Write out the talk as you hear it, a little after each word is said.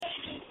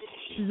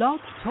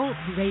Blog Talk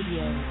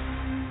Radio.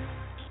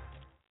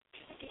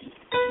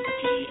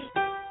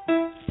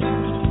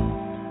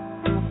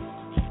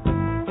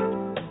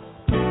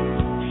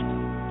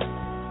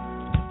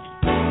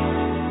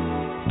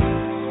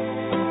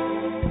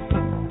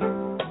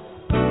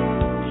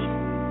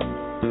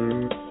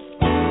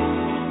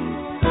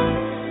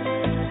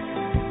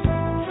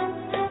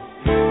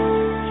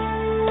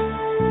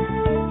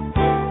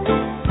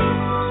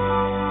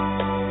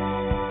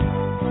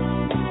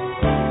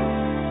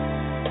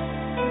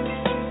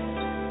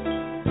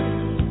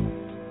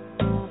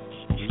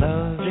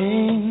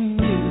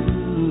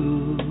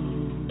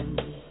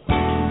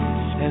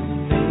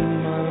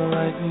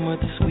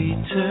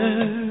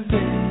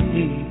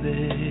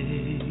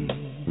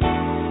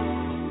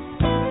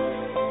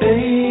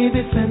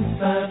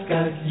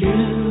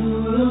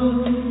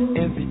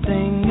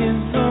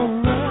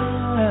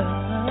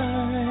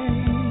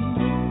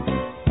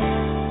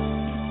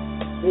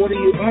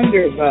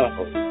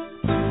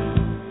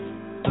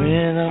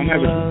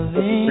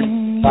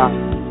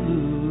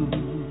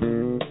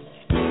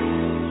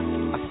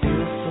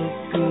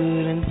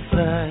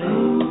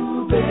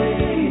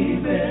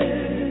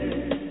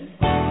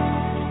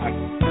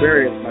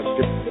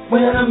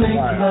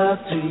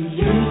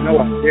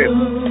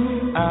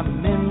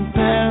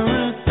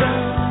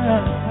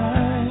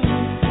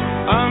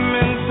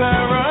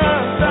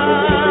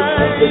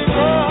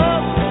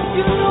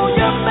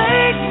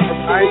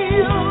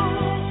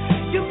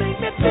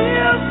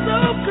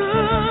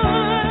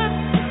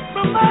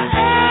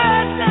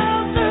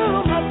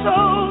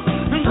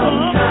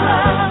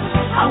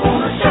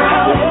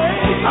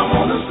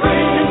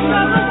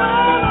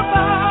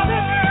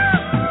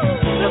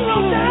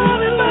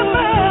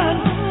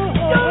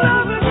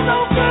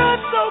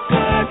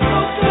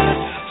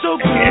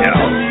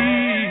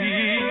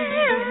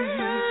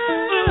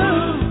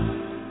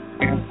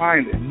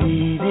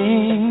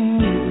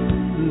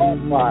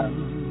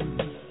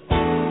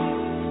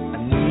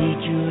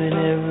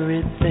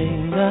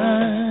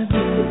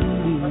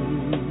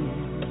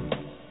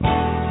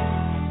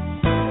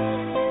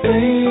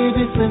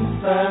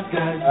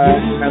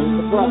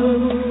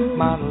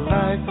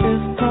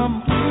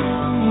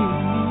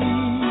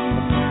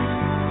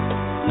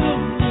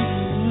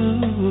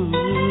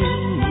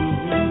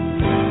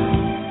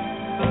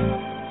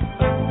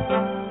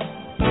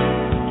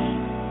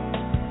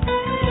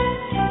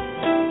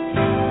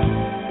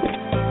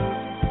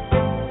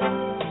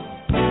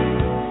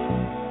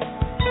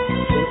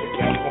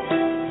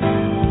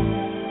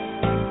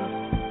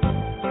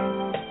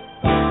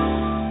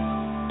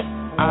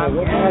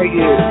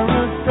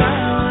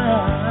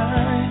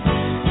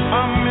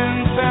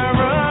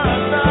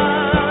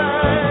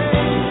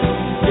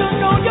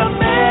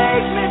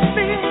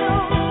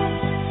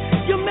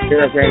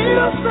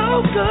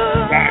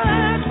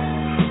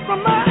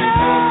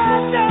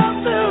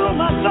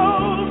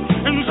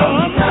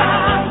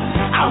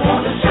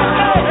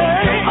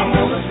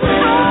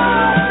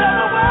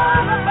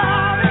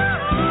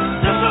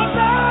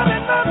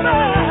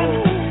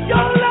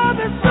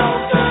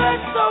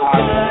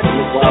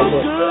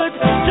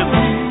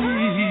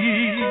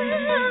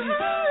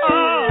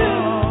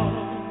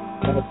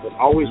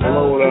 Always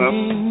load up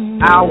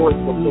hours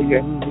before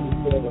you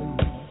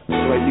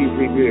like you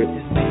be good.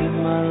 It's made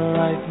my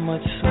life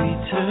much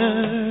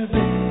sweeter,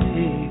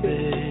 baby.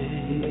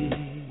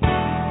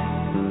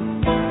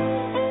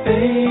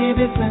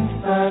 Baby, since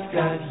I've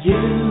got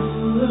you,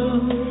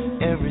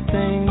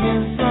 everything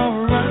is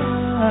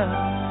alright.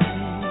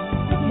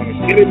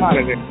 Get him out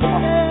of there. Come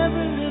on.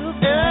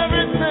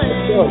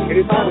 Everything. Get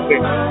him out of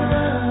there.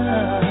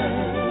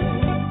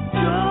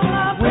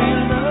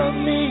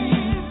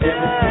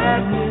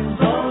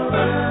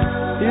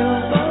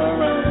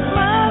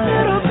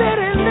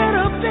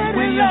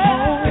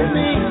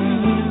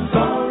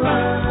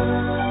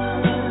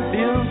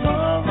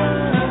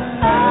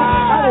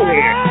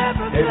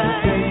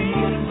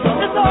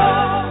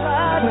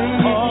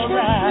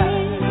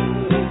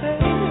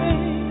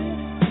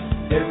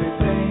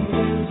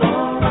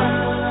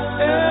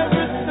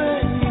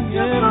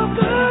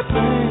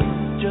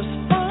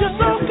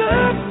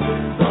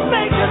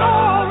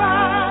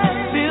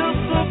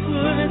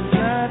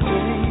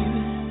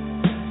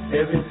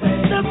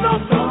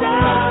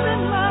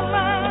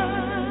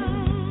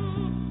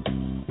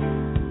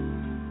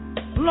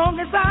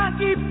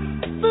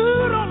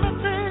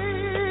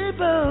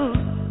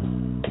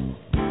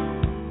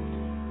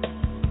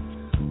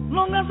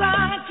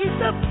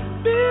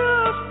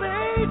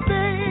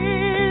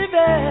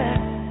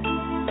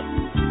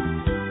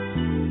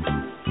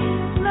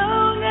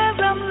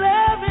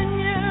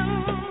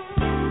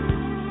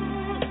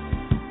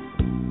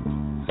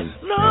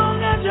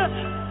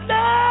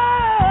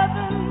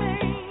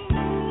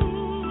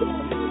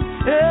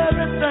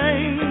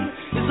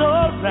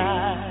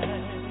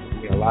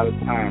 A lot of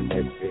time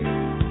right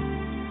there.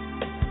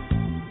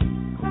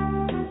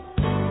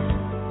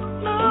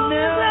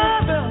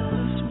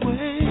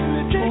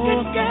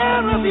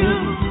 of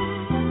you,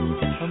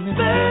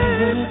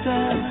 baby.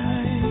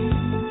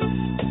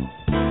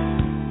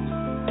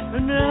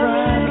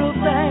 And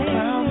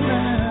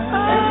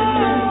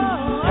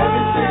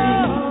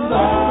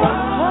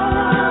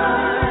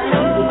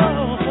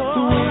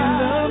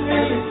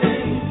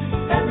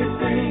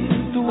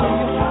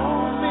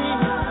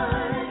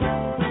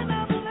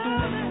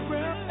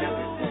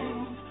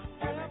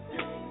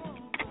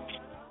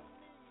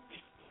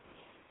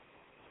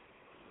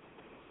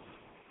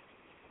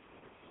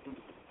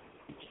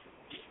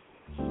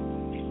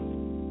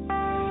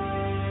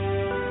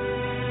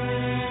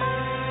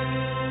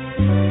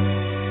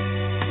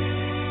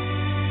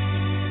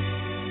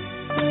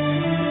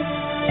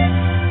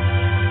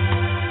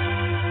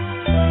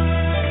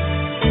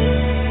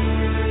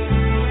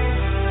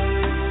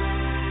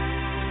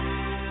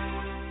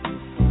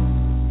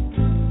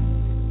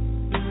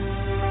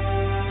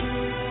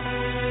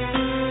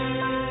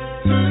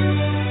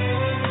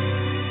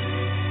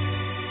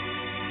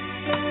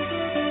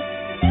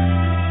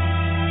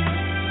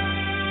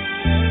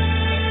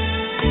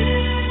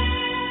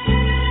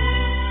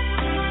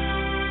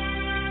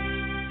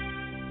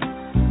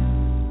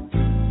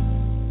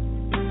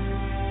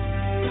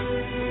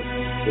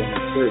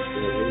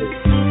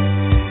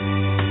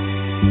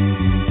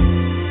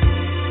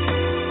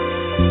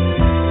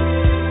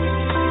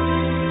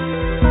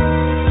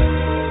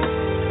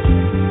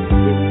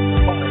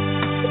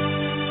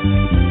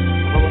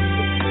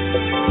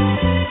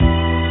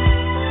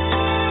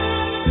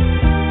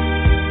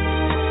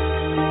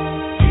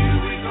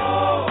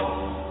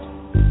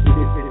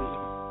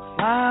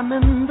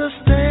Climbing the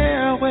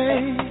stairway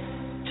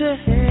to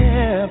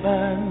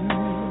heaven.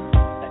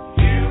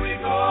 Here we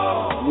go.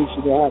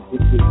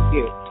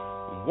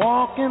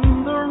 Walking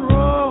the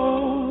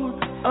road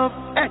of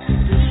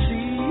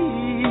ecstasy.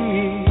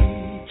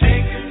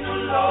 Taking the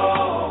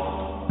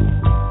load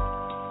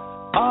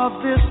of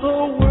this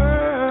whole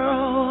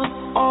world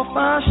off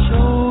our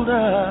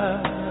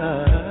shoulders.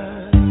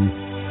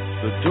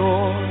 The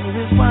door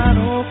is wide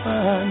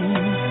open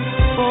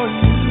for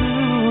you.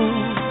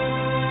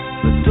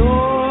 The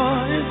door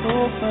is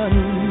open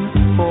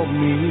for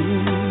me.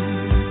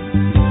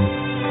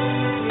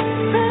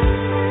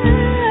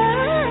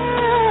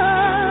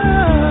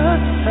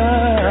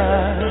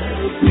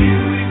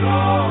 Here we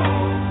go.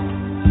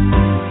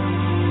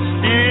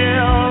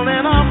 Still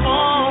in a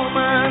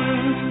moment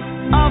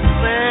of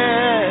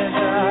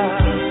pleasure.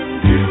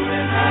 You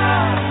and I.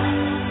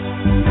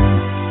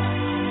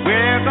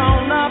 We're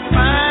gonna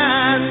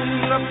find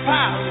the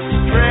palace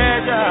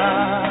treasure.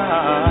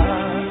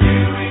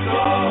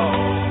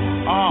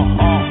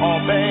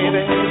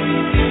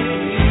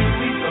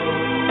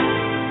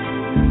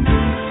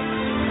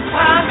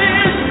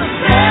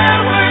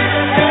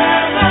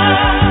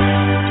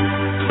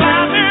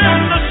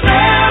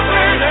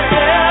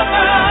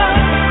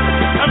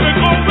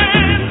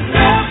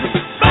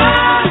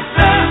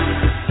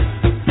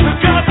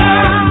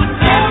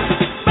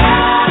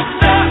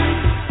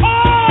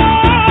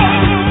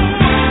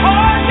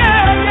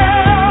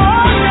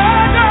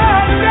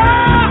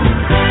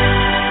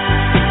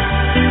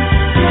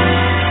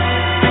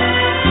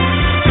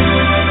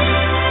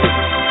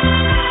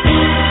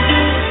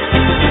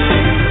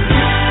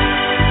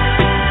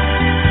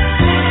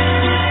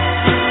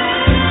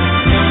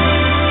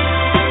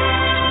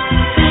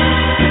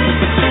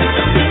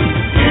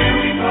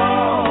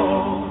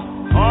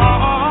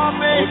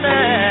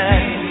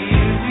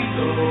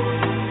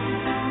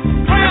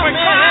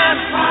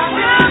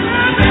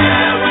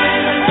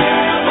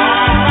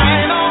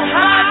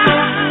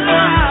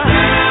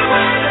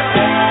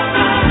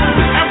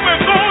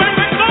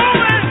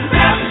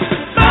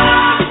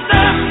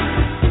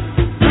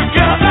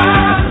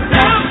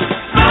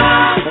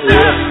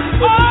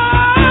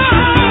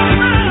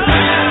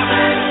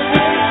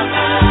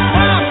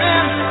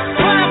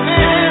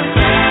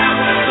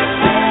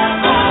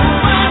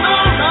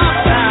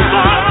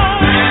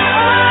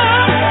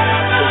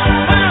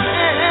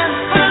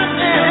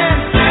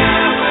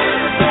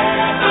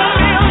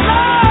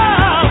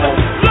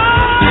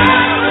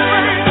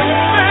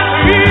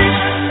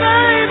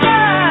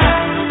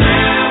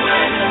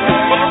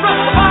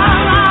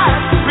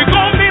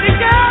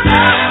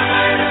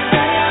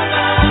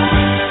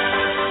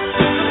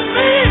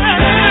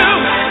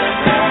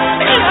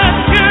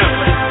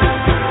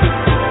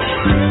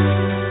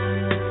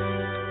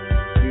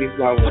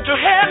 Put your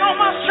head on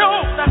my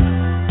shoulder.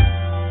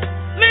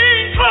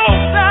 Lean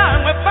closer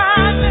and we're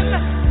finding.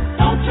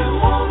 Don't you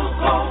wanna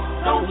go?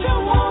 Don't you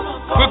wanna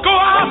go? We'll go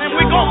out and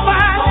we're gonna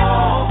find it.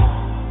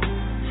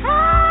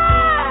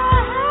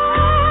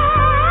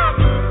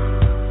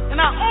 In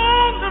our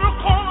own little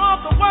corner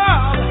of the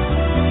world.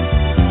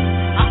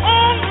 Our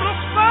own little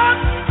spot.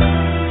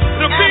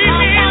 It'll be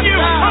me and you.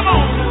 Come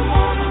on.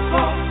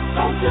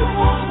 Don't you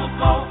wanna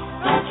go?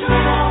 Don't you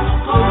wanna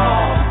go?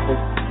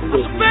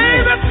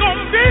 Baby, it's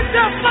gonna be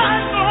just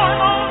like going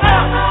on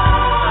now.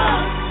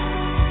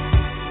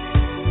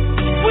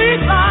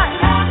 Sweet like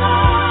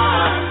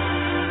heaven,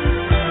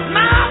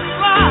 not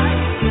like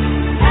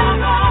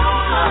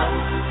heaven.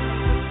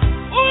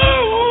 Ooh,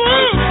 ooh,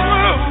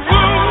 ooh,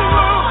 ooh,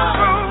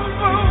 ooh,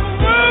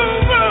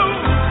 ooh, ooh.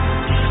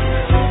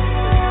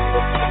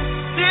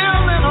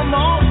 Still in a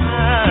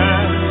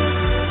moment,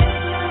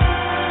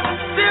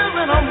 still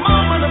in a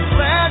moment of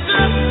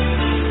pleasure.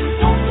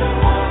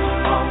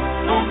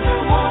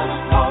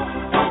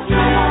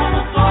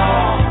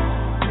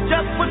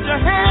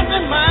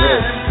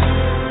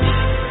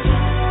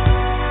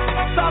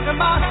 Talking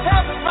about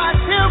heaven right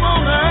here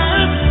on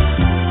earth.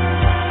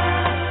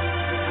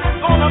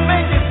 Gonna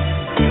make it,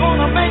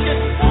 gonna make it.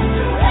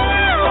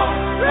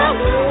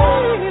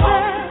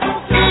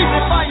 Easy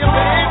for you,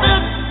 baby.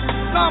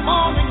 Come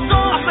on and go.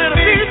 I said,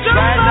 be just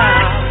right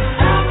now.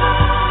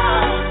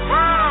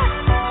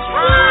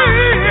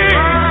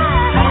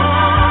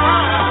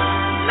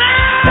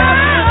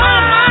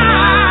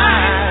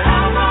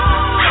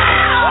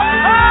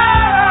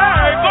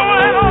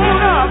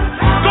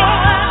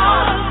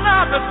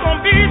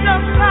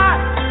 Just like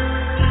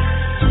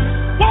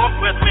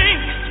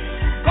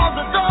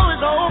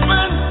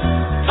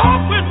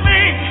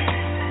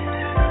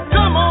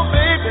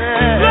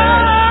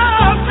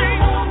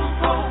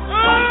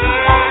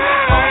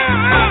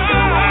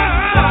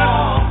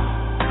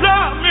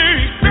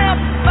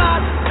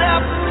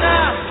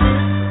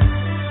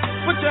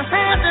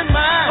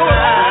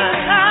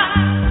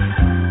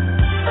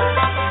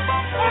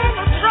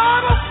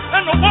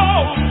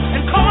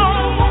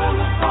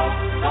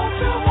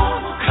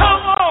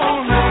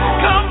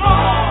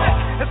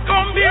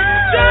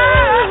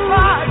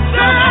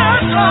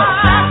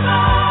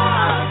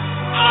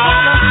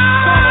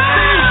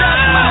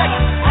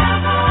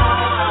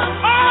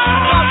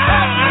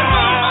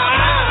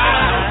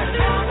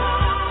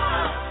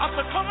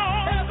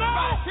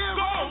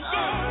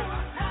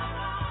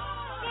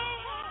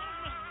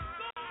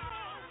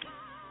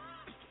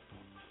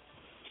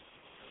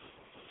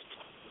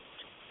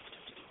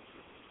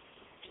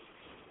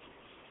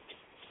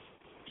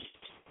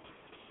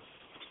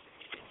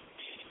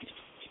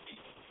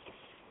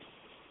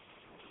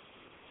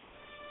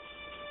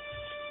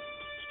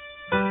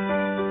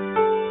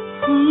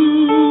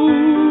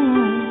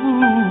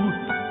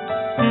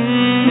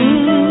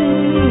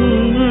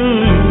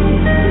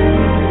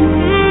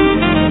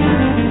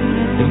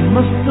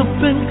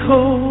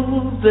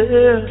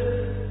there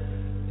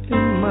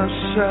in my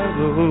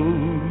shadow,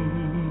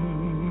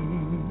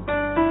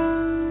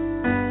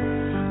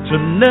 to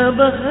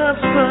never have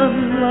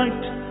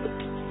sunlight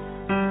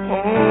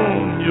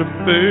on your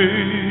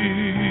face.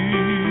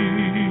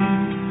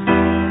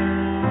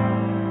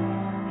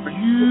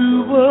 You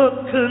were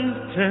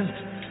content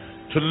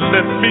to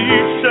let me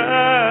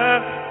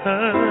shine.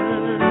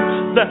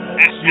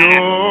 That's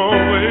your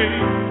way.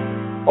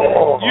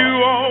 You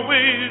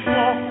always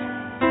walk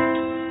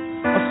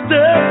a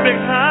step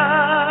behind.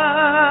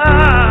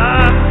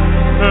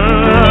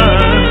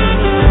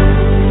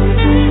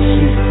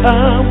 See, I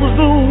was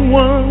the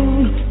one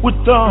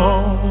with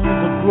all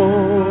the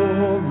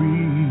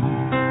glory,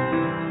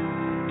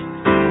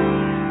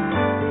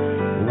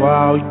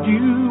 while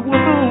you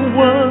were the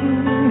one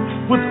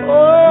with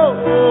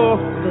all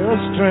the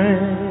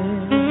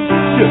strength.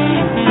 Yes,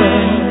 you were.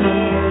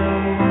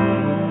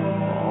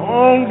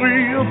 Only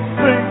a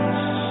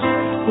face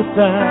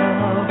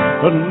without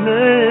a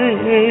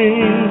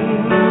name.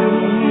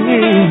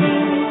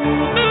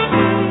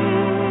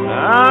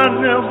 I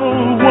never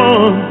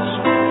once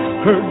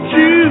heard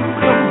you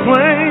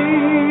complain.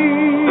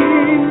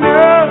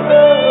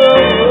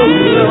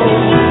 No.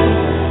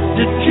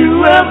 Did you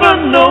ever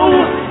know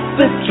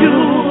that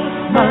you're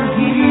my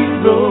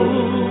hero?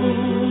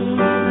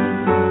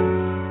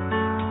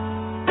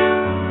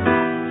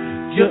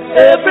 You're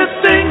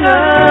everything I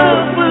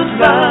would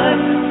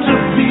like to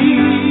be.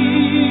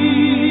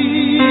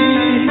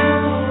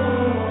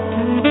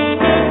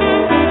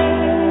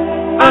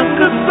 I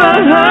could fly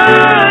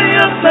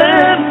higher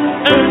than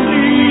an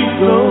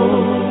eagle.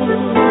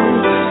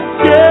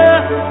 Yeah,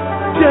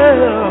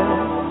 yeah.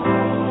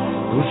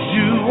 'Cause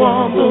you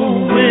are the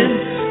wind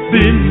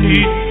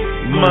beneath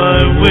my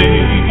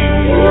wings.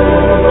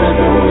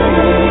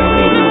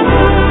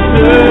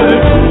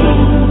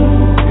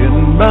 It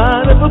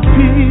might have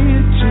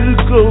appeared to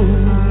go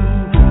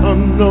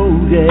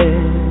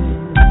unnoticed,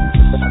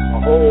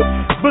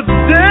 but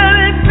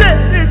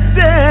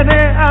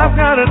Daddy, I've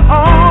got it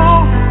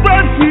all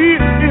right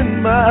here in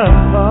my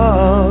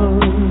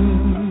heart.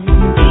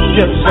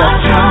 Yes, I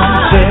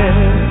can.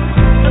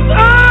 And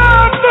I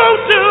know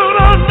you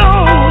don't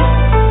know.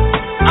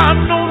 I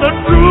know the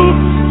truth.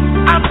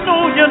 I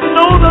know you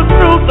know the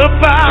truth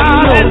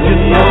about it. I know you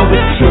know the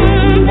truth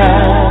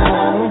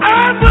now. I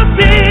would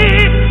be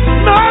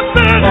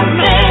nothing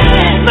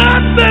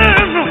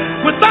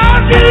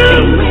without you.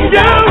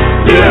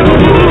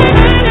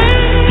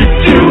 Did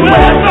you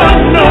ever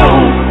know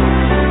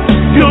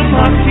you're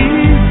my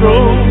hero?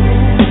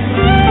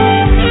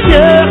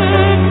 Yeah,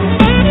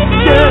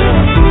 yeah.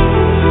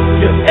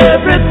 You're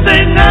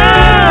everything I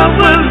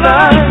would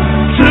like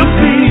to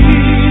be.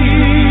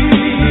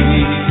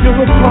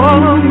 You're a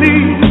part of me.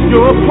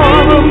 You're a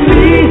part of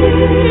me.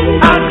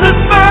 I could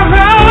fly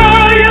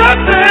higher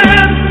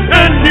than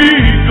an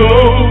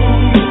eagle.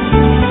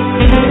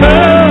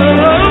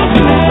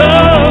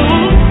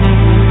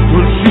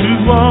 Was you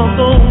are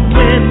the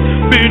wind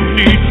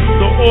beneath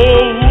the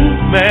old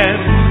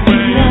man's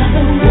wing.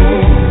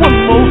 One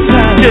more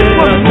time,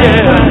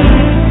 yeah.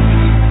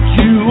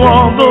 You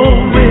are the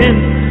wind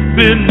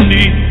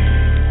beneath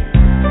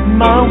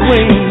my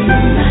wings,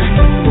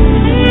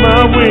 my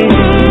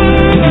wings.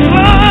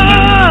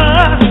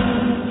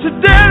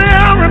 Today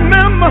I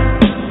remember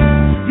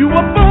you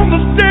up on the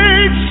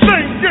stage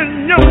singing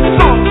your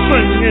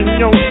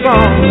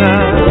song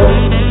now.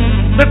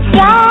 That's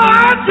why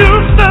I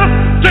used to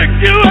take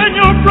you and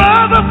your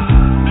brother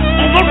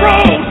on the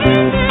road.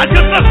 I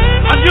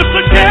used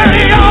to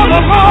carry all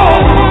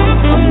alone.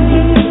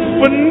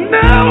 But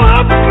now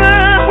I'm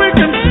glad we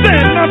can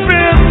stand up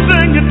and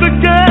sing it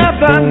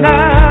together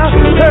now.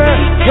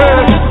 Yeah.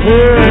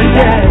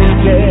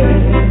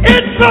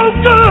 It's so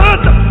good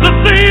to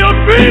see your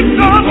dreams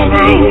come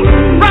true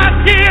right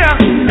here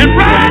and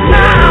right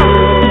now,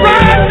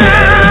 right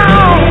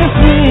now.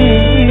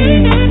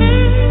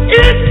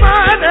 It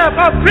might have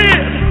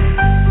appeared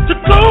to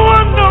go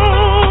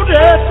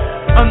unnoticed.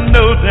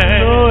 No,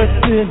 it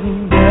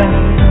didn't.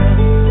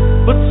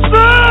 But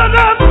son,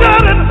 I've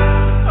got it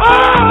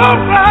all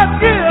right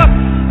here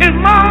in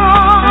my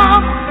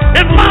arms,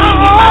 in my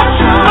heart.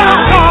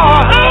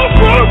 I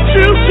want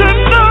you to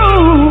know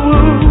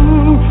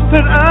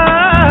that I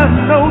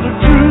know the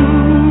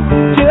truth.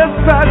 Yes,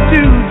 I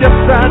do. Yes,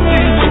 I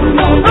do.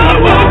 I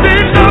won't be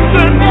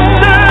nothing,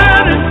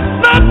 Daddy,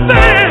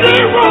 nothing,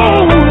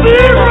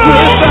 zero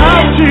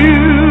without you.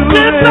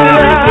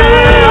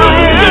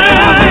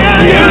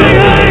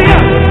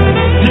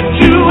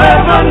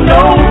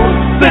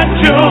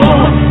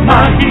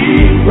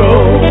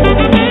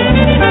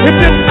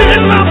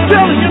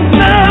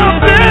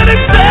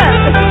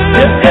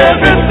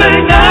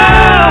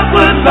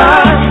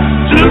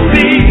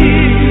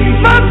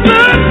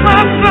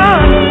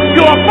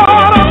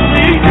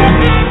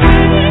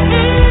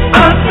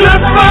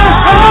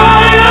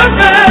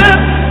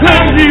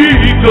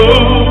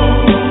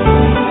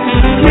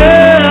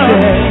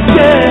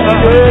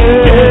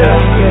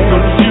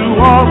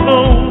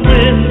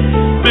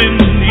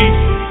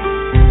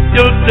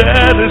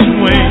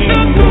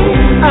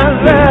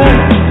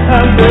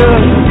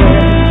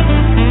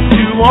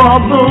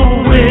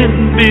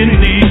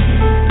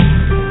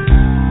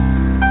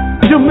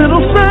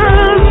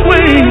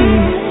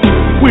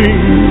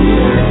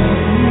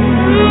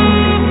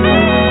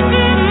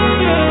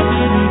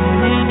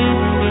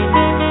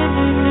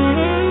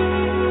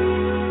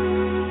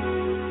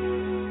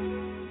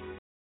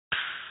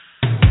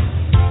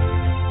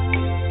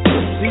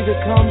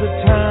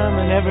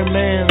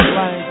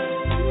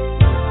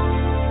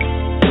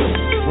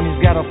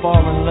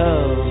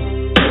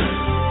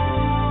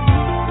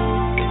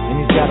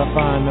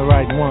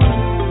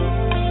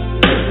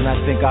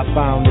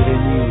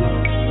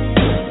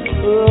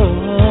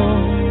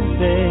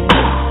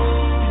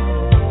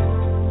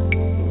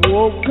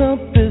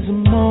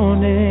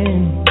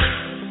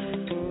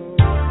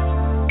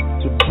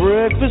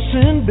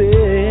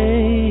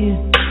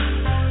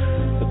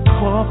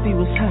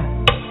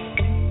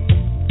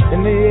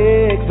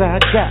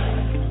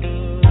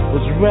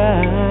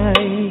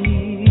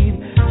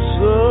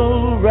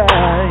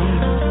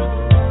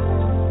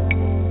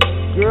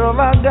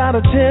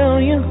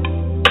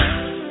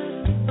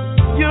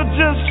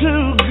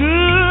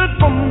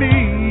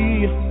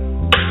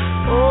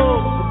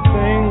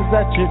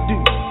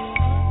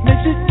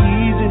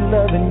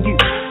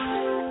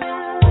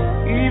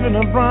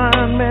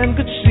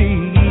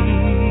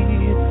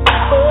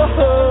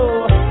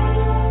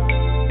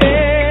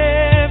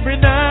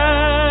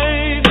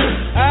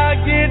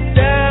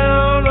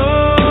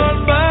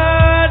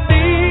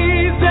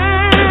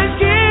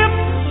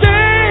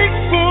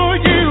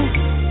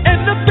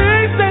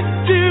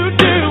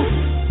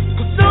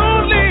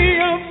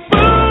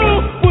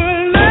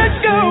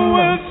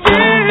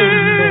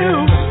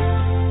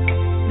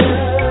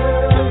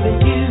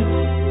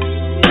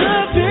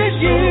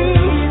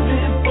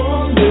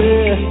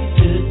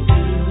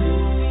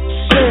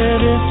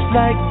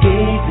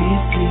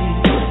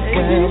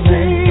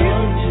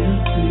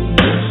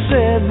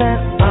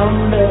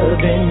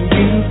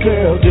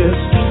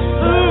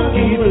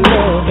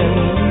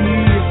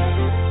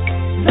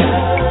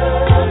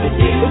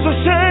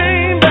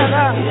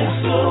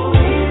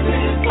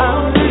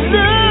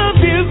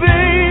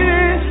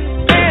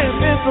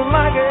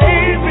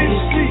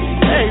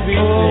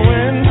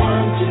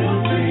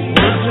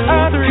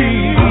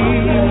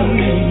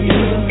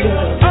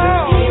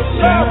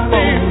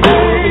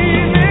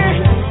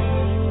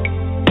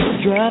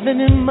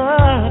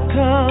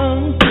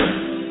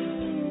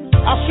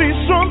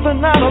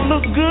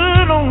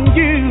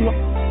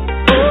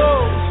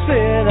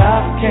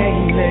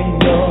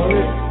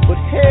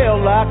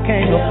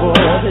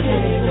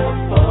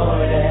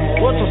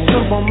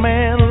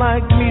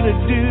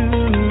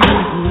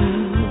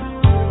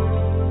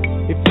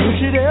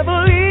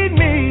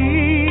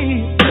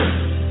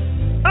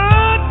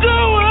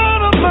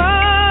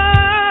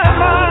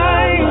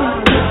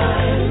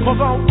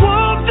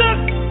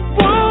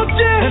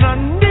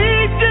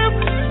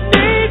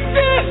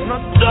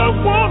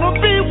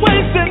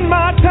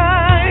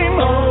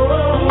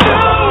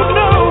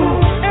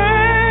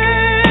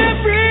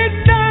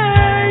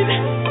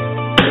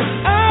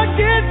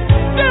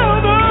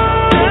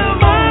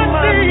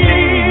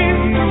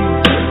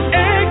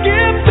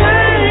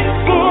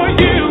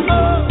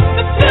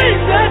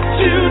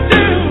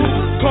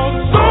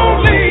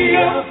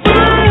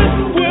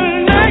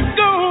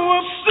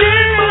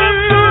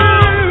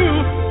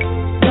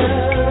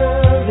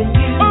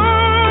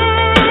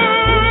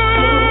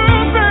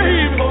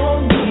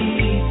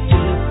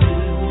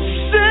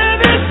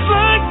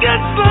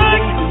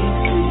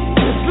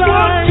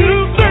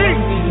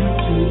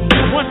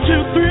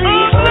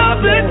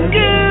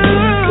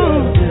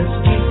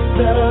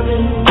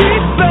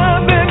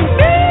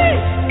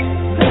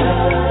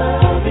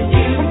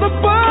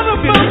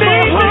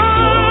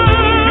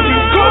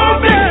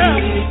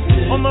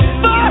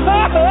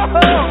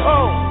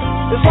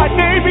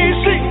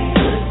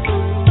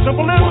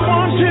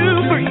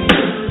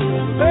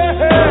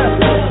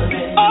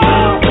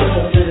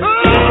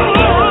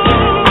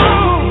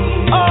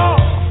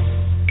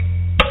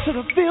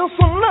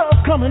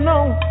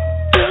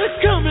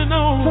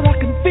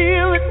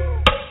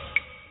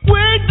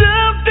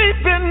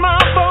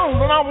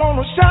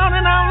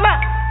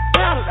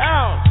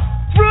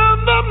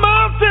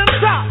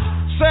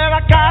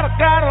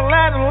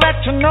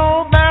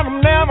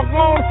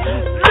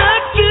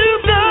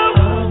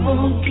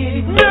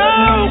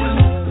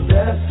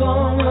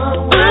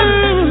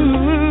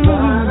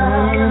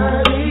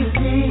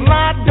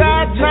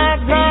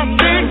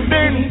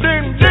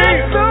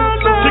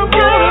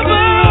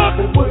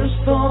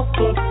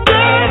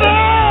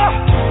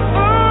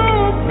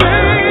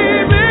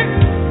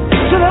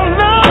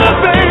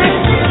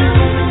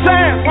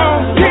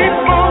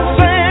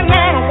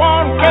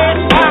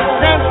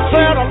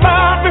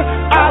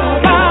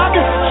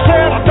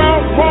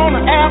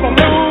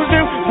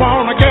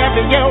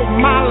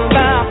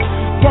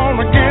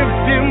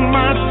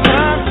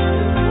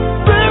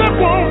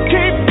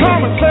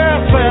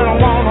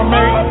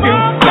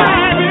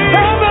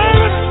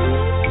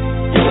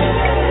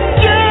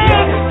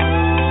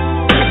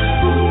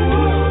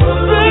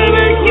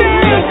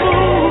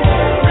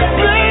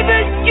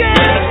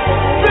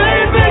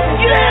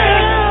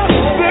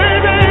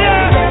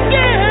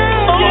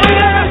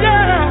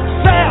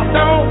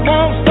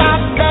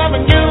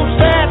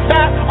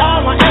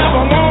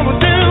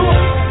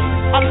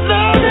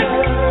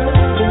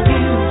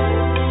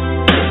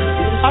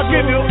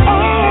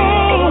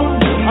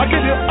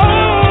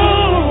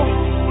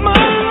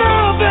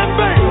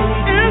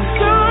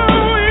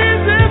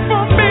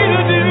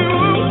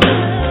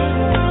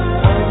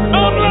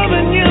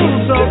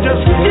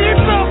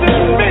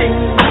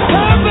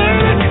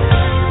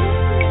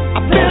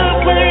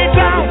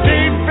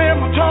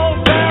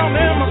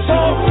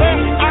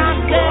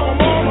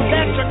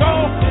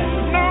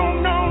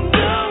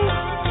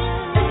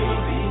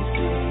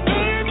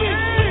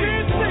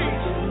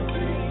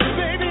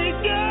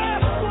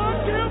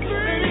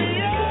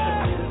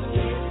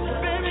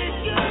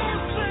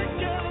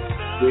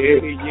 Yeah.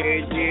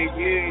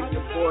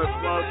 Your boy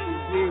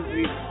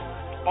Flauxy,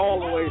 all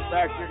the way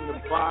back in the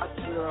box,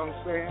 you know what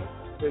I'm saying?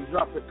 They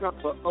dropped a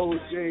couple of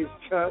OJ's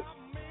cuts,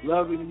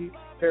 Loving You,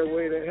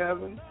 Stairway to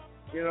Heaven,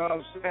 you know what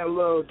I'm saying?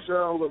 Little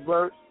Charles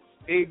Levert,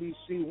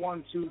 ABC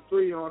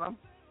 123 on them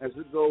as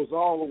it goes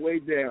all the way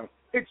down.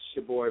 It's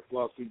your boy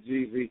Flauxy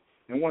Jeezy,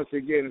 and once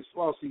again, it's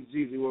Flauxy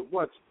Jeezy with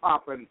What's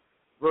Poppin'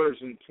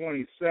 version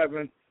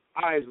 27,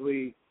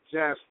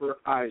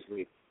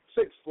 Isley-Jasper-Isley.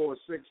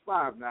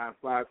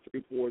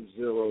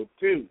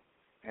 646-595-3402.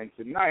 And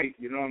tonight,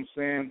 you know what I'm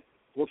saying,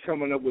 we're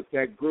coming up with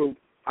that group,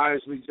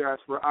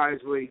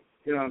 Isley-Jasper-Isley.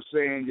 You know what I'm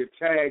saying? Your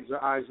tags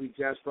are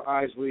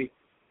Isley-Jasper-Isley,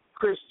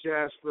 Chris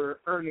Jasper,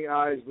 Ernie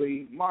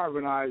Isley,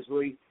 Marvin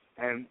Isley,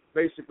 and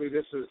basically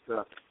this is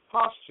the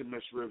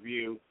posthumous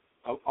review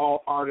of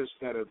all artists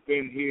that have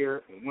been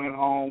here and went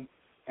home.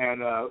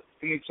 And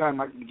anytime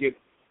I can get,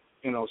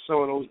 you know,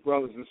 some of those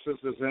brothers and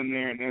sisters in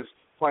there, and there's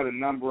quite a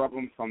number of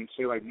them from,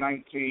 say, like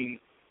 99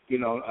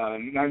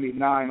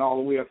 all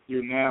the way up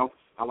through now.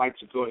 I like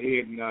to go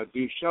ahead and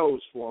do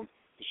shows for them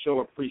to show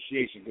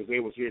appreciation because they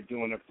was here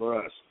doing it for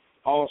us.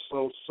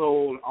 Also,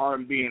 soul,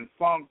 R&B, and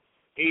funk,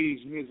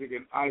 80s music,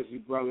 and Isley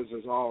Brothers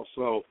is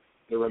also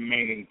the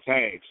remaining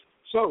tags.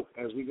 So,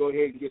 as we go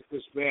ahead and get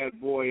this bad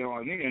boy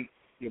on in,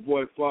 your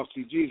boy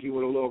Flauxy Jeezy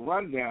with a little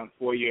rundown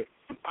for you.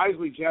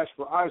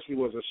 Isley-Jasper-Isley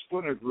was a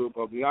splinter group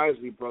of the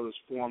Isley Brothers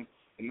formed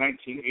in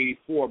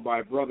 1984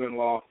 by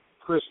brother-in-law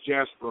Chris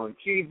Jasper on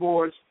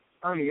keyboards,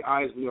 Ernie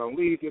Isley on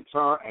lead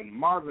guitar, and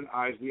Marvin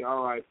Isley,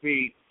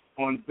 R.I.P.,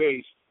 on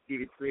bass due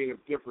to creative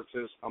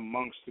differences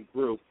amongst the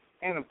group.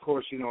 And, of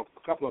course, you know,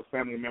 a couple of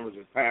family members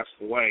had passed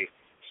away,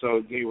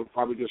 so they were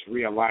probably just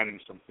realigning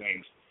some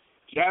things.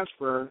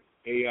 Jasper,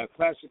 a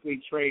classically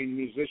trained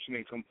musician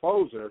and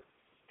composer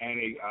and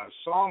a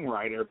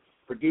songwriter,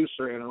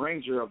 producer, and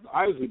arranger of the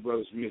Isley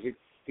Brothers music,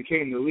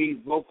 became the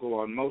lead vocal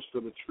on most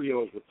of the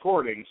trio's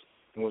recordings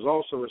and was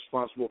also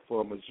responsible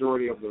for a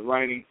majority of the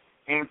writing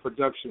and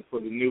production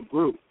for the new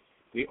group.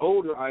 The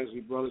older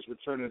Isley Brothers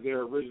returned to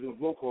their original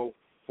vocal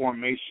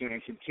formation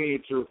and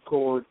continued to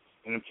record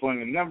and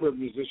employing a number of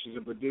musicians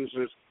and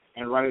producers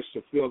and writers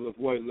to fill the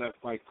void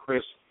left by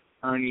Chris,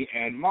 Ernie,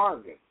 and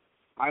Marvin.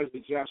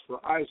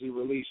 Isley-Jasper-Isley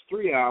released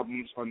 3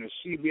 albums on the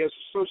CBS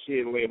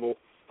Associated label,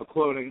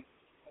 including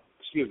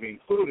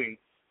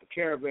A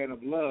Caravan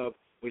of Love,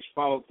 which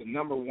followed the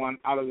 #1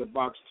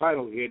 out-of-the-box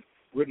title hit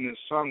written and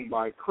sung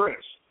by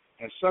Chris,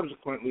 and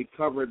subsequently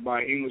covered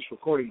by English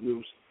recording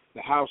groups,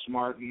 the House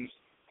Martins,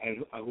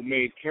 and who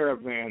made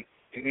Caravan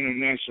an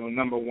international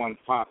 #1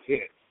 pop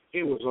hit.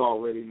 It was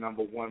already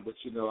 #1,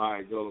 but you know how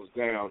it goes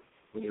down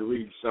when you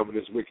read some of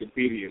this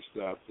Wikipedia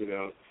stuff, you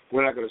know.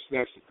 We're not going to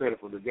snatch the credit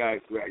from the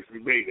guys who actually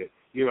made it.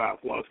 You're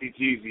out, Flauxy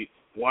Jeezy,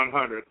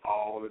 100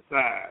 all the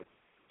time.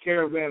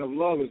 Caravan of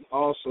Love has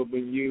also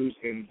been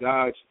used in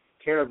Dodge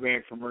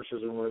Caravan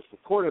commercials and was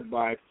recorded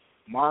by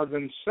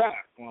Marvin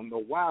Sapp on the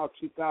Wow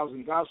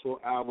 2000 gospel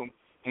album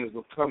and has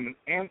become an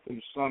anthem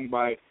sung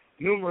by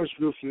numerous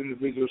groups and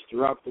individuals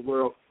throughout the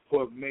world who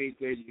have made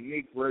their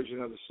unique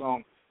version of the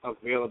song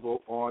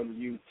available on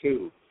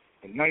YouTube.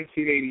 In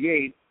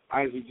 1988,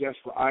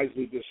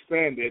 Isley-Jasper-Isley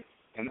disbanded,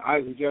 and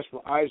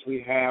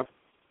Isley-Jasper-Isley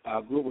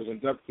group was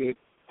inducted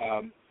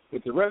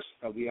with the rest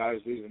of the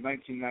Isleys in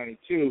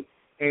 1992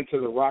 into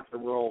the Rock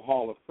and Roll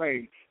Hall of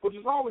Fame, which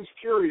is always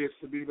curious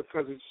to me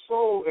because it's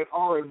soul and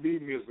R&B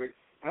music,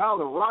 and how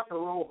the Rock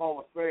and Roll Hall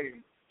of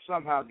Fame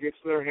somehow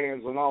gets their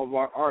hands on all of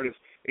our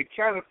artists. It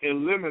kind of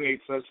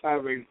eliminates us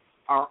having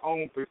our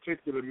own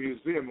particular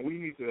museum. We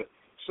need to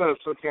set up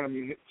some kind of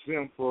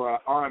museum for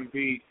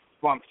R&B,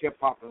 funk,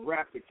 hip-hop, and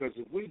rap, because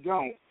if we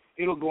don't,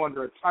 it'll go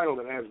under a title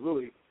that has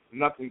really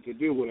nothing to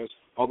do with us.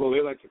 Although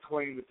they like to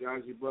claim that the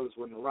Isley Brothers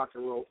were in the rock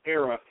and roll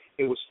era,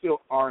 it was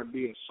still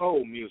R&B and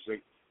soul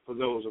music for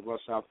those of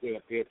us out there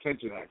that pay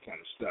attention to that kind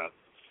of stuff.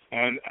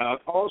 And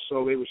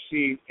also, they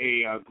received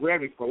a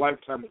Grammy for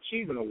Lifetime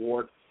Achievement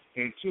Award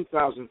in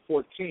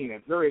 2014.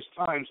 At various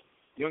times,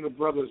 younger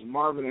brothers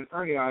Marvin and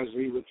Ernie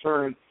Isley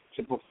returned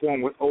to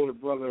perform with older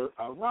brother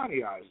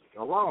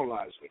Ronald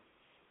Isley.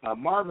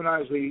 Marvin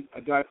Isley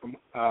died from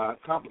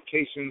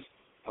complications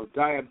of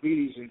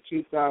diabetes in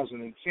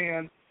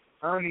 2010.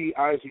 Ernie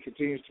Isley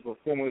continues to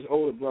perform with his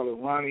older brother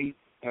Ronnie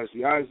as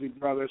the Isley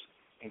Brothers,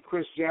 and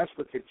Chris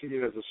Jasper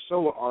continued as a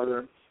solo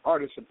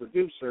artist and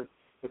producer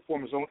to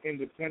form his own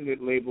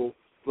independent label,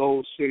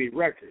 Gold City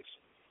Records.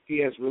 He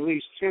has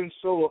released 10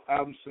 solo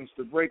albums since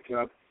the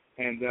breakup,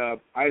 and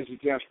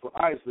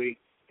Isley-Jasper-Isley,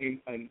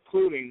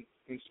 including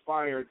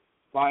Inspired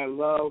by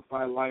Love,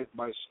 by Life,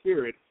 by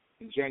Spirit,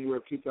 in January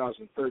of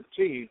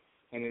 2013,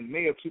 and in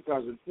May of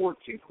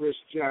 2014, Chris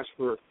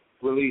Jasper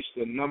released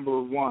the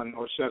 #1,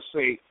 or should I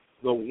say,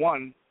 the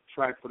 1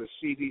 track for the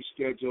CD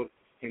scheduled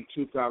in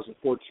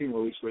 2014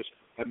 release, which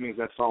that means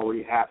that's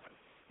already happened.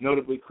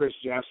 Notably, Chris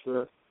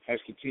Jasper has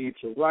continued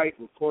to write,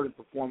 record, and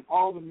perform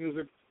all the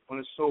music on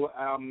his solo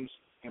albums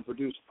and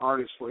produce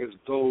artists for his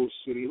Gold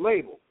City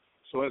label.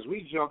 So as we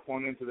jump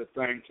on into the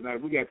thing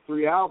tonight, we got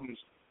 3 albums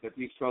that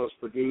these fellas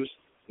produced.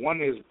 One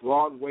is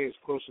Broadway is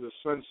Closer to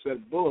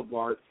Sunset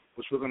Boulevard,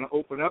 which we're going to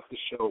open up the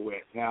show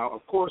with. Now,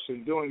 of course,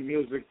 in doing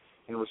music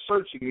and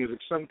researching music,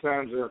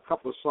 sometimes there are a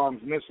couple of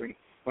songs missing,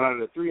 but out of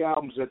the 3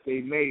 albums that they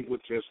made,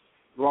 which is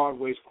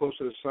Broadway's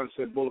Closer to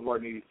Sunset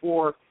Boulevard in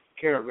 84,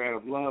 Caravan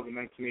of Love in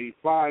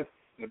 1985,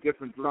 and A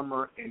Different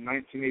Drummer in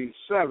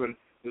 1987,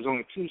 there's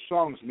only 2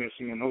 songs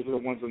missing, and those are the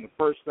ones on the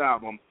first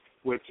album,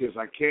 which is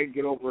I Can't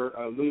Get Over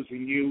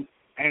Losing You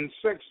and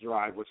Sex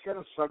Drive, which kind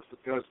of sucks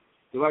because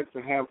we like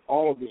to have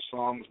all of the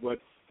songs, but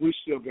we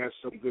still got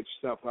some good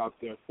stuff out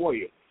there for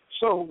you.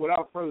 So,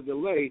 without further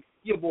delay,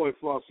 your boy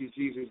Flauxy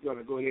Jesus is going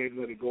to go ahead and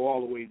let it go all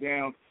the way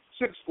down,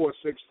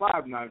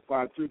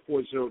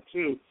 646-595-3402.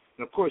 And,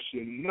 of course,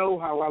 you know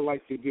how I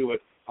like to do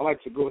it. I like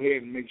to go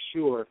ahead and make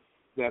sure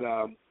that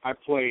I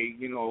play,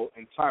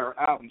 entire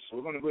albums. So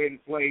we're going to go ahead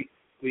and play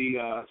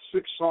the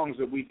 6 songs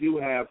that we do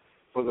have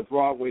for the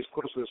Broadway's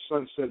Closer to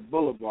Sunset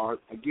Boulevard,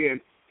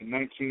 again, in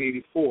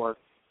 1984.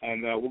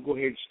 And we'll go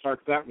ahead and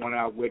start that one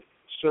out with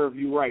Serve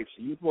You Right.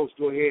 So you folks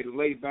go ahead and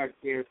lay back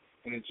there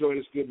and enjoy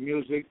this good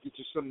music. Get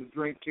you something to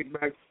drink, kick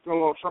back, throw a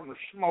little something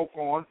to smoke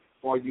on.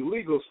 For you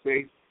legal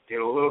states, get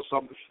a little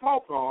something to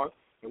smoke on.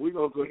 And we're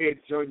going to go ahead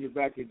and join you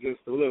back in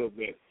just a little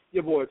bit.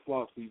 Your boy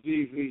Flauxy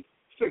Jeezy,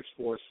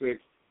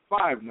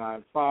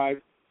 646-595-3402.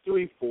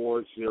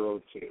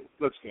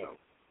 Let's go.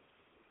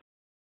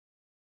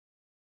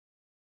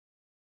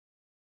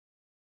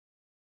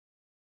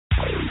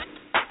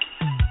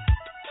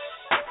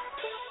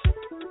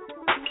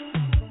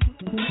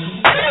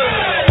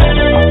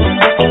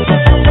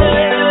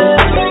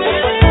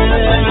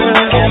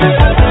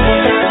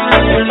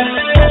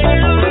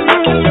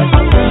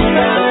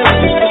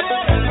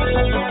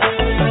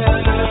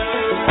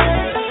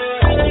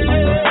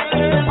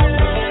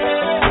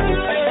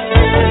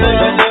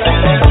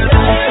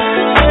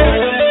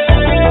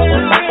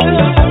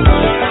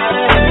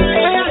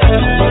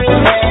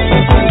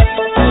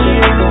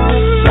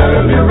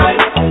 Serve you right.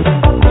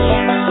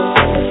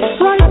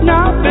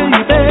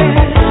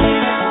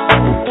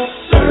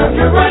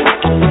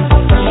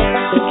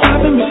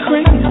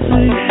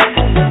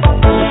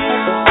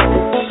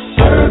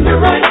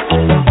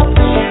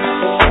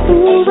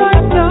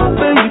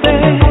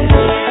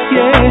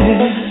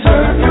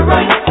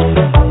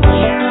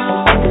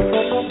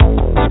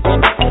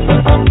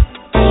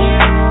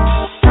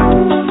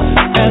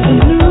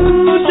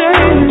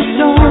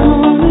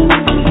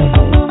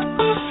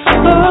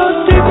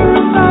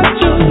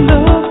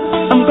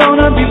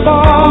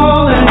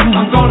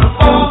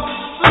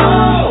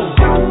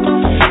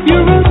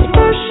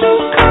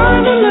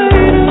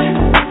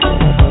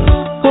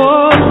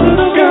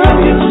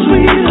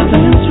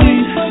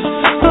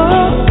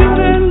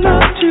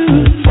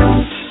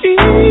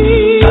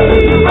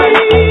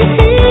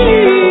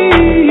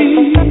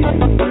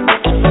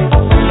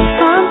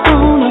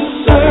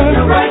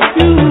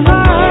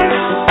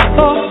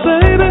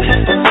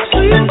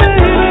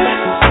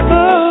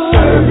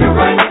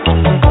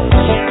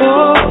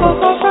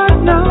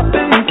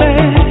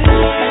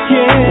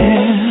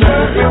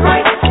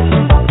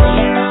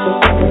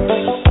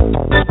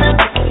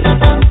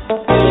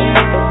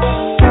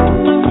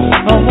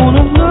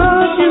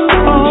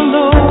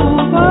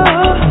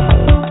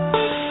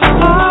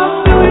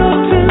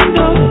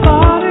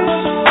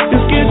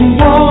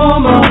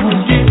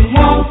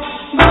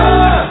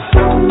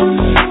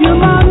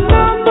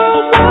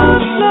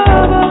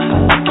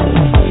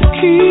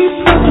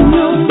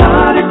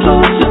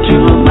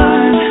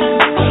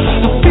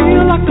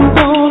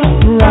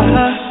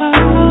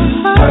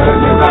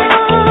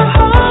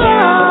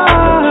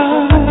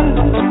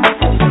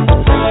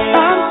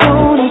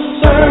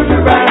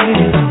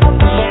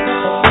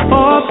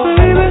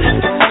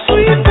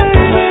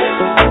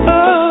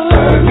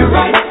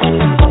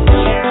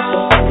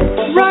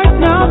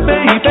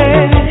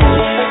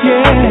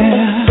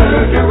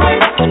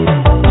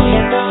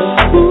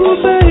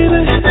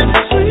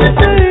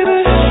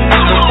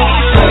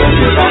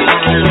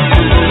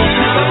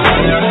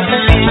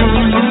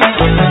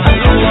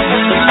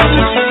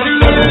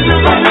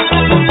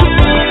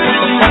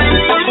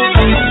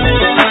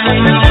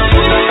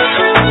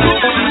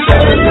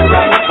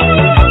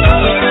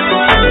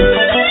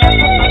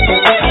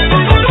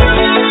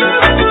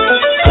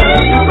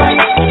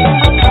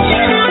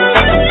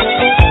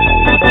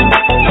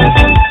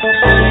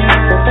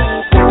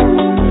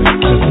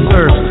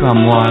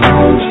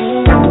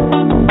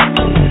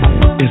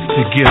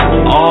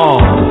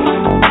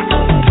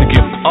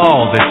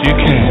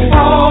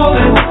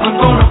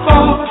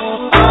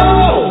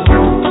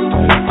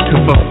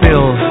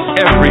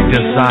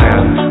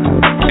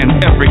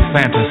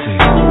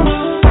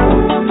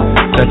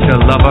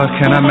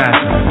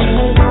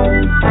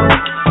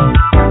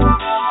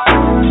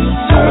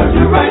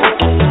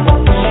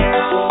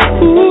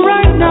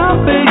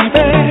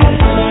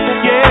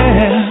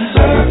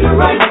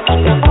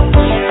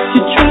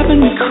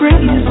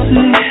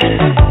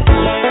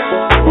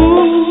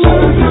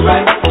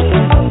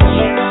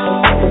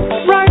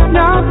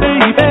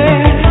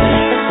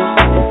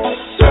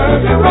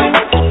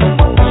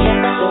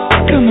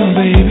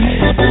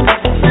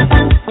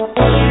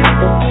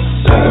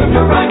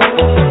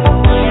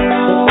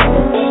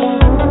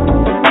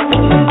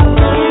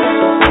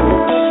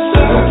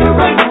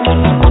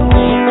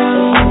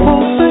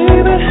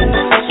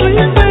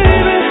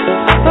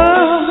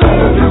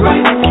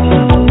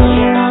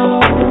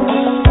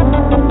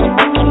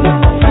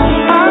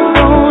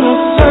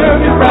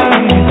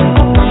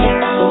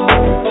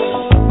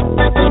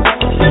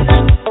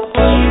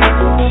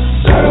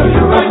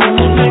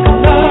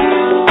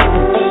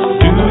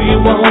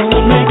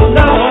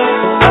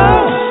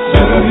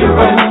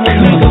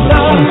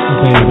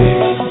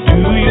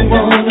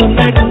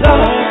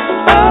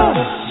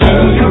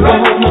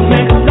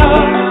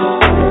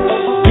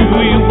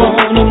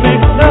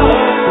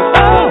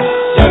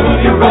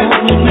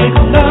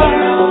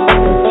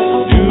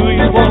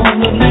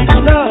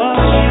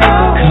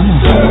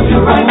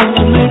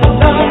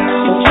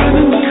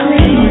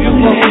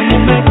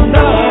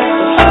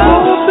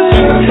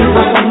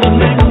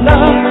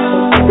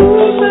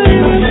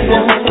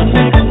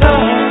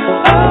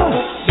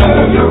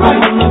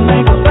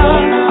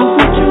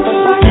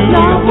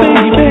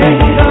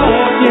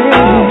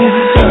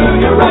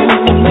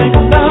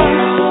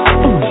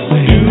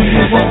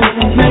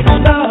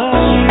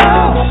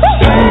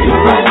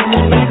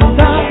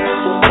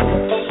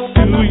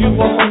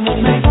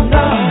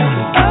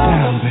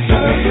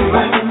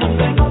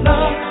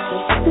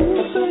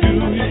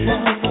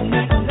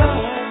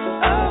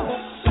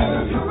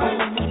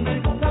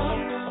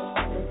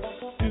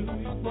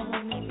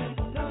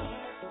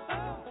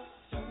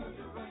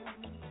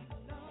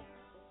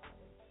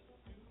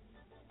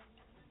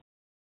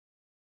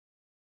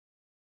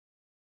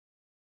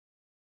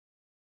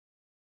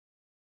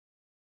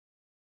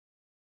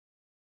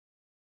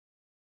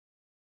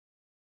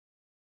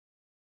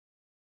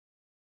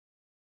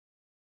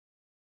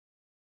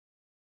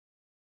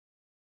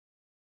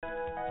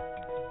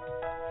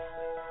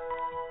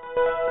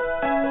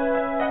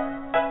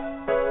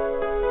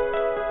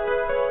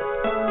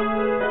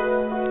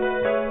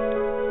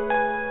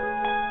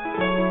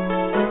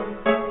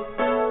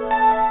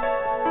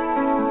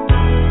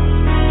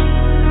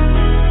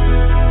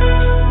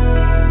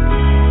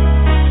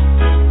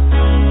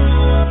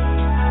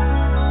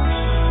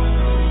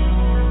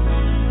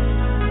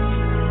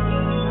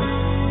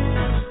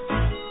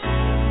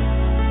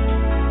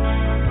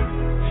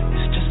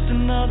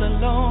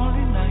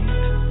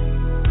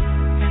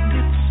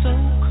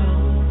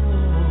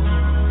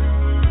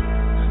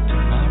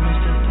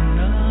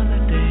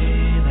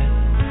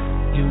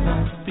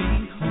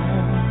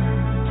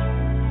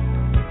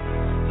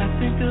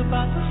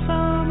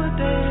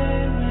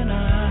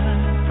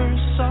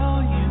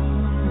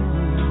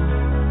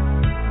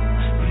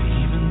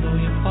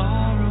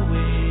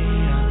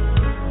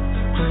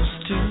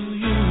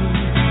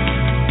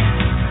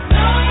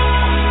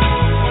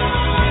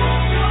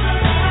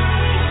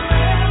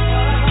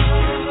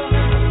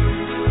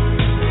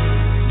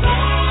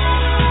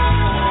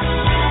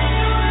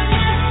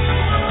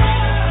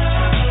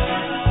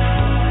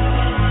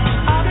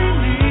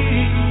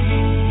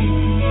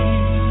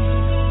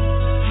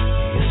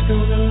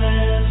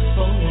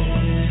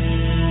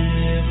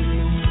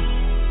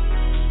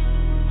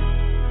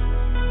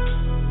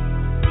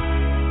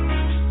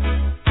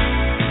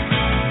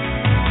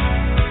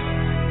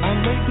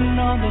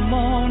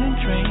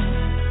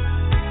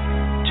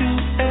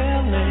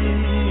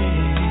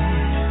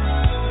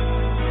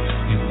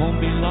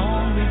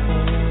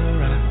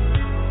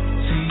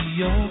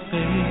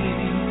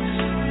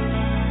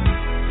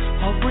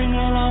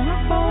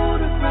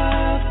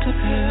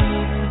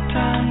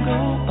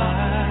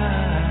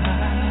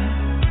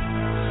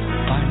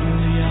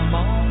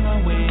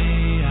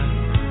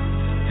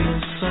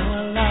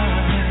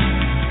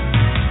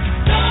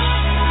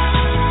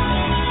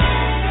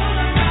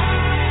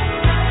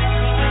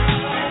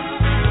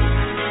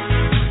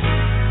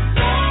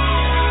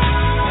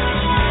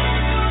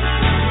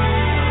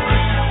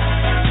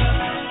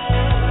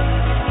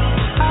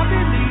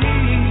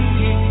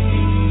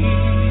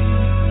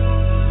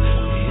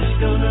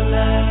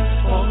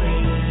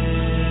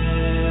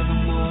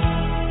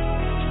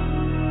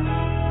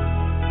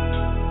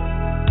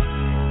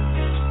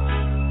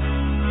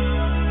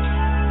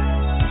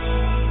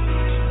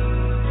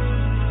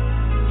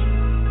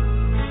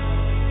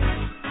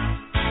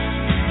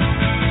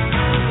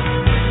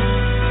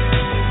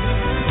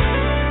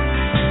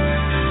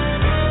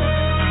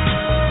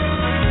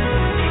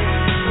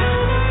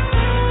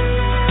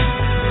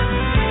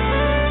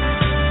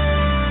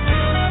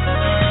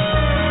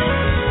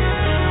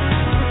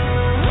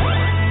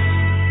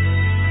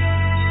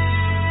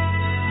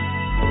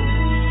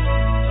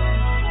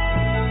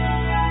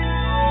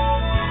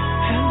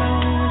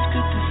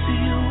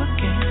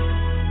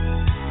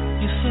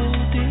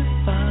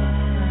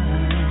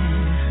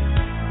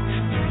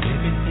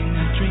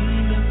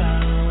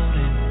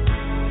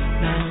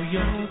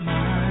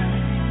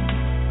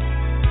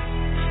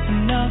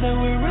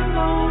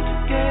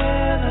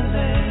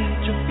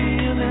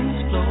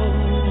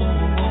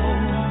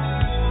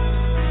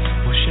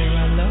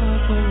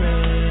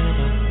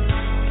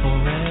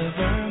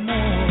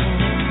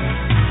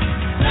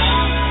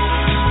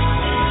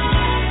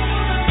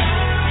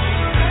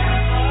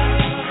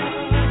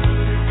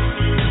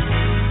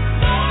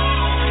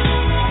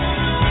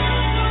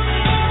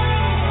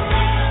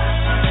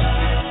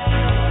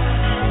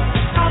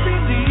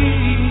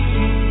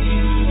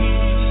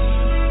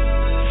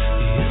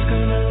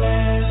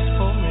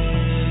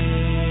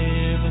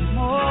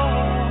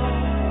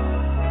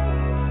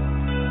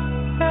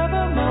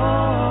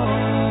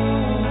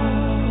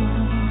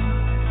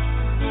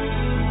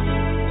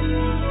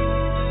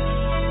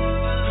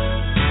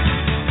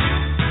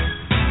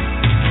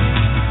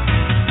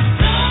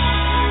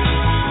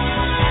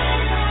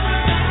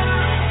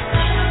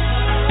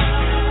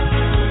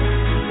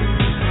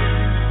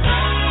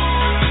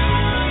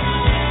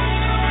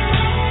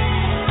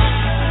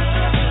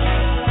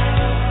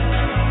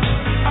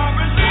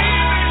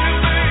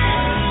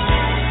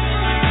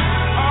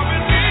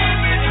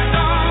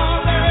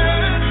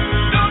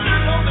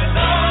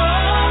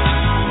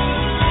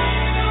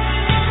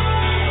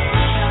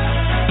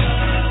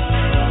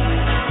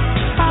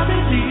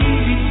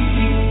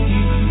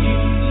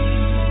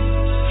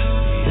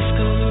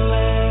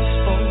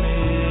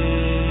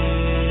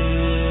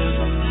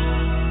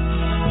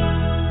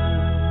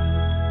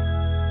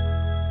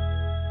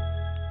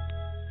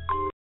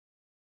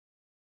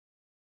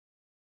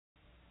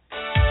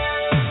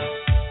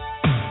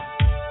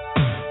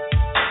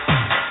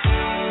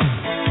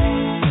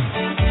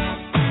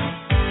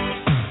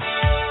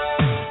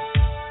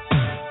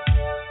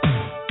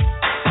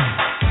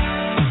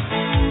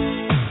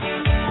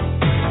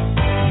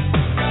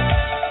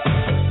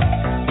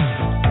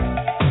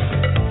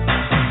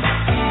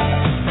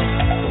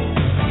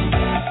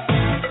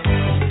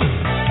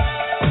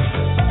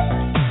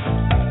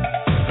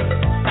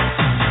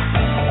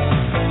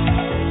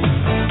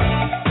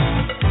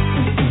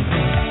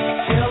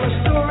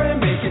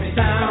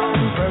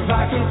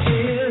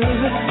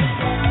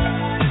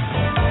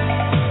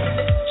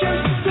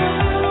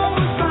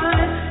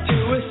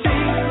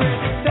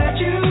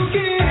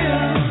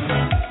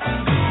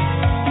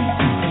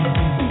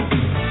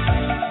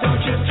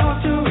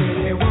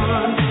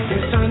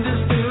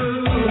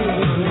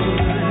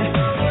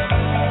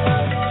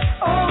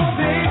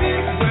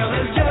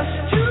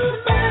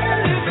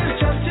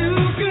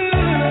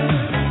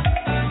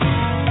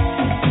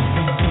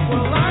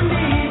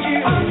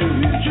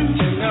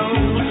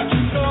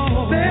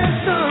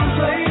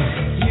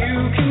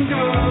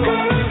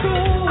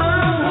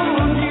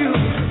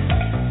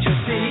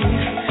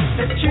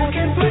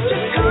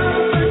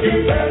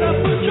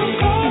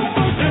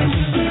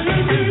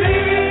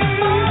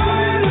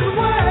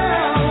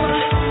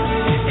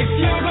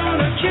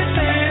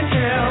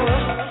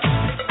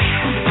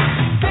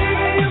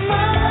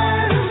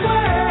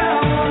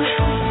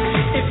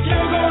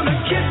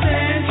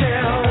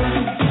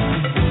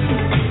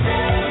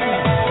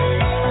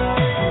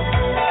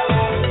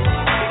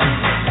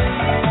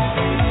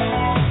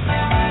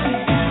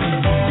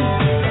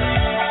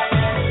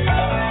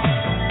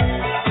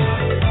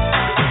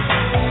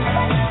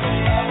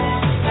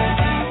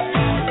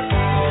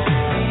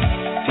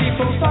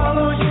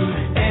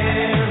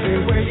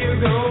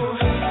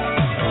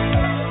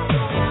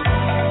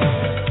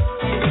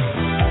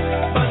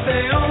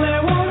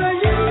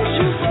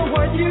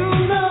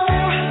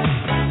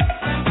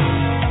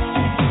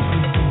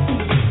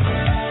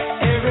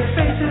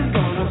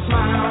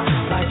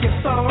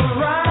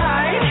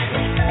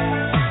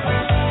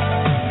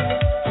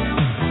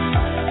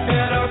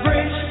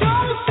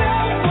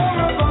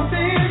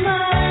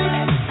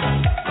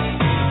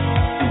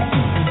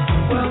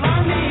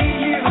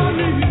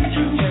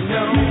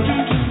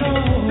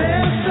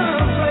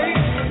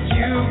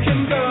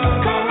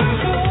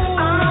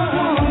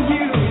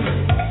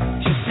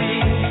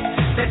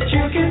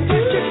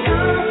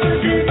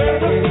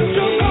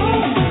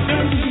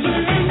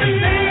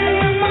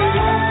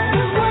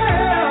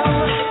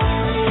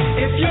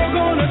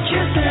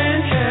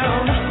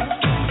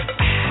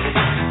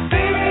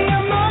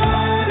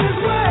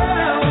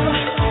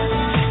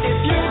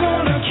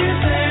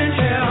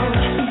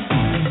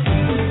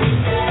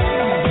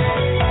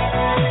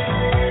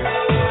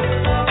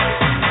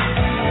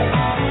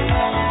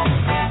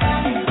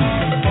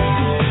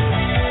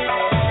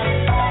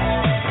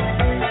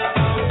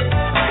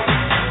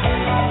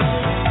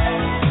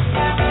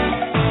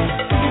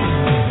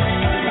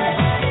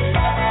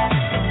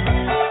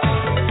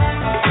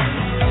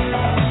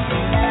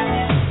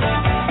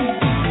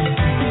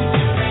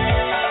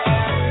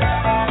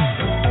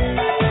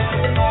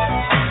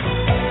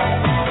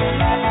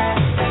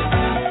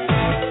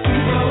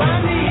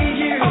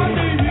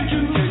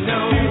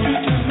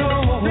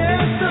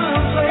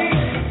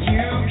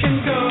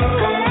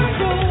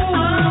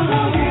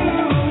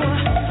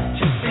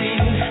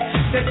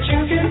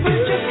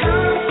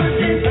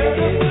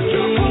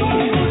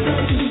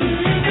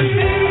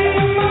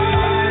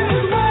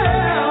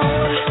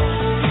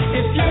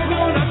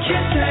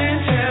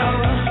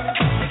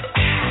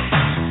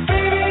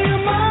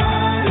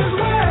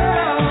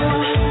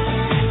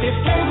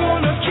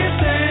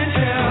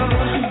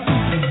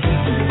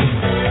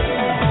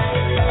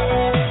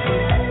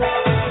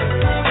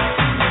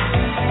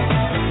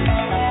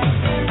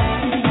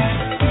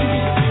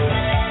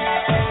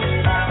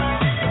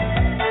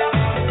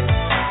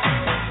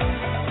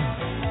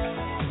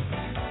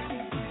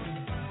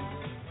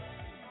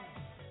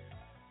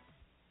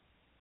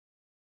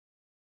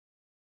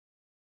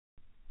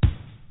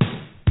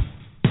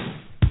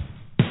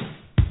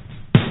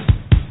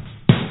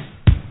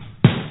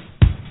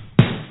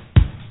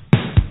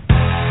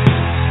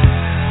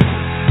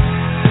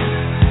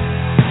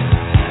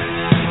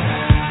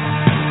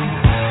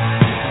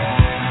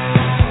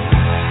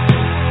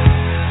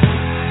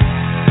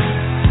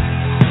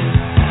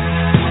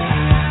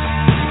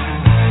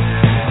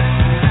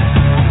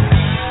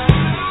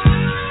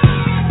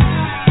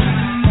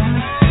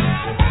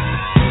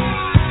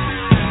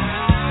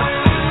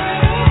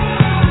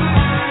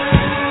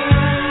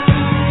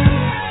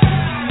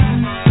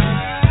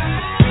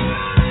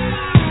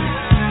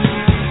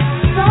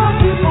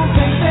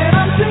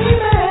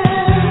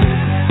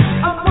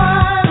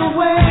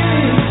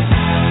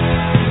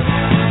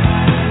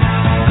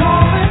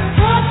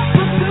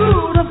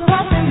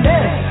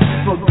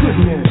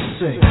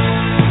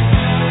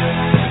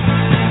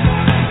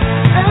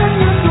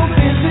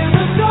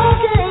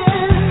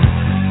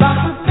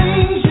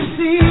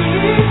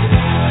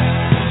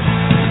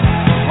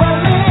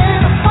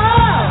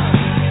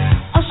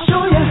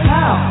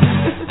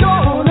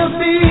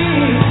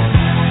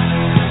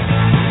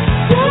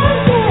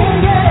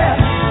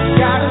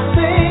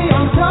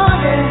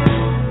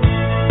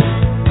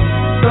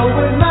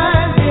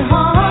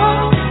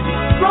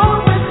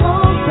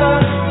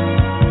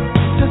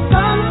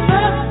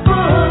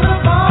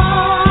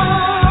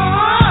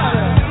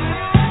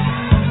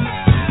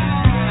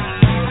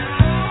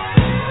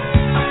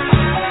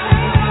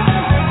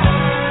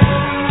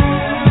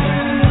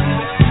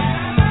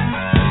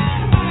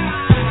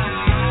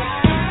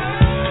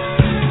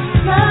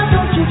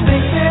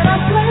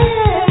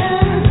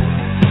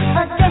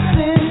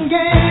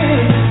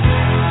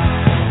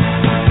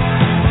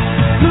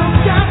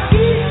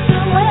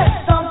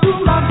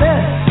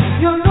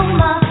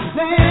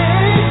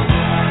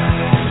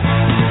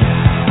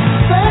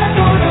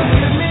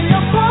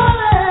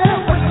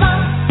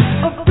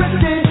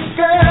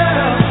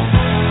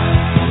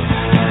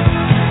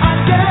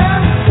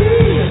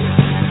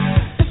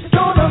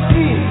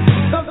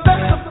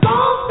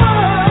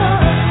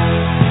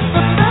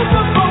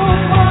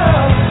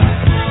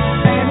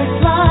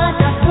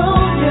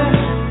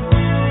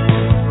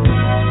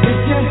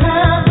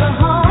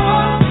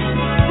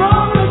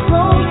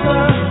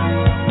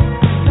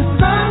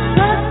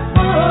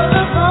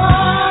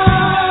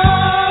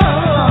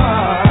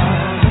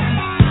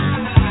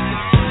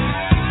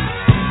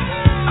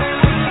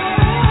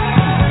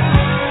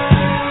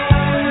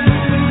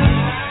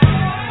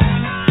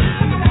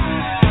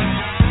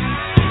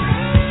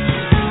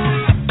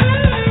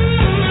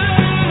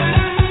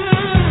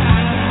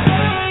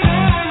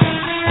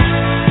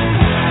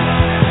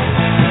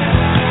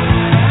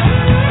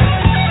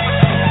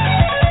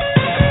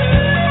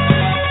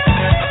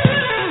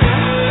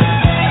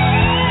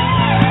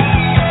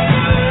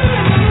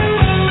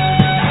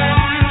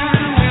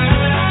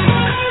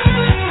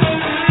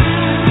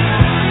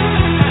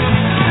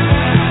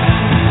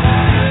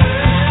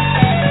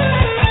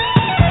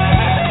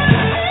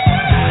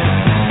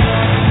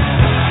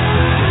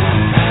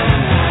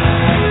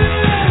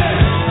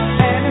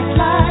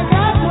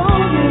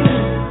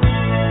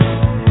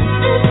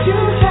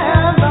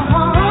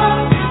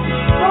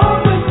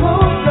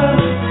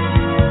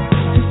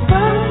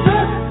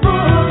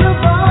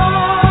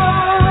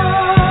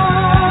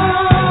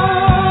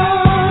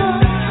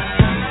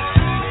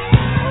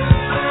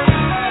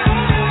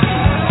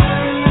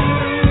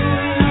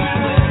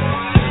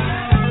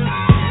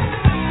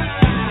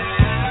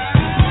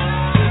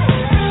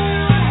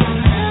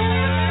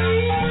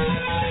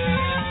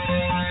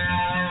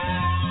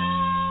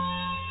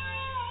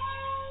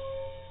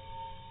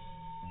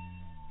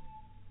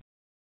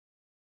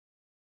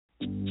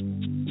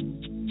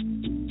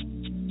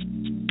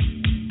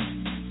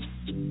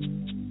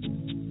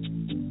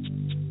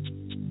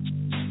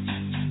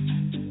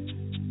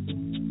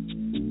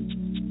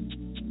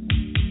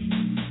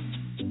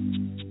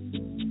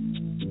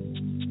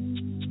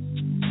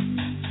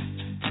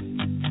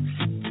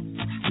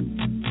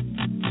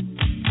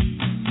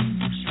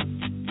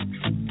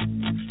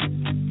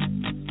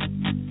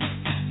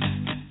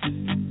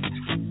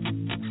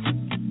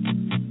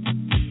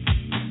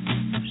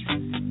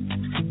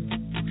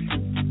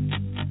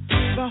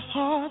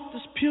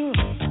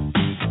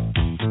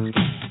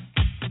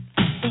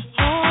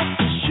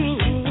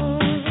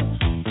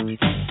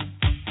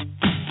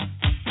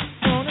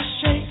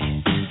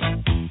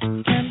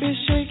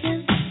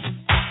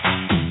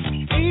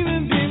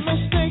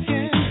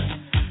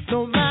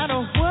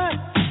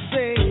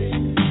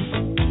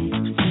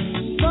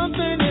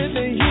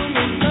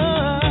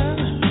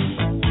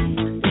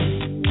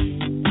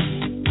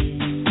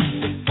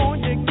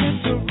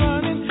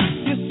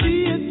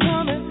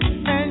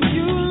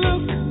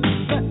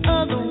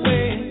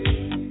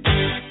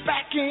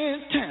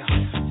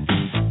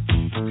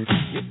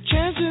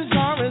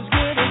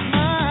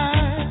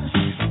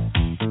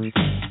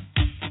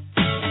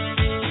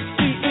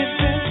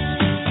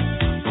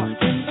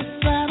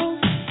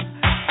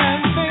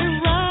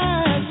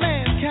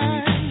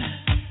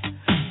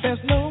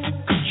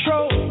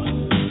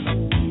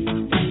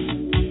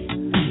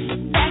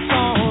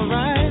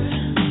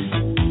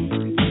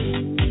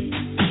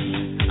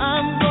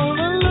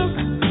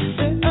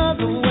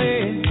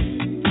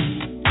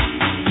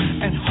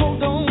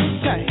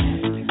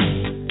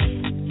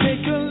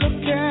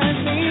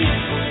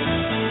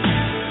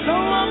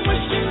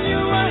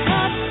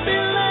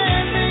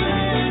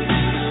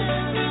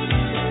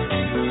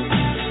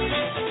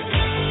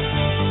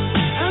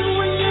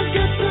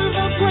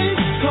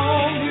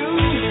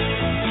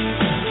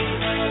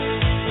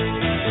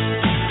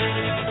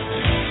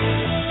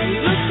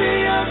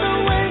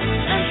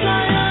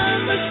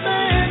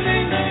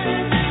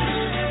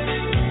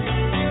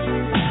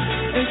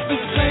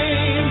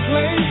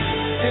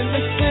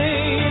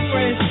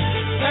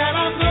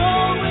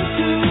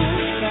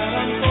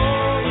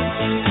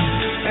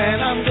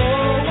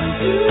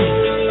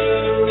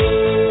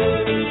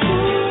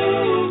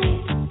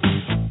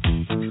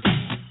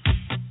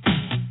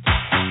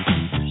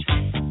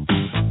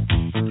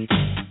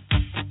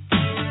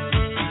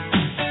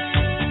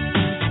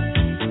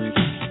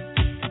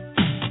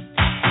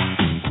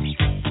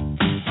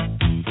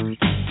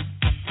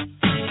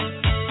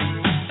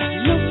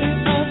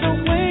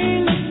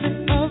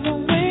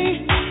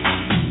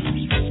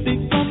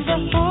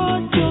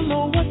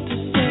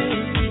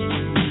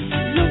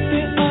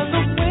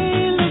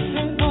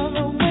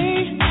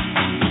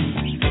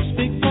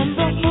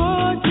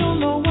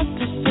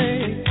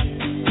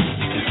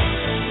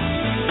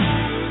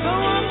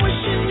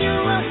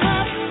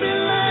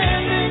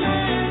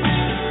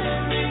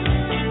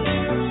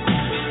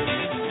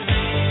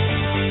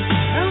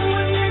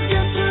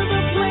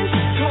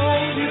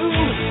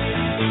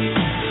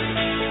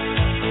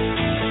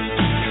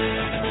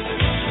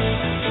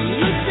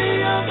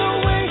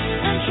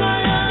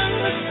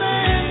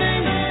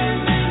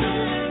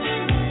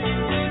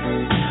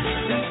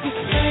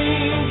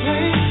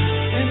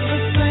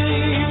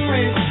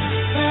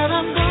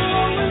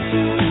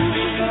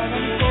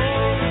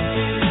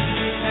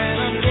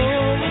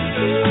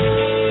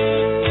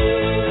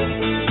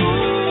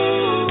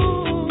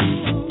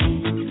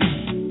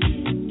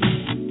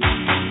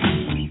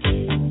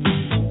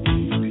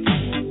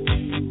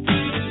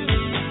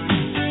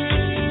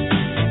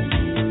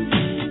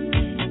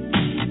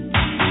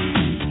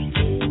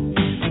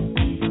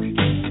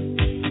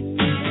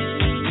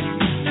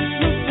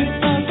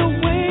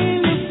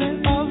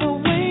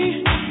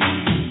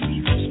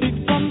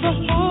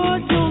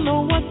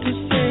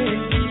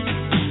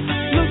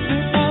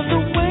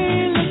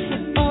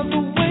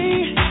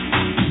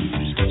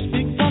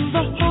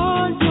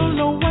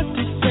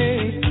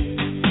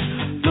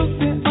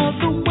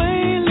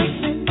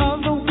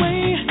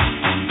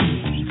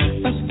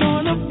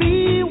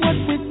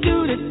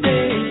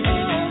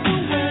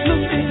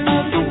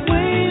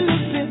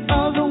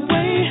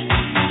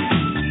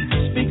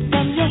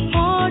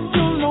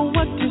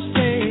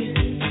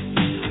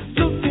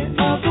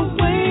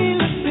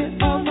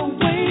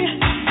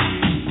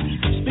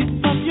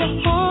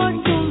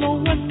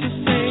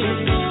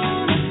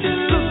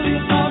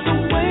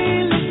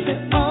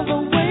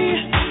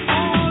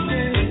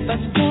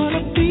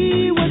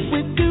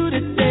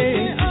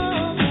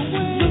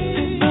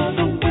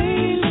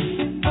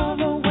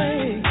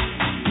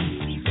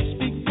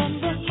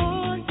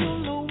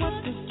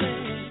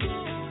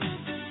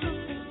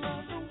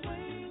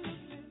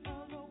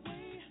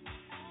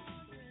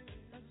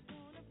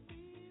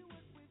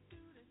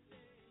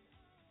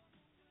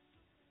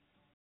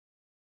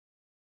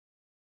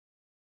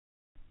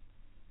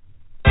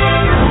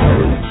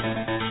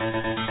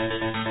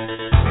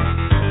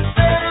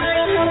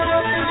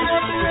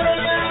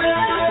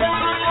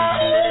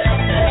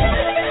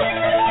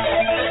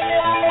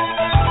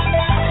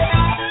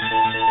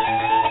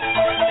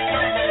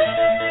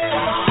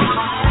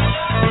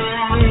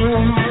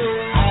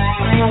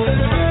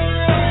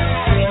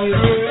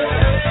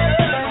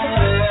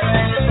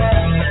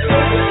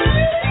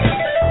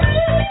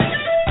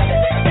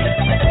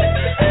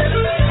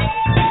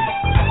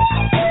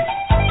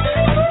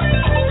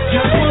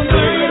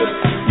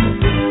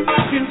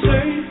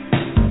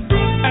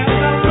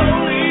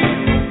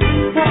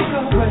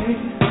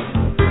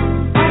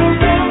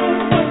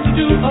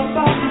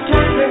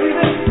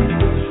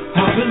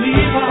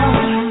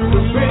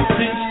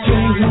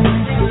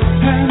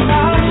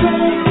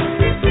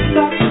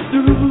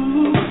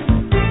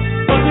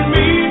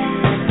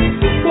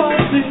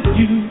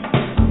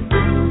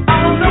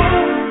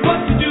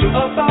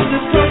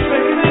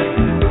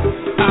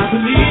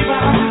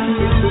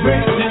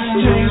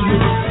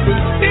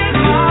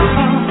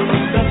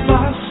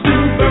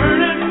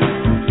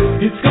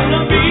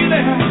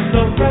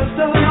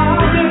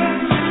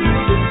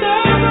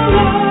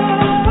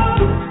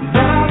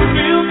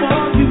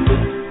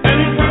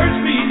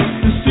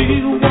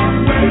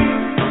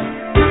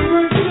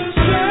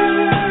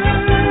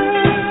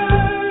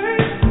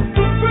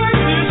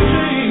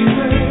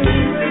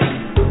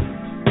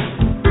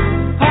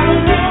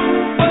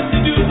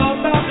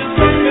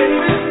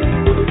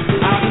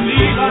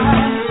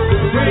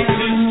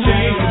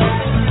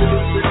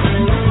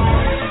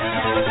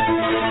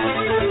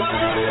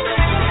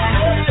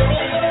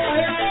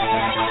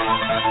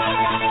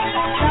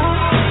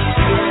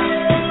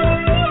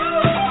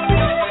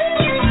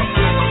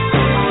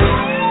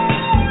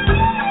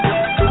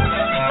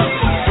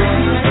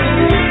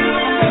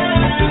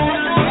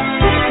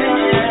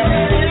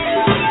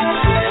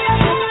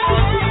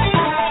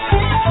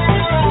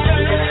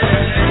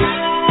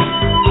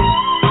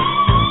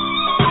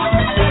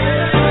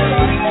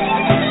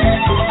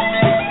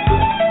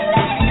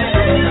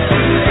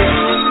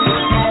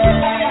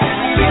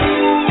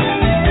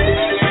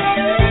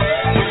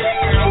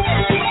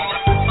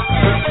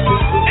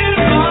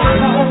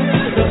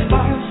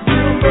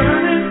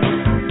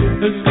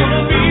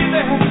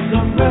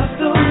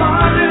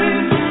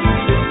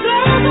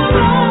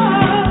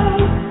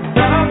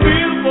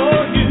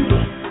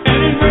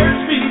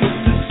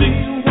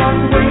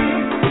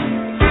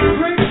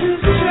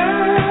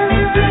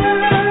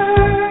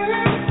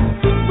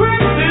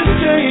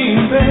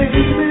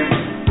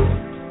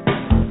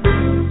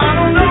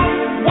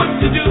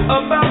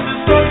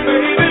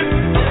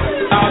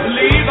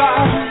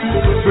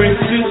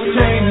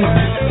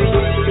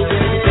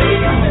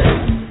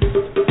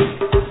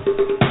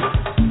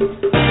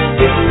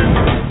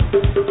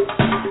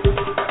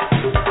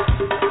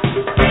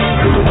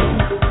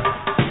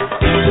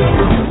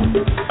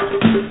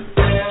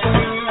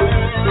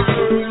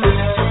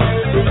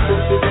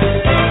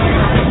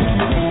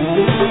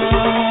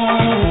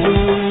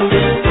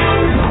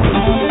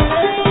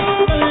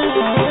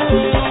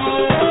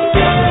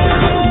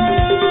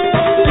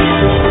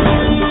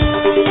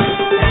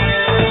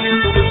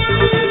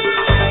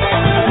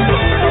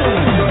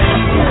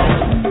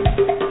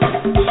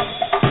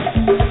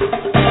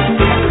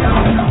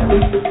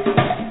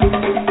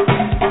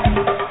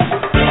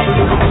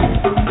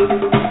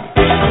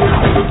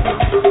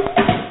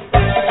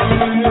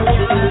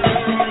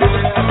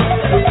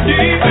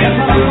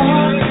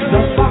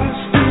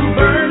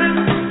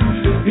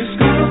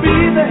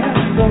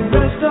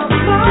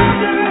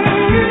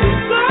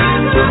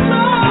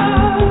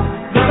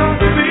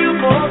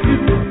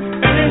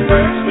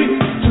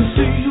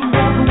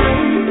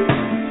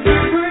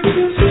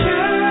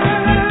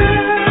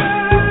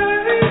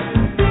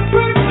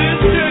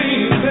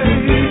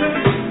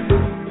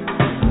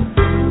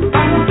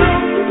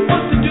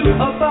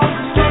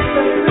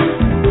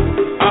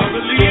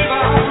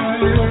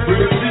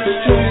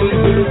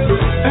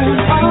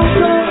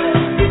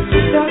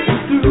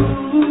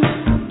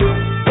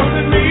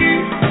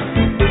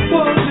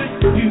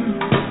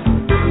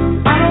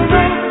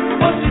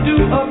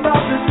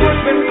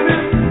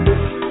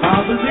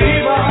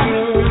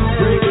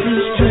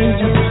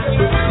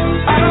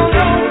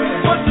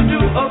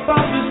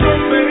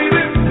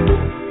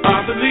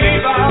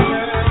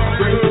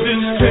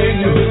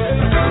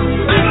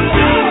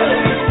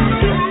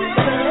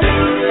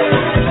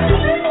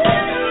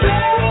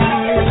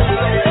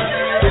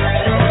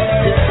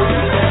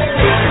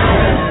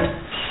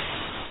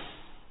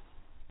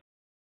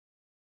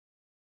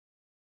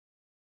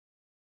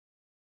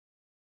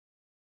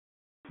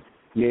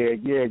 Yeah,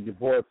 your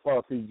boy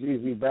Flauxy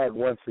Jeezy back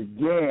once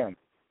again.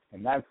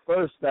 And that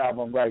first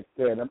album right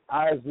there, them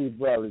Isley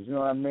Brothers, you know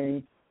what I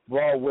mean?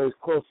 Broadway's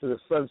close to the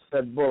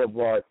Sunset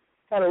Boulevard.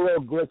 Had a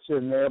little glitch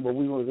in there, but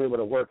we was able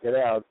to work it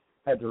out.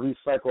 Had to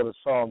recycle the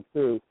song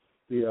too.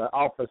 The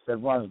office that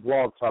runs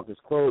Blog Talk is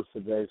closed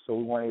today, so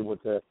we weren't able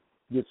to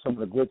get some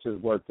of the glitches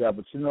worked out.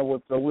 But you know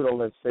what, though? We don't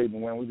let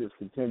Satan win. We just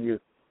continue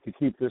to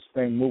keep this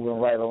thing moving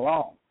right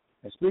along.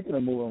 And speaking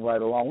of moving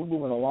right along, we're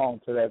moving along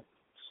to that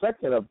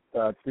second of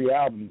 3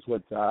 albums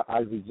with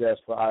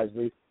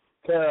Isley-Jasper-Isley,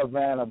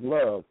 Caravan of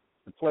Love.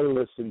 The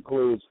playlist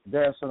includes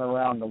Dancing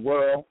Around the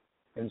World,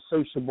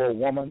 Insatiable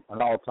Woman,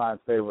 an all-time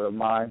favorite of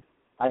mine,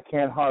 I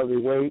Can't Hardly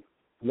Wait,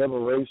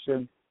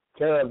 Liberation,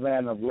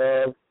 Caravan of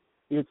Love,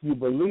 If You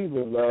Believe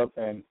in Love,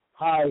 and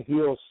High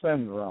Heel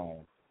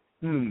Syndrome.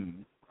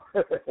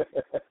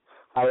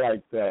 I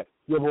like that.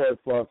 Your boy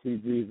Flauxy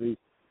Jeezy,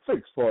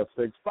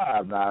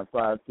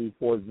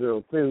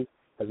 646-595-3402,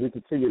 as we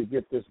continue to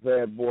get this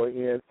bad boy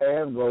in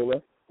and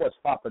rolling. What's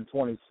Poppin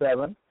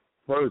 27,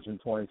 Version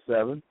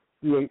 27,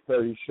 the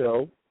 8:30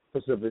 show,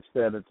 Pacific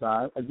Standard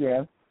Time.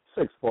 Again,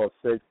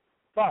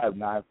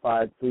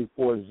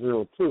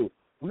 646-595-3402.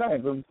 We're not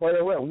even going to play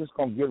around. We're just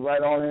going to get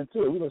right on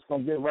into it. We're just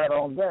going to get right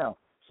on down.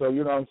 So,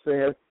 you know what I'm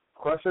saying?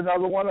 Crush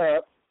another one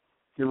up.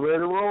 Get ready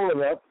to roll it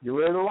up. Get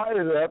ready to light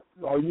it up.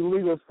 All you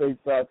legal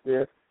states out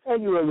there,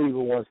 and you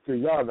illegal ones too.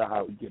 Y'all know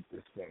how we get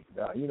this thing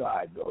done. You know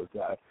how it goes,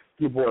 guys.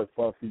 Your boy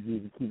Flauxy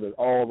Jeezy, keep it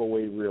all the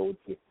way real with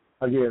you.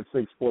 Again,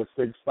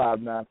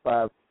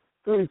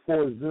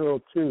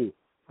 646-595-3402.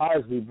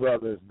 Isley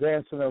Brothers,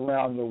 Dancing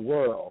Around the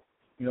World.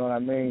 You know what I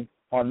mean?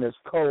 On this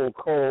cold,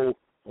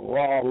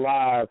 raw,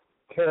 live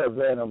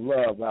Caravan of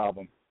Love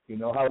album. You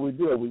know how we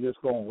do it. We're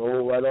just going to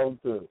roll right on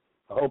through.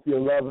 I hope you're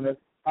loving it.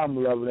 I'm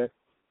loving it.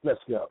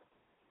 Let's go.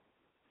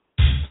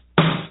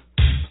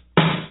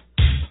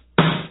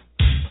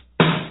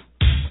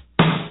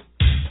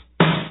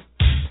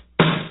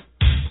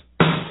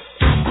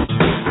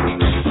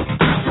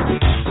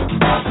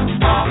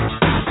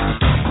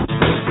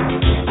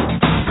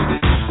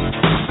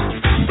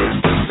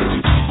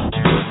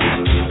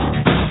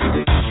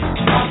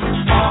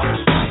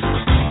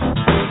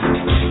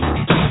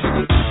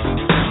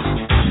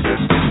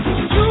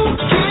 You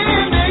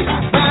can't make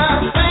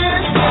my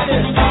plan get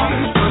it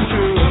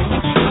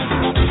true.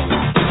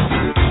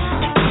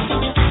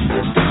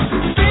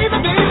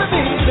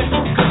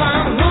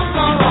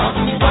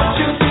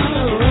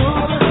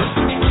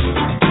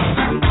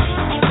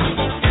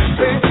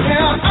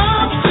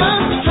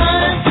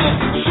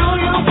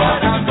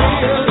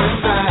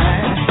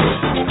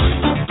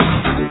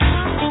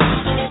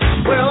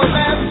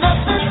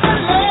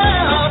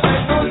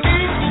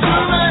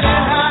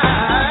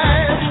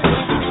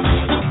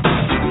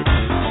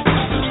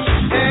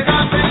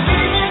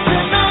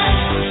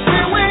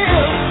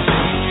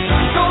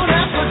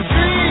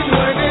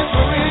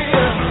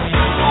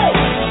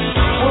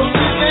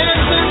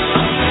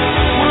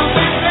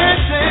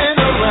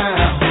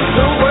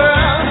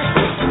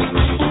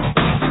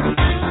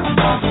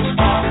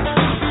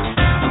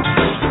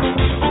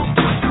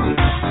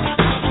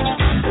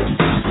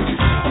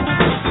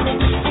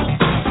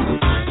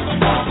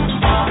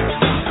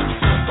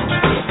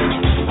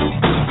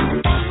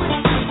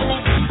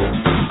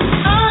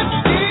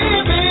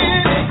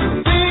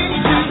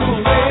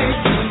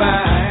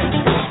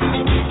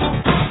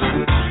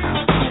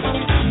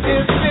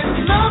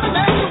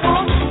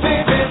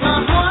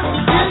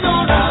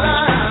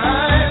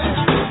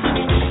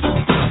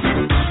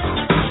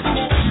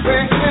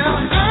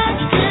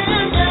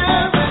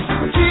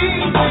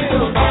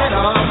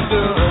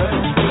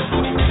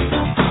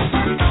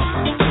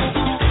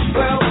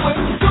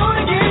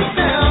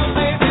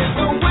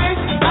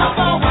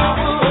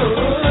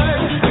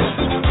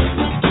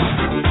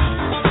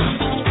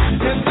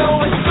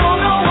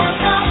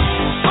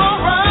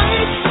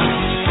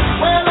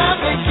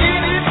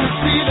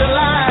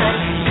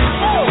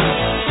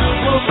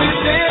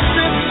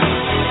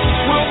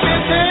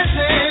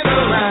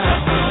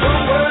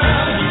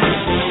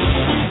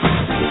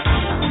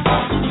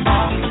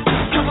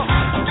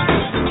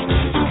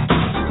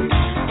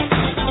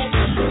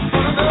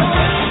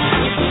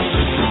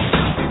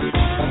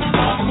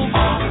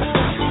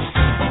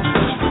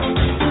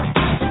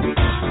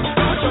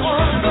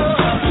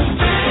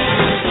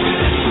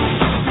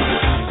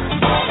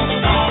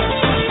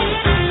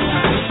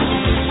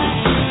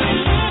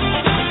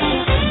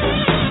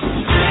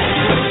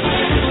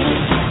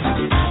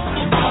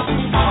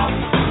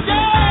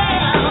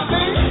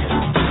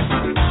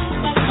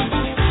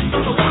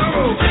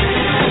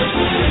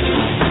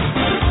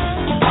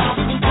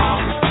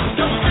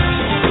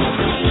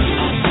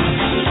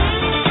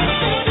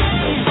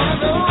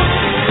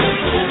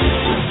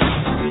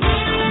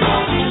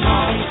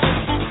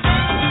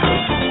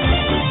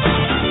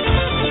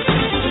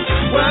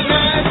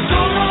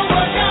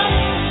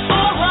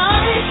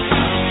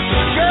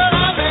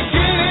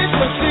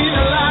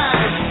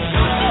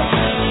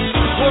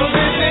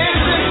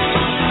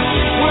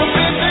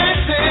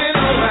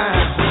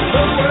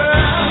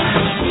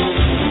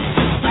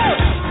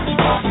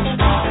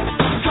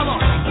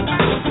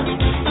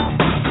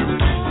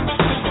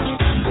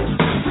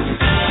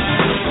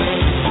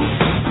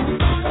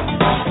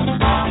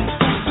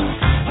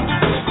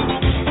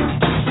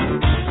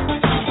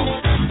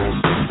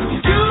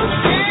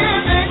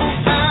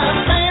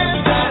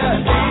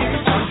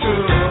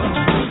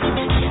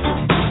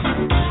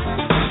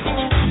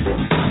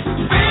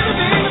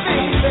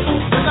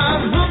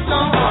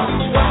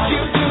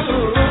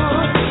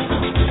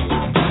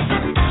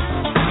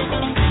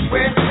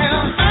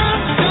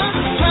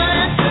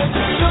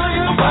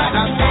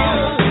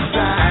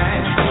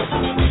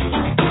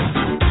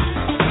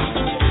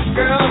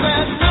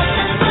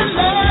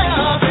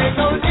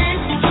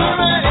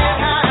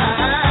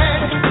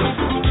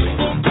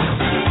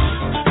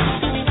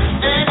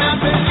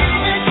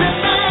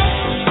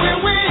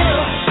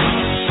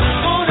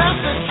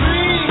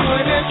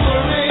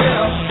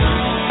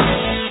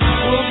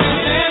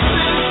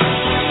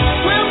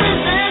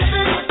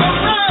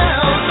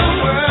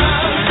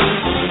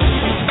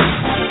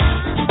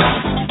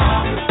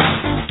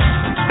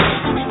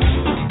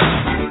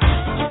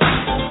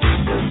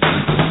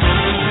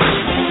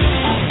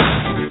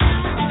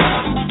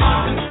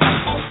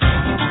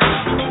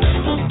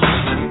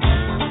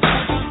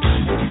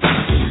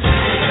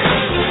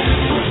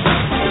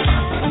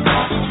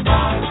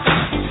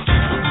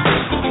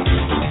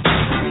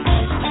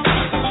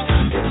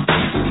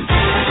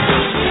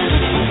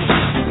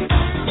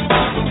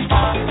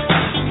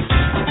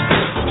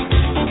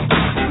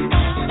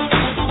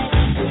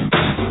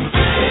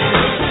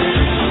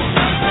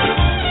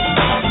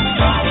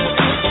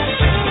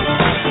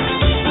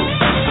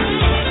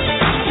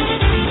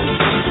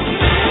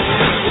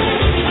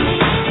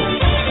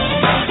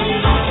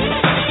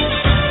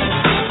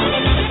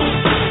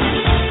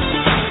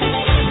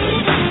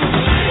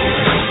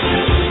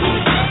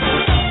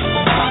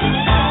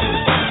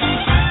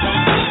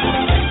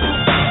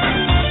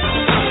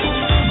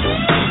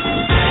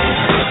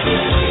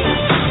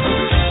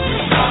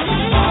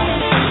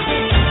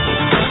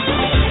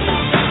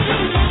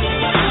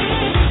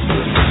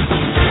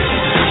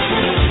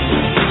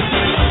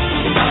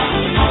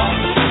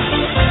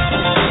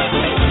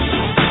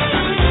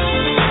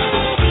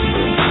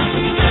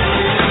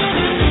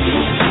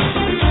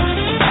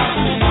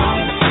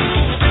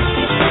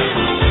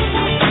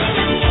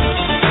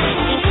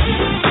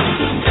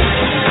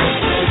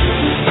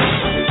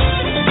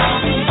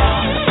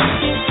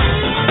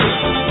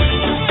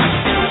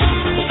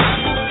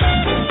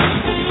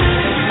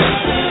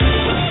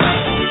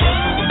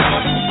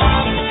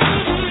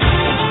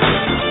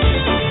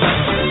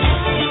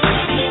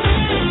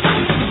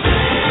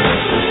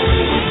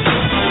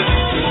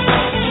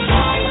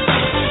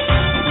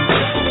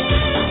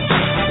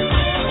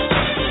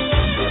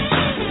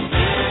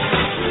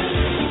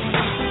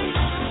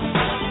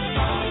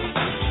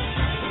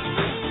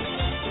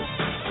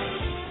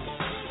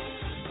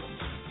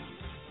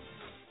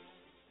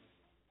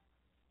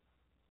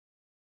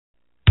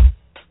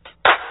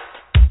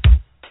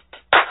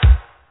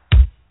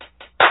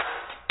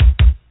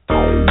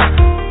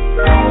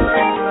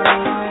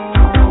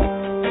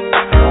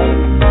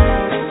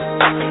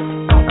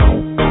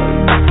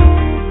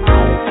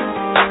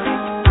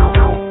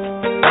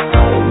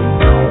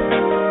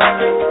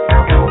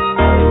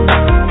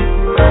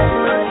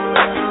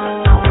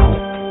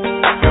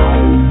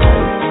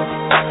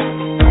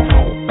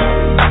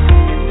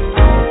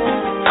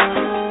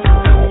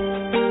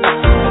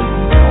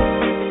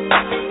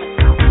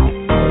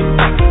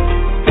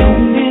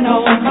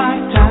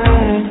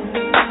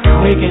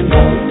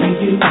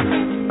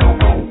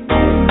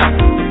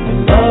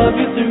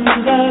 through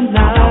the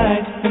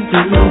night and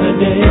through the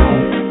day.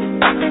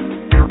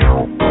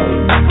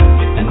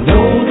 I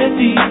know that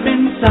deep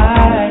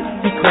inside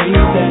you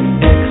crave that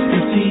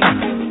ecstasy.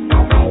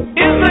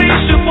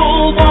 Insatiable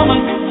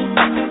woman,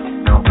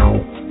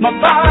 my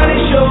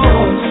body's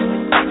yours.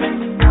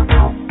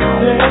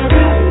 There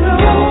is no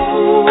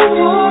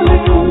one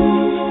in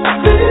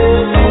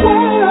this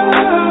world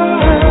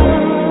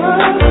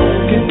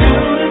can do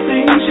the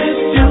things you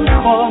do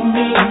for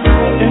me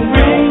and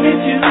bring me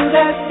to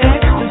that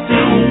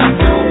ecstasy.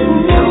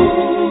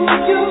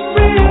 You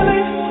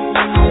really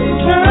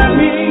turn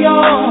me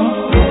on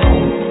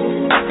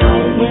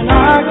when I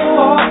go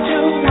off to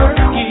work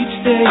each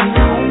day.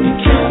 You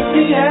kiss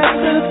me at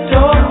the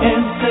door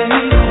and say,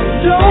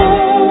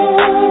 don't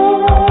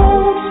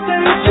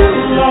stay too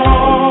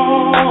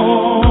long,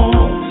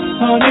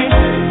 honey,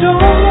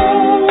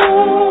 don't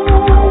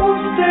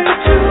stay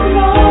too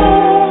long.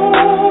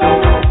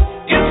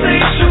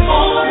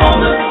 Insatiable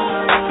woman,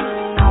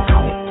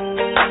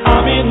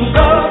 I'm in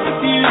love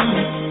with you.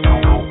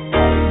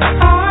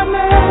 I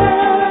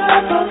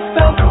never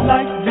felt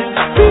like this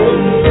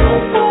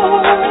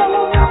before.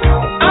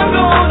 I'm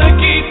gonna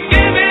keep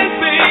giving,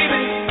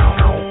 baby,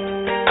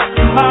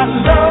 my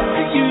love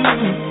to you.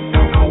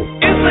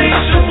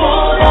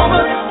 Insatiable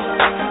woman,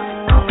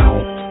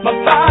 my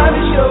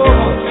body's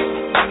yours.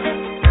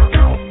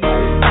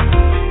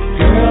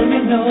 Girl,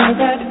 you know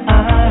that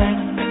I'm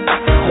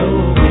so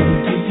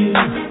into you.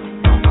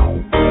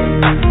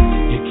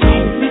 You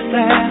keep me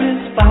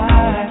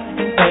satisfied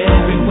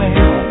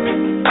everywhere.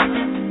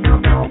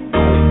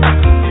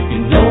 You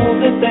know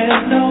that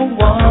there's no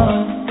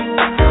one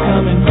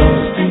coming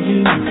close to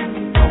you.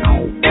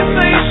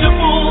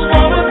 Insatiable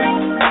woman,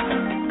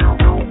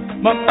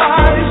 my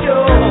body's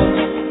yours.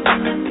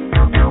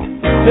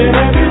 There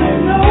is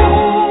no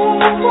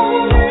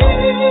one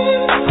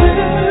in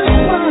this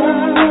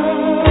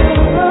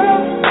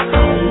world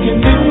can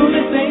do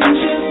the things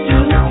you do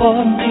for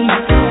me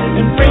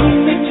and bring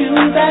me to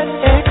that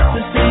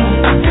ecstasy.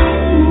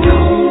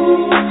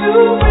 You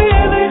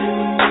really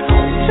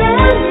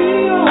turn me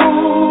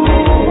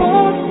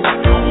on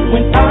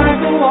when I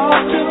go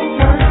off to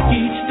work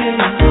each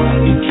day.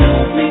 You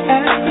kiss me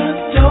at the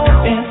door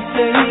and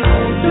say,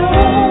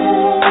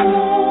 don't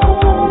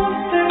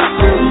stay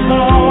too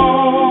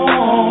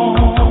long.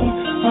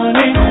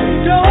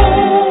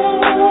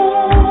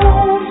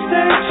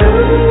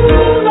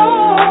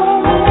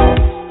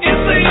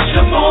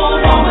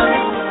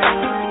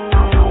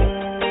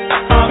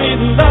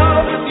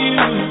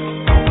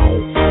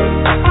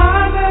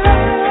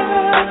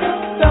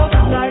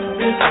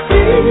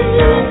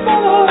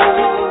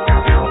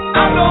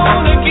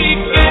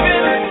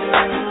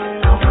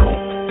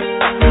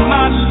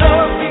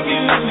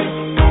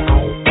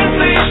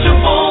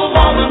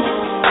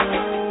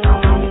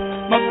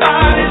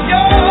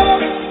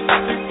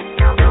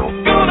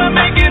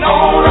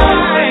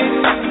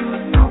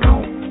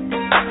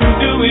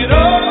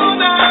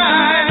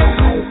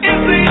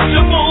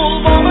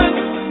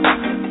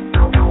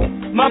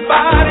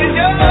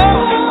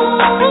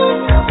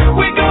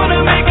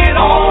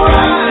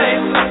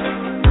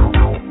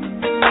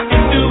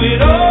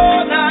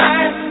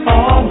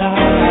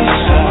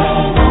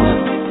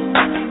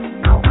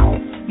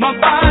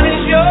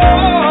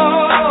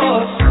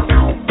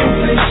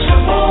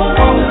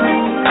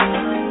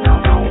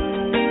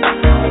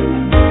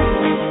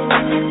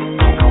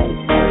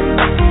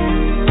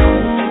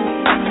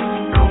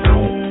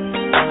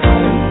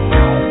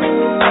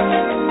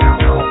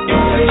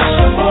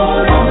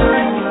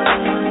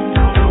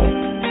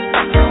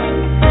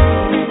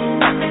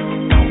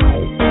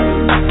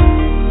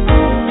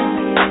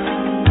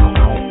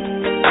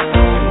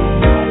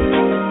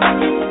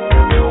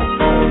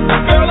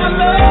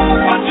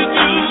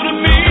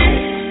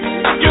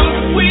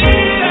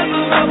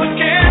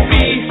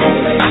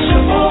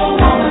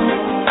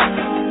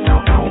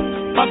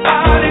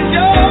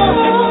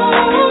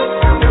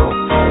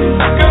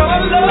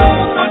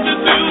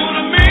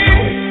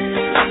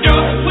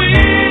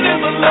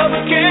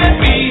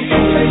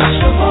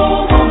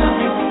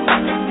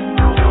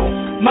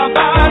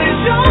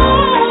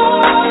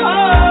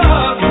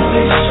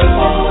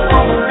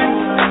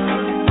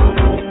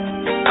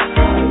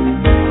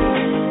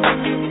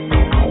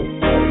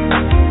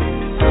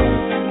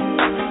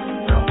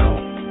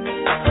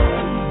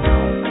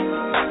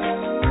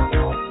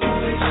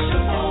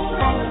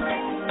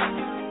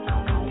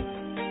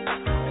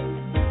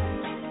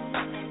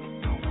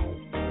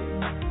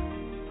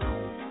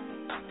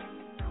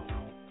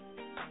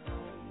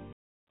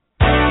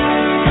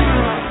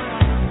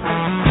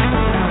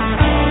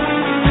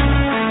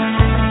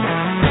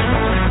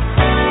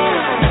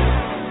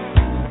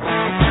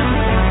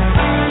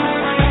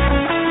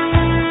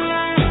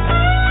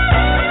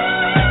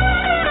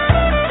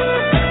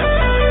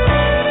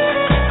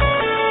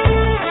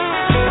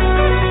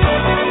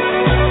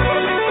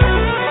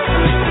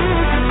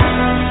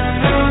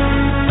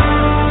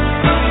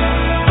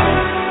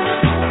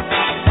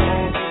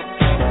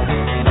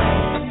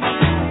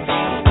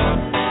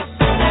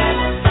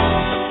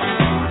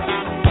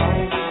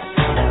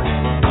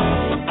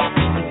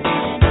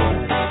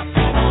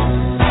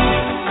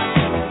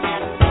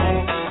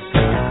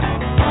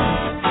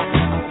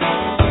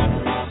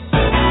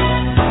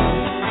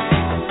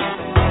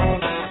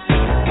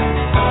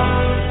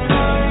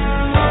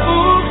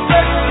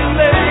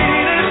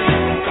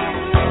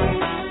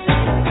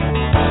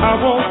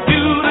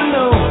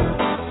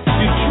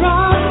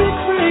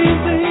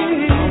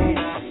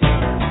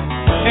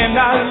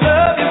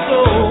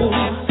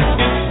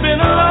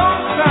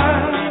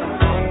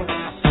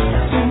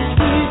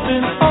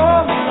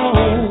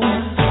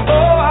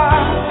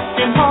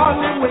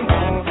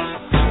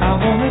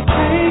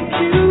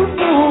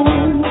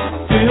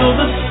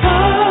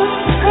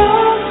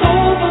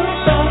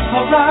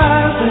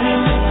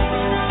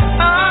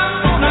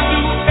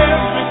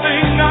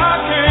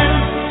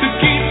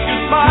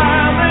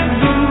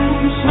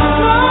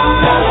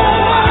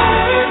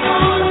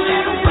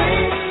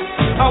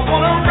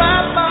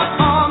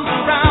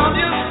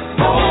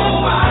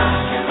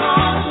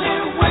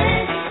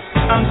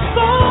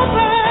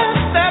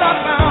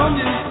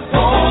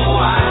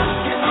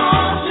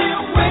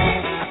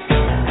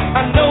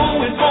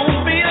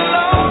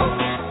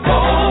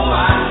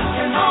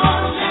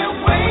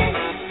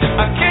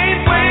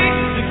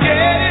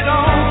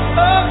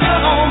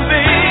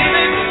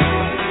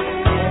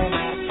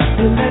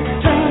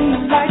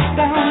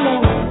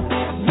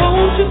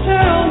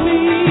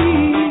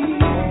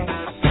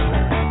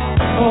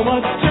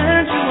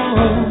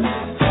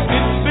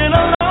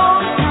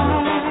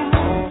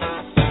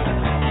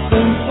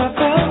 Since I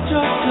felt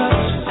your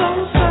touch so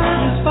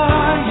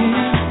satisfying,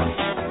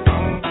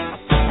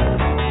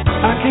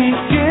 I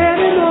can't get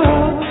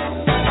enough.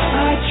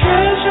 I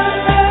treasure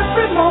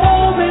every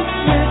moment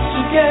we're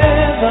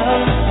together.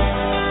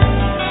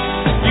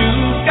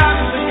 You've got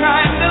the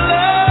kind of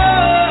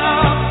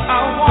love I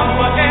want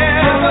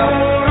forever.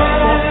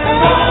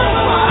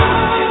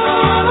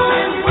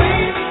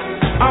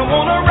 I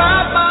wanna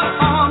wrap my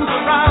arms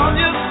around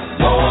you.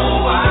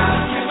 Oh, I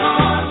can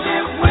hardly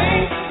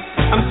wait.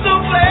 I'm so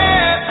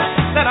glad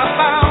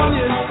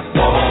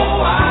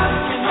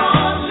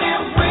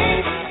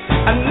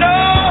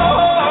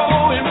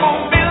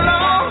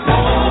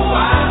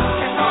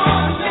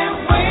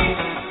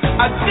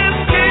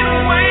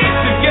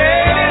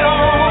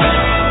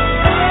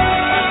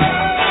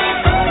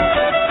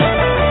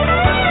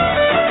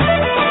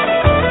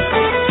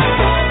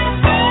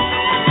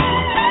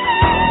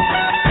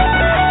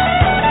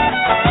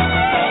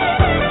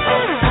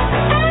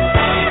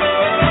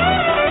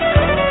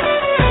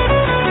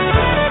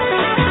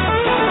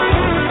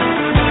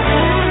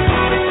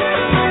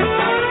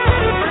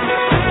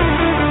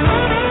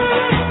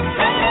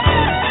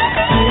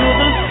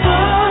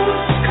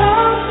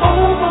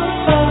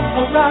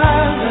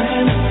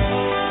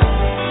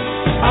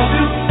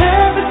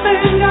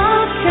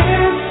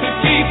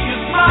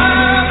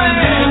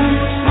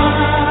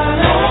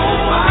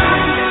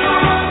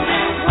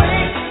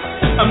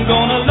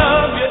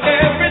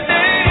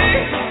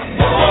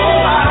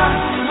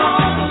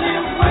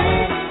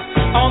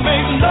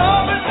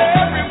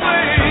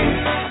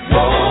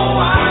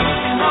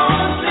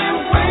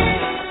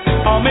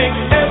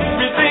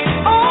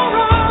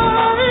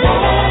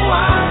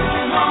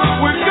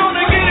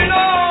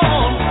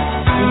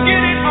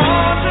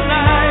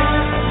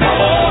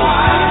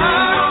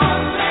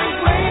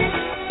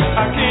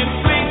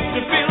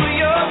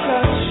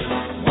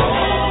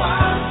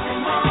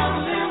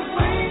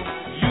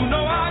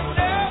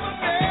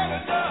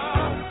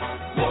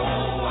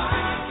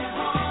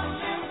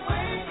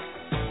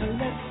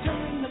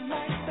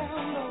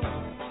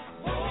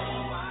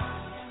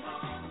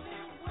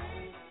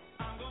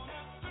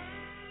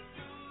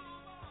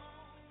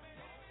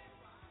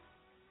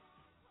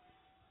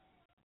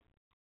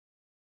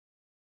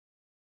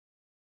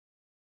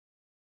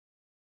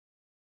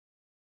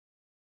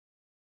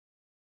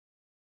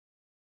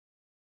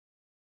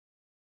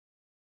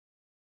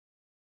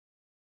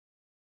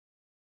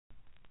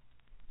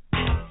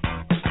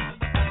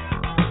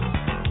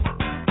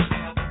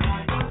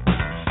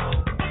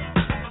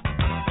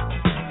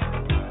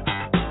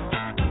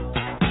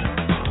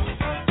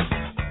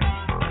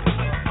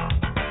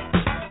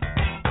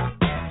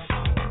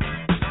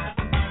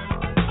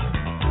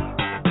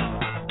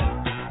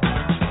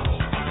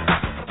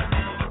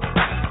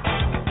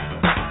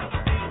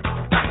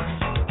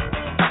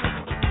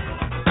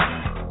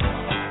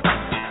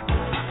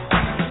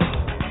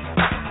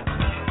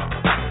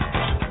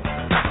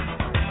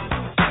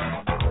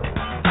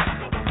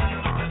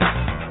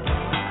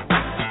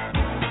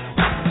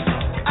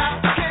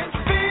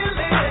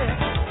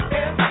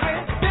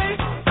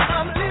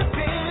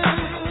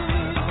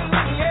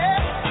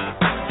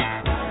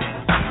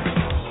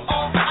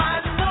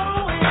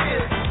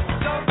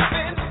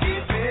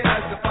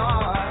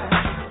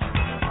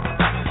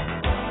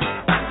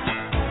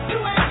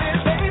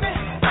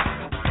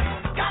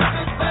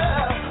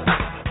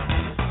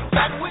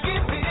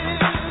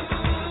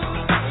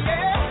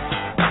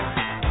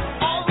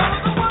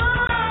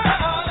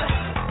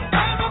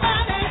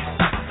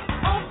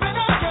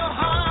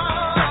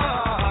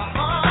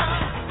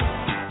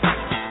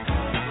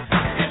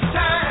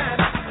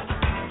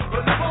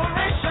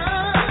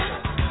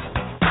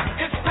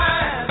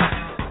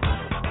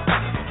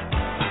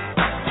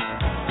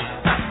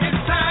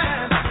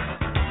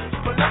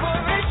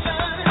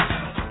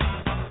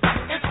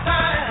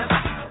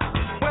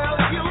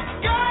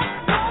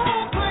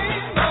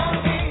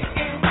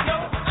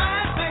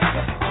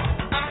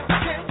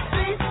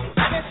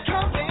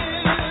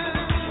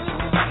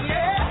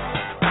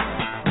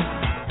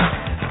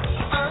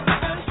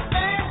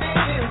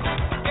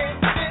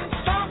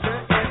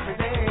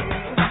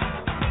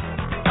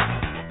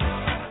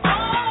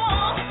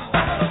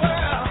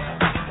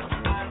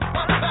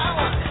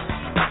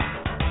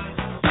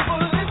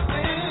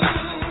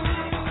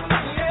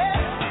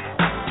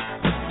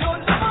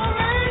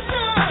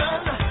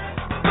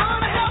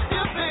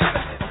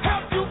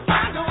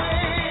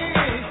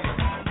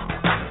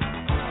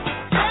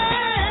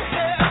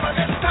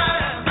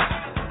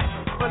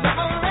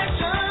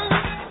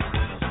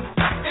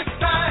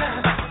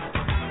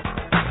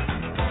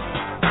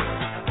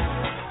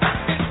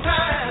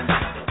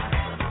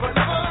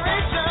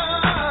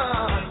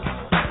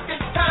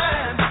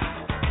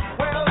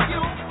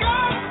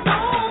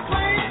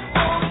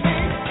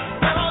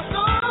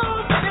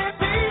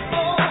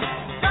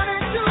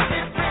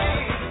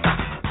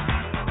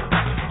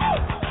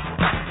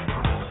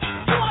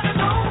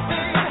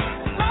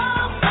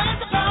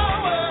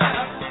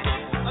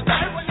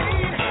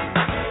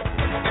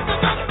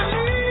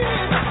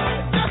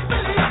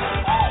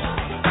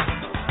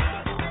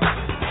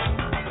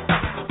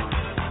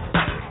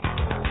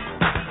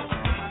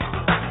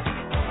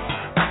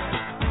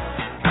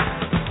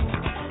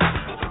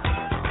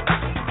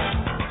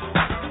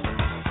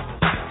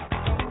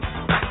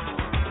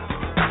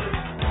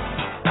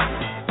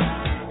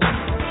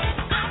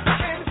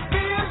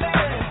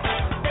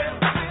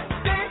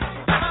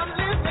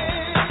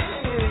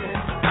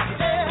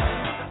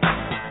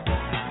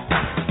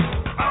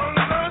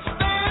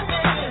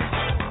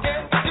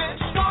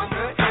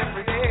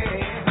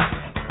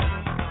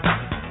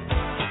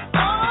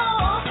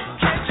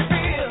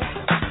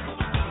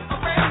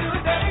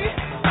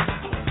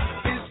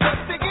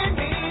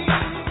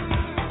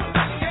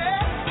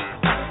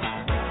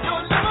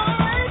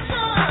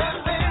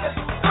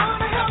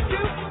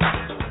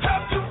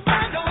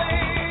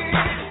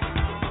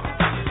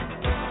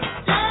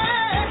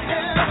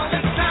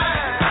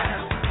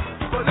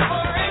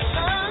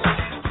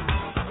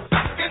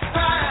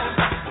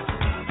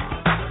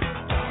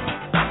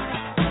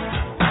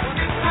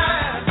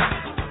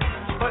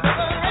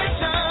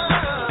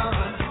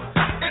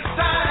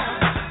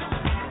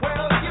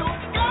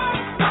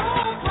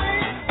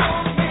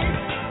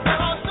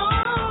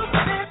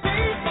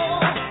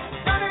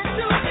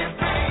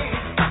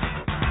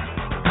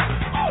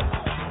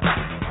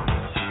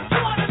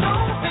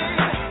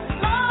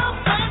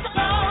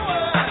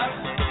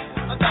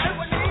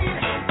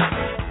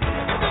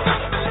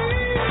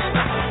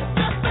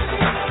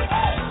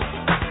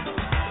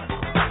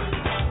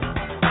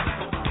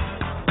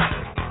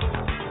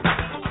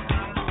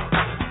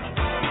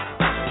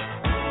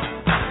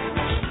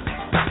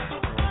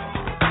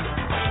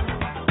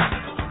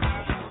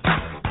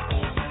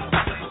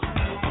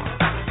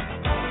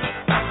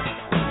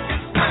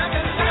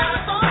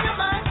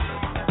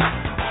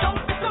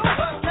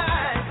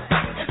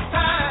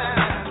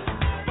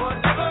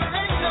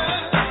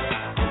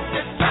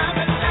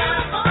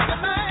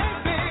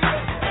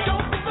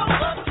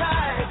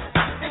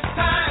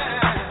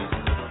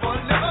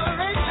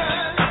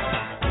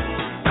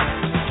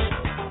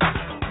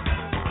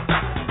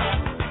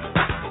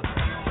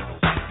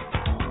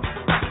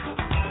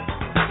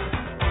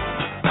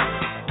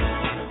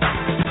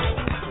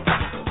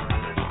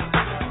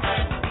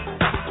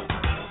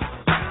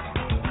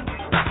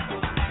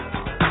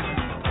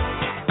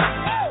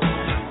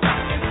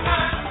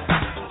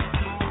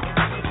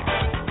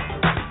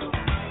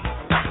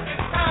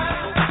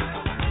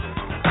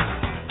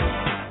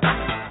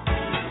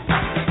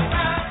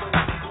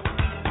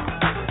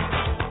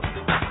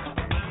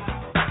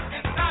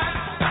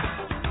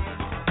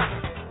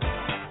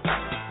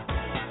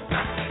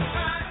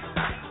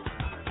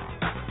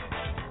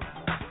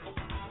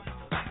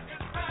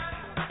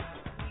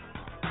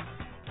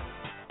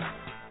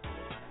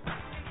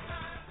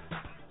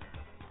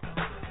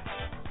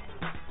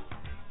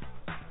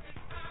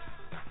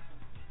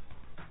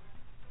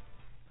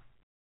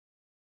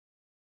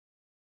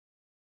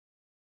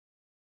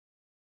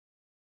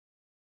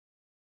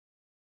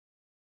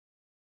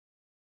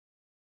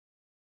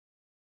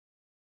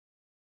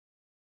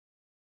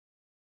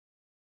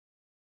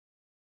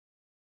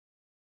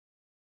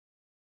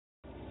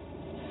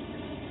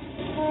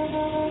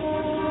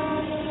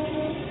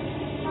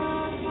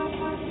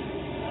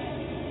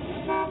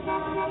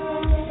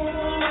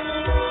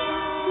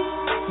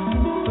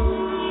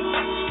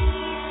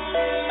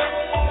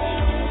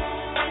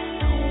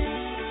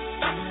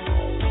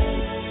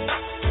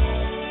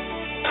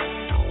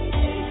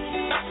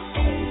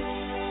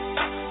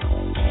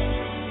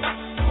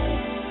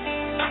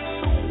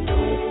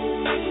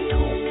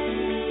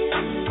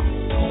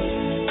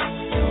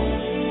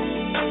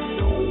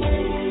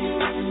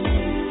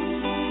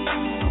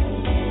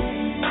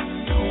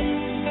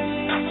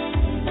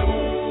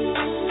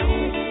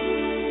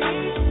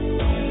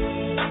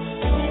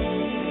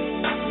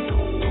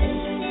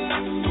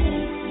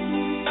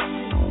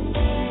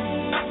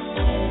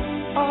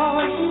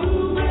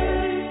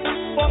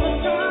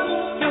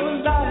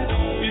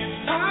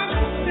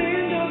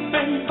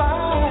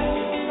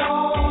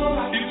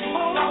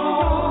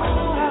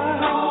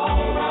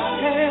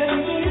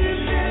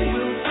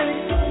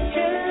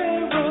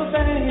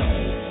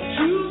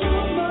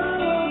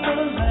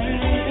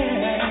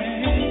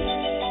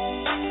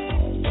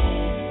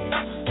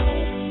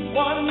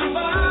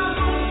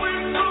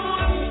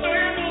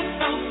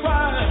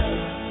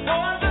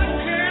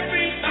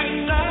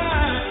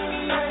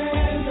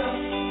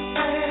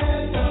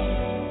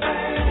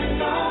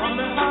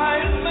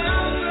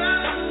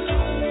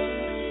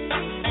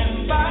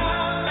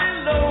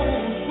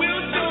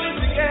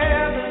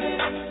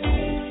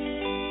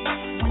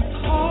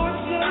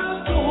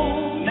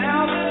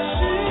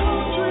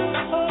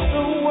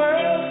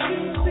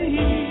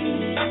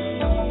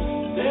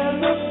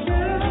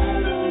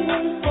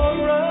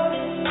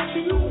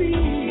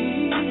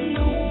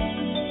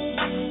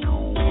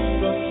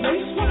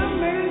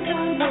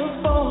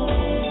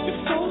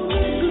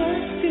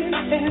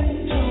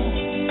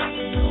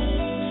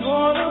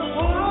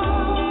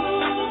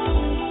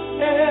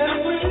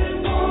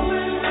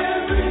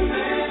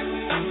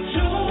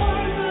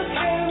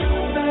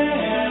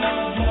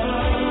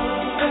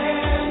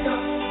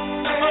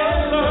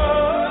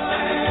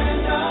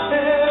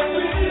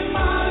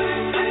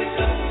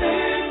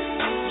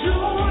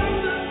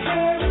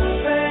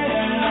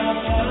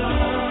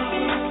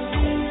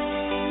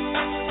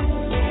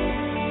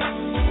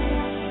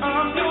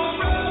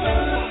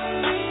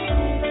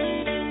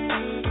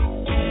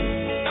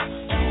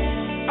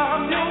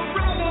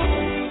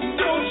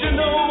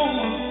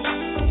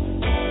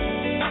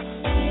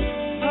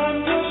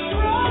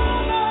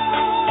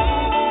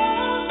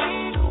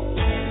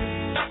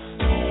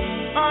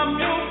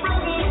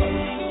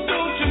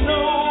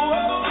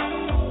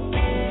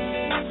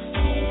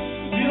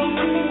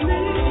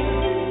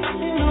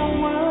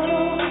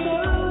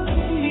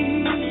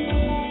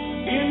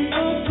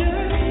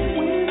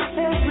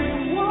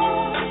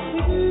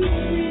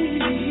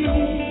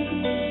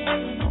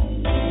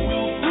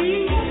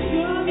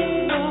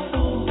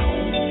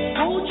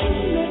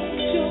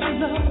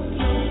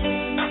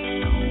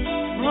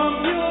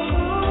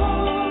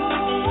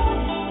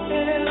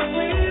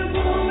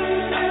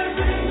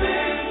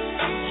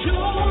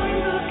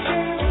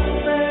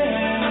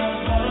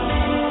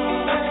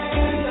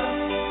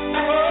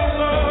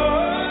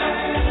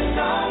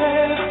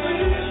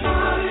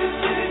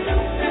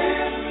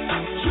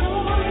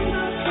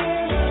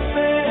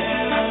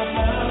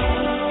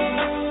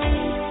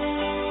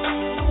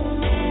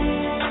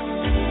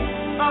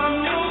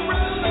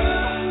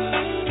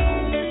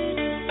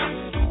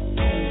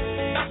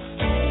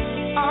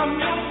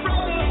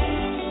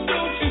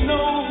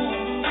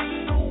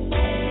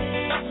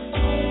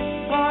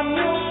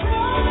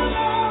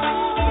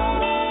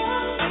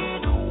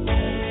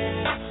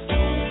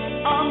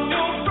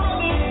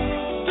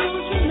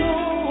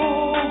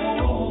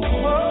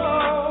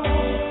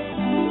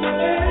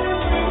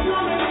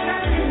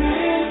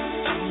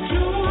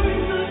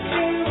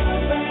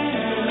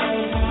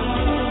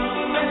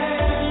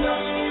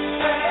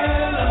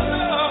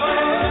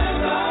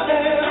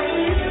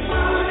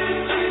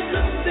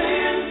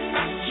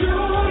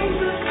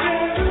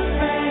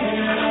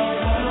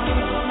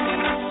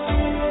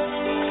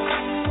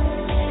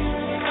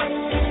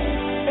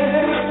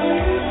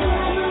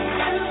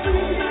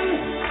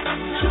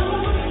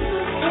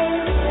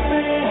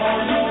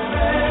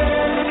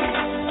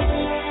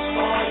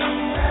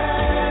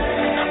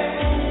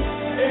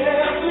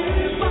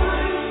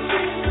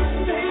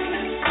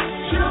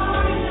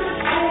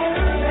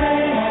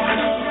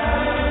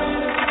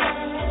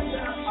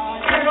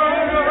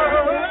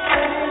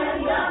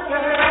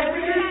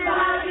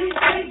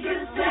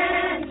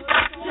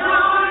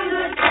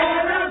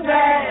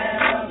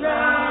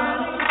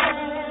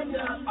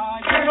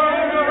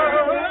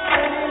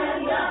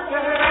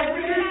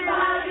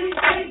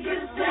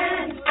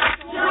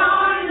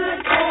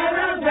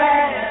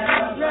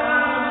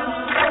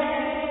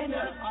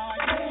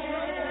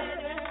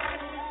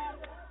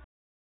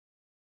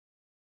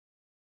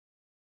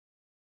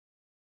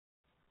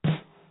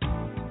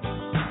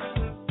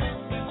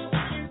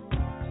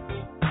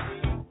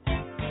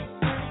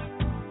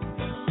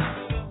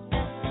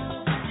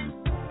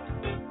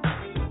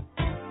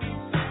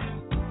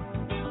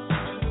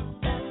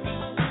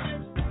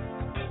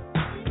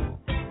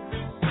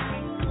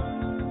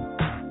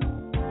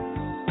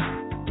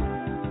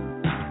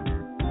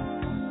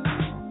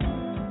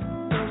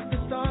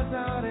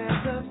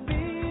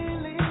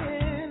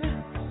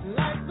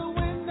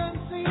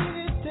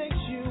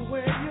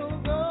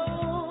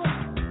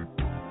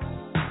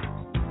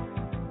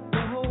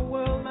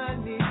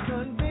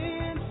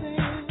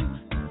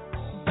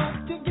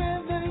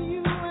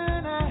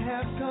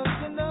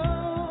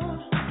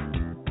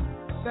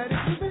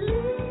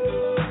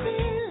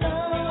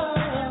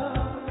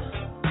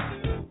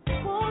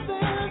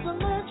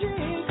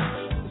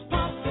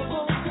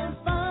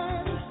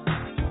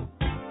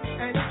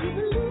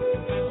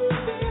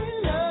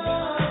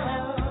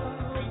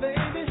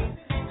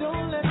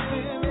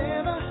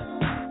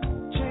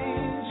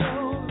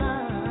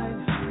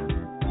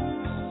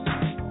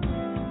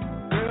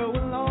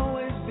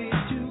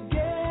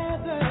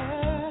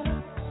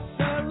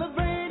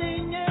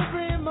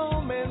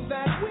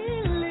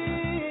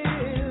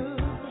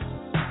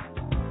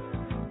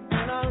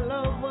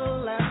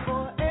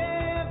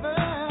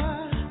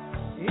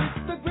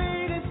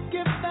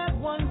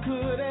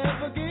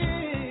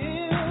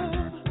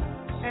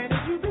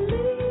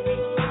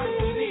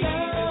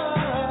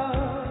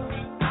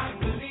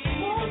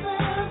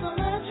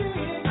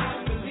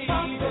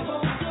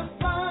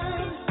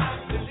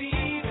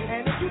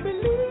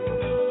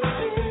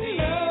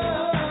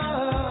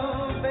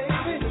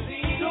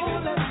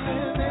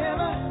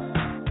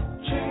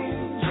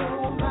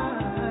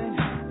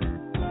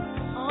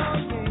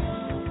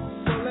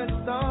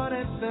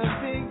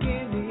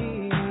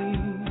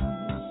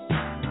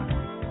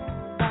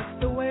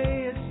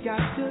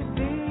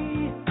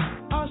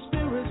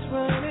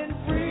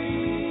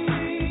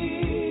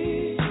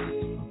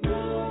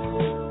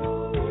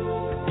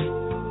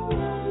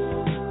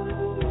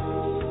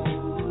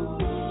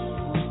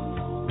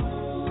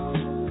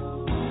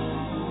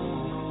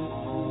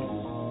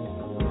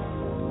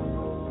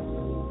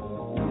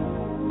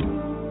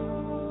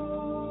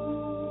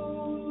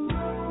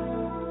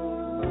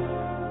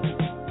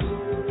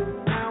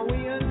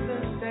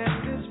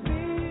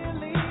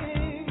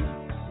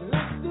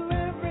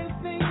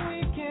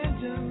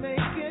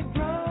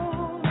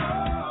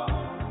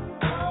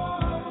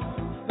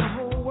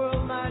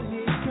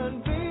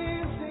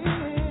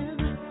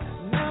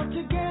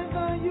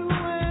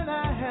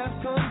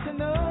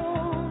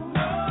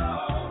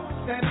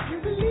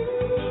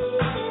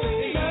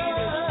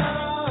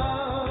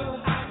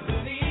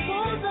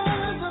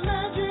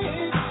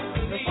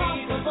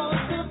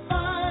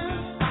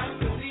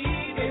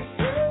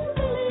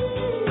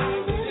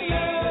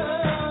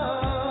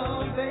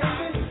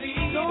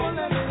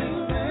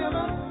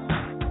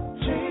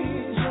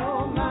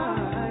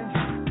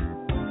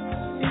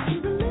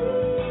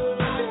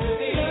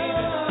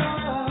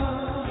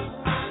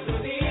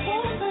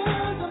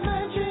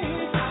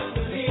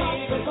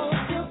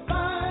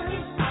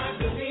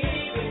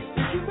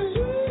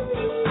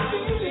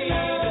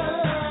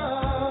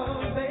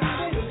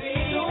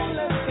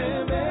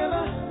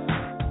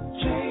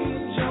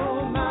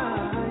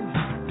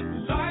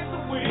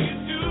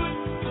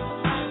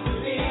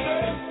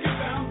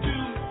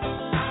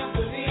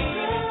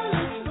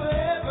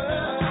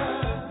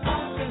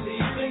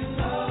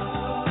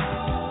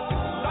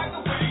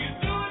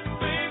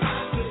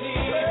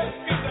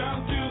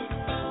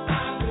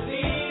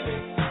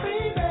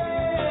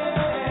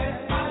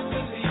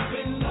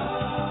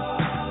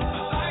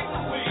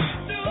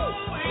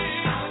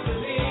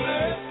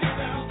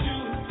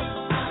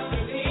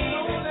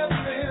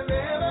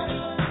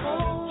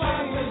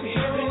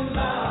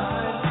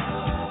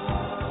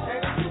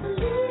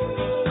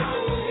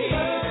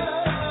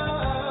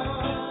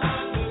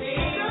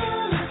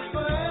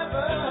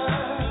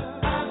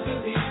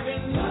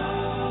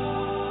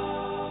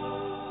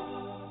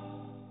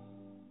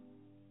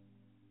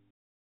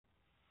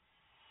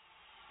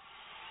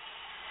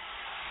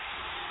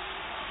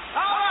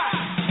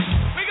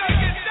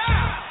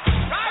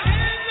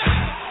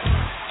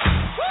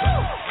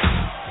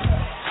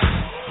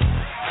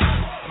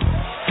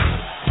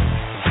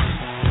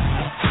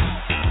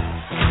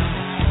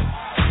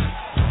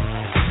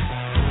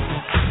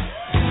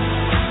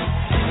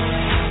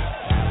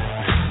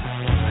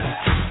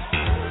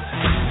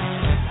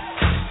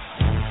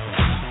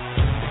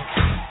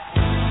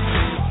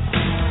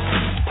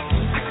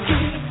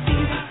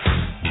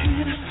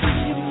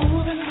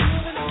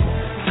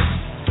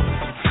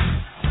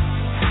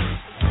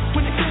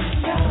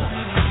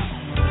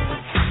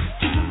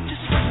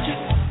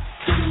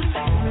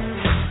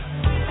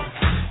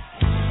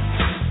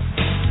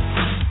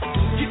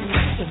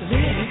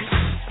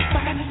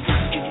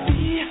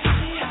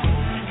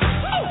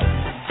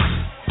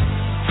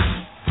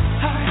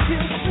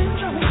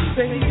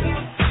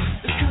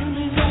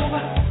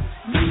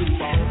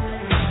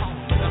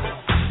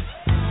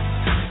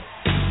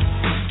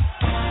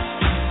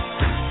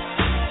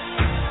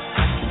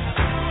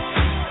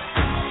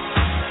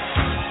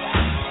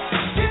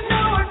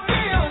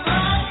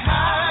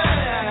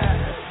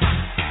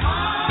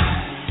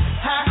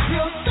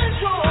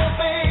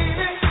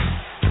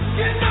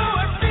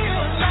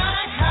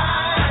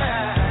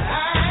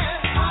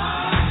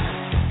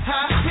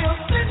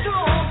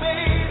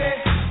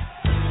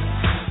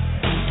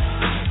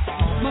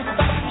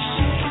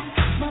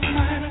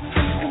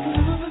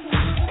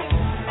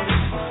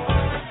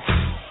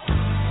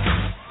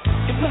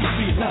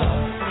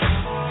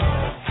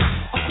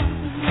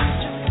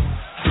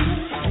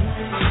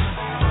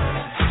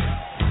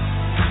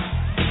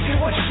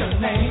What's your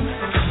name?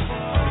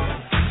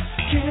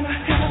 Can I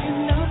have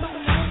your number?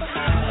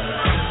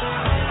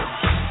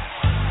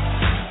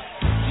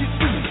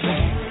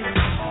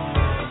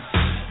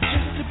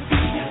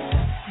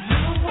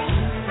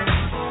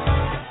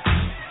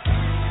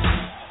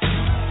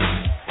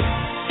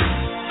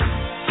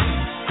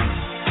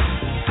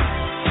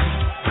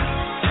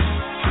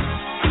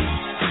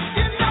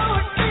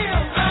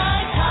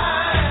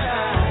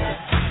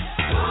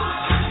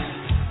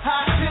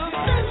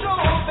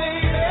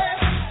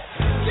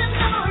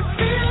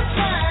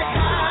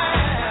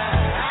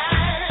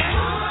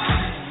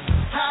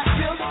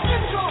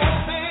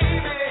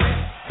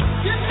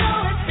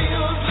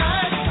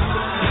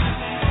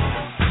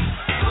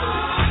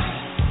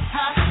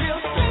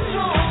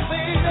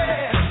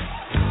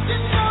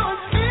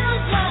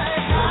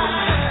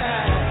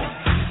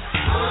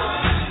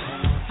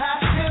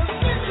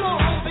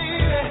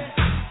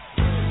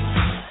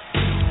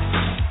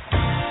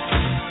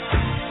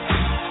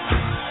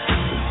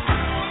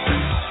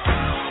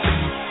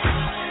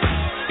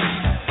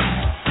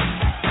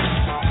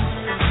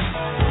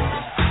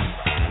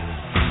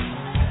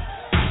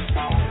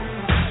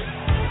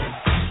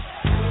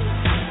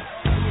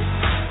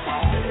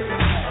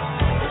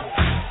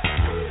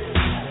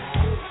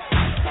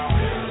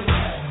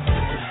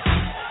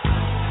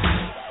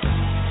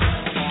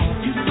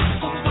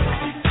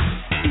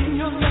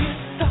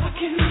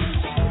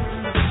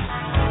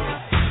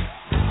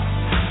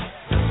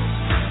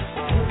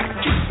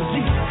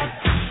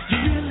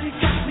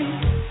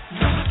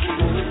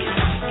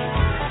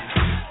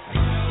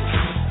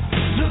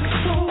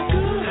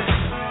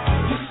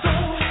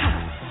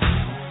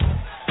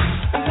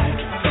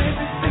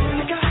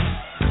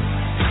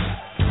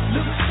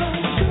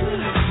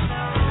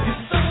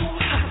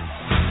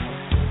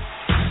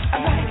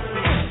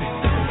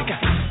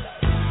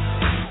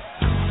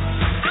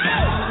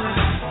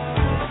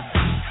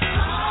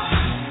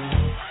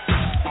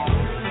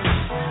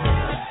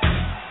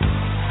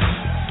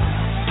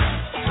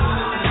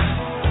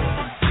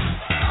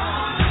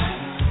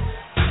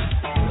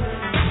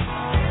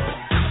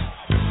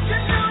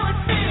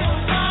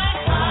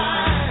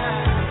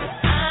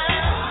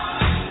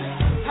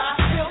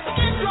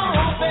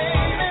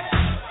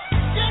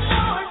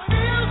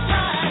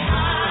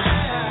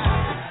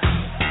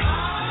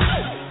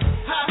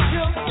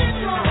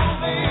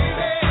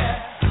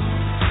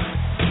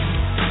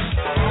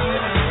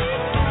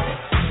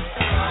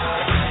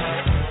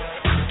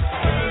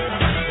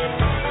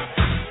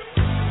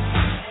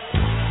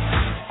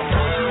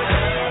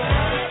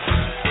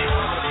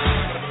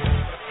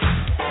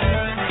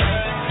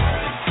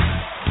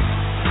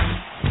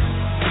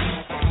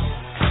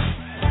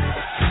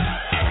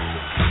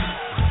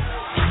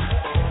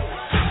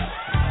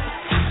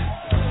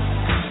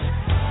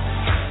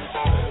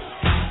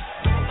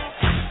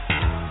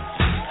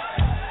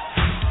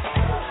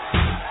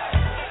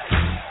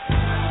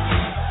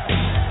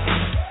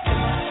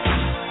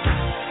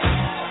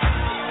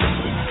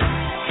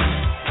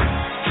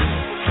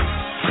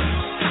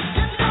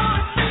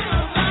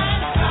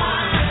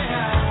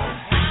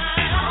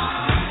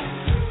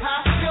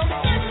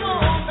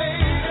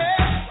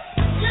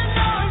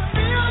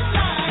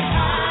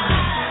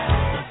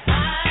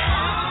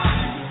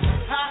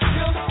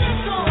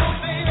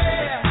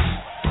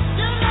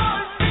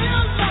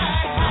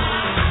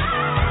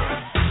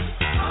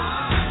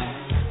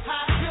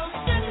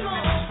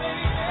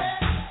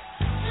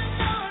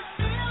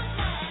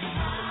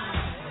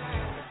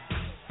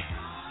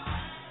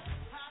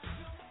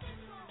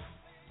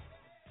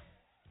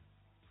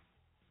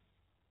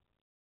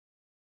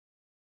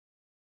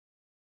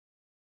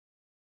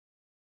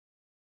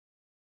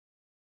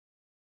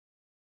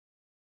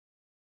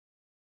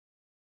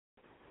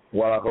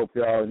 Well, I hope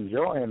y'all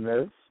enjoying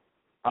this.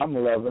 I'm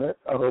loving it.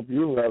 I hope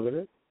you loving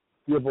it.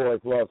 Your boy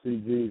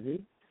Flauxy,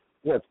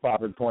 What's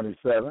Poppin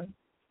 27,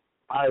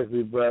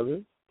 Isley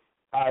Brothers,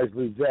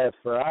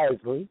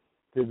 Isley-Jasper-Isley,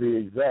 to be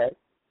exact,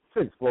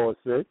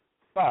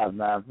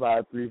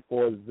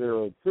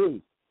 646-595-3402.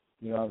 You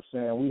know what I'm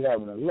saying? We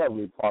having a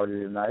lovely party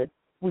tonight.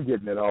 We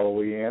getting it all the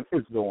way in.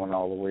 It's going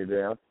all the way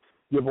down.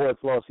 Your boy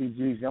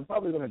Flauxy. I'm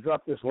probably going to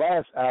drop this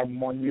last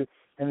album on you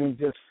and then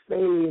just fade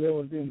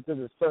into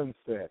the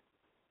sunset.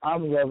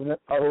 I'm loving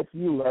it. I hope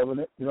you loving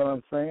it. You know what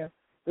I'm saying?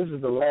 This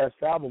is the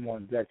last album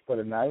on deck for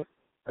tonight.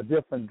 A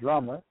different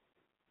drummer.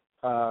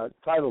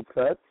 Title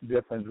cut,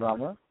 different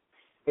drummer.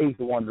 Eighth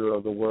Wonder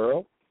of the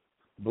World.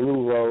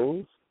 Blue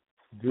Rose.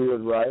 Do It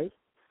Right.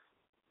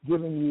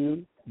 Giving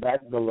you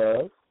back the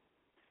love.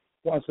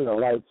 Once in a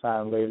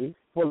lifetime, lady.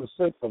 For the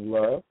sake of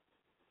love.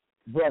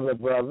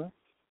 Brother.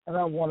 And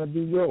I want to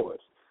be yours.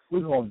 We're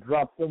going to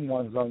drop them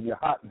ones on you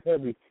hot and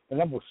heavy, and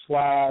I'm going to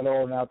slide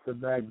on out the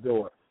back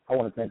door. I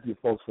want to thank you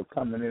folks for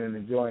coming in and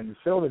enjoying the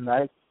show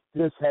tonight.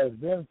 This has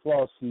been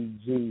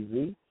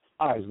Flauxy,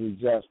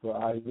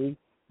 Isley-Jasper-Isley,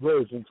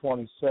 version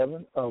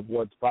 27 of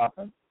What's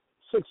Poppin',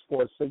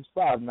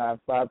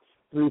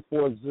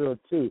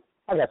 646-595-3402.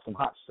 I got some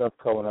hot stuff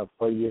coming up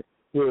for you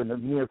here in the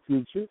near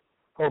future.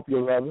 Hope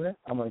you're loving it.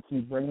 I'm going to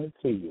keep bringing it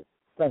to you.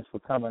 Thanks for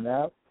coming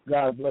out.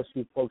 God bless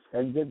you folks,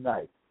 and good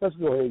night. Let's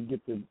go ahead and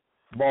get the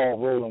ball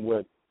rolling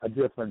with A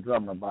Different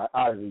Drummer by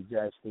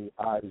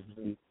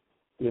Isley-Jasper-Isley.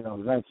 You know,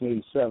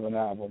 1987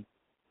 album.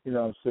 You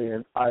know what I'm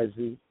saying?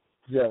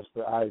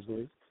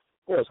 Isley-Jasper-Isley.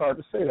 Boy, it's hard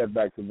to say that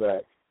back to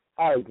back.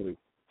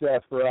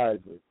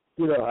 Isley-Jasper-Isley.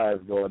 You know how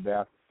it's going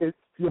down. It's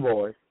your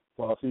boy,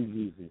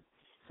 Flauxy,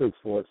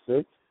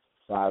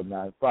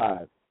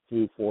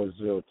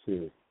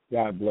 646-595-3402.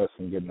 God bless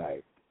and good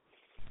night.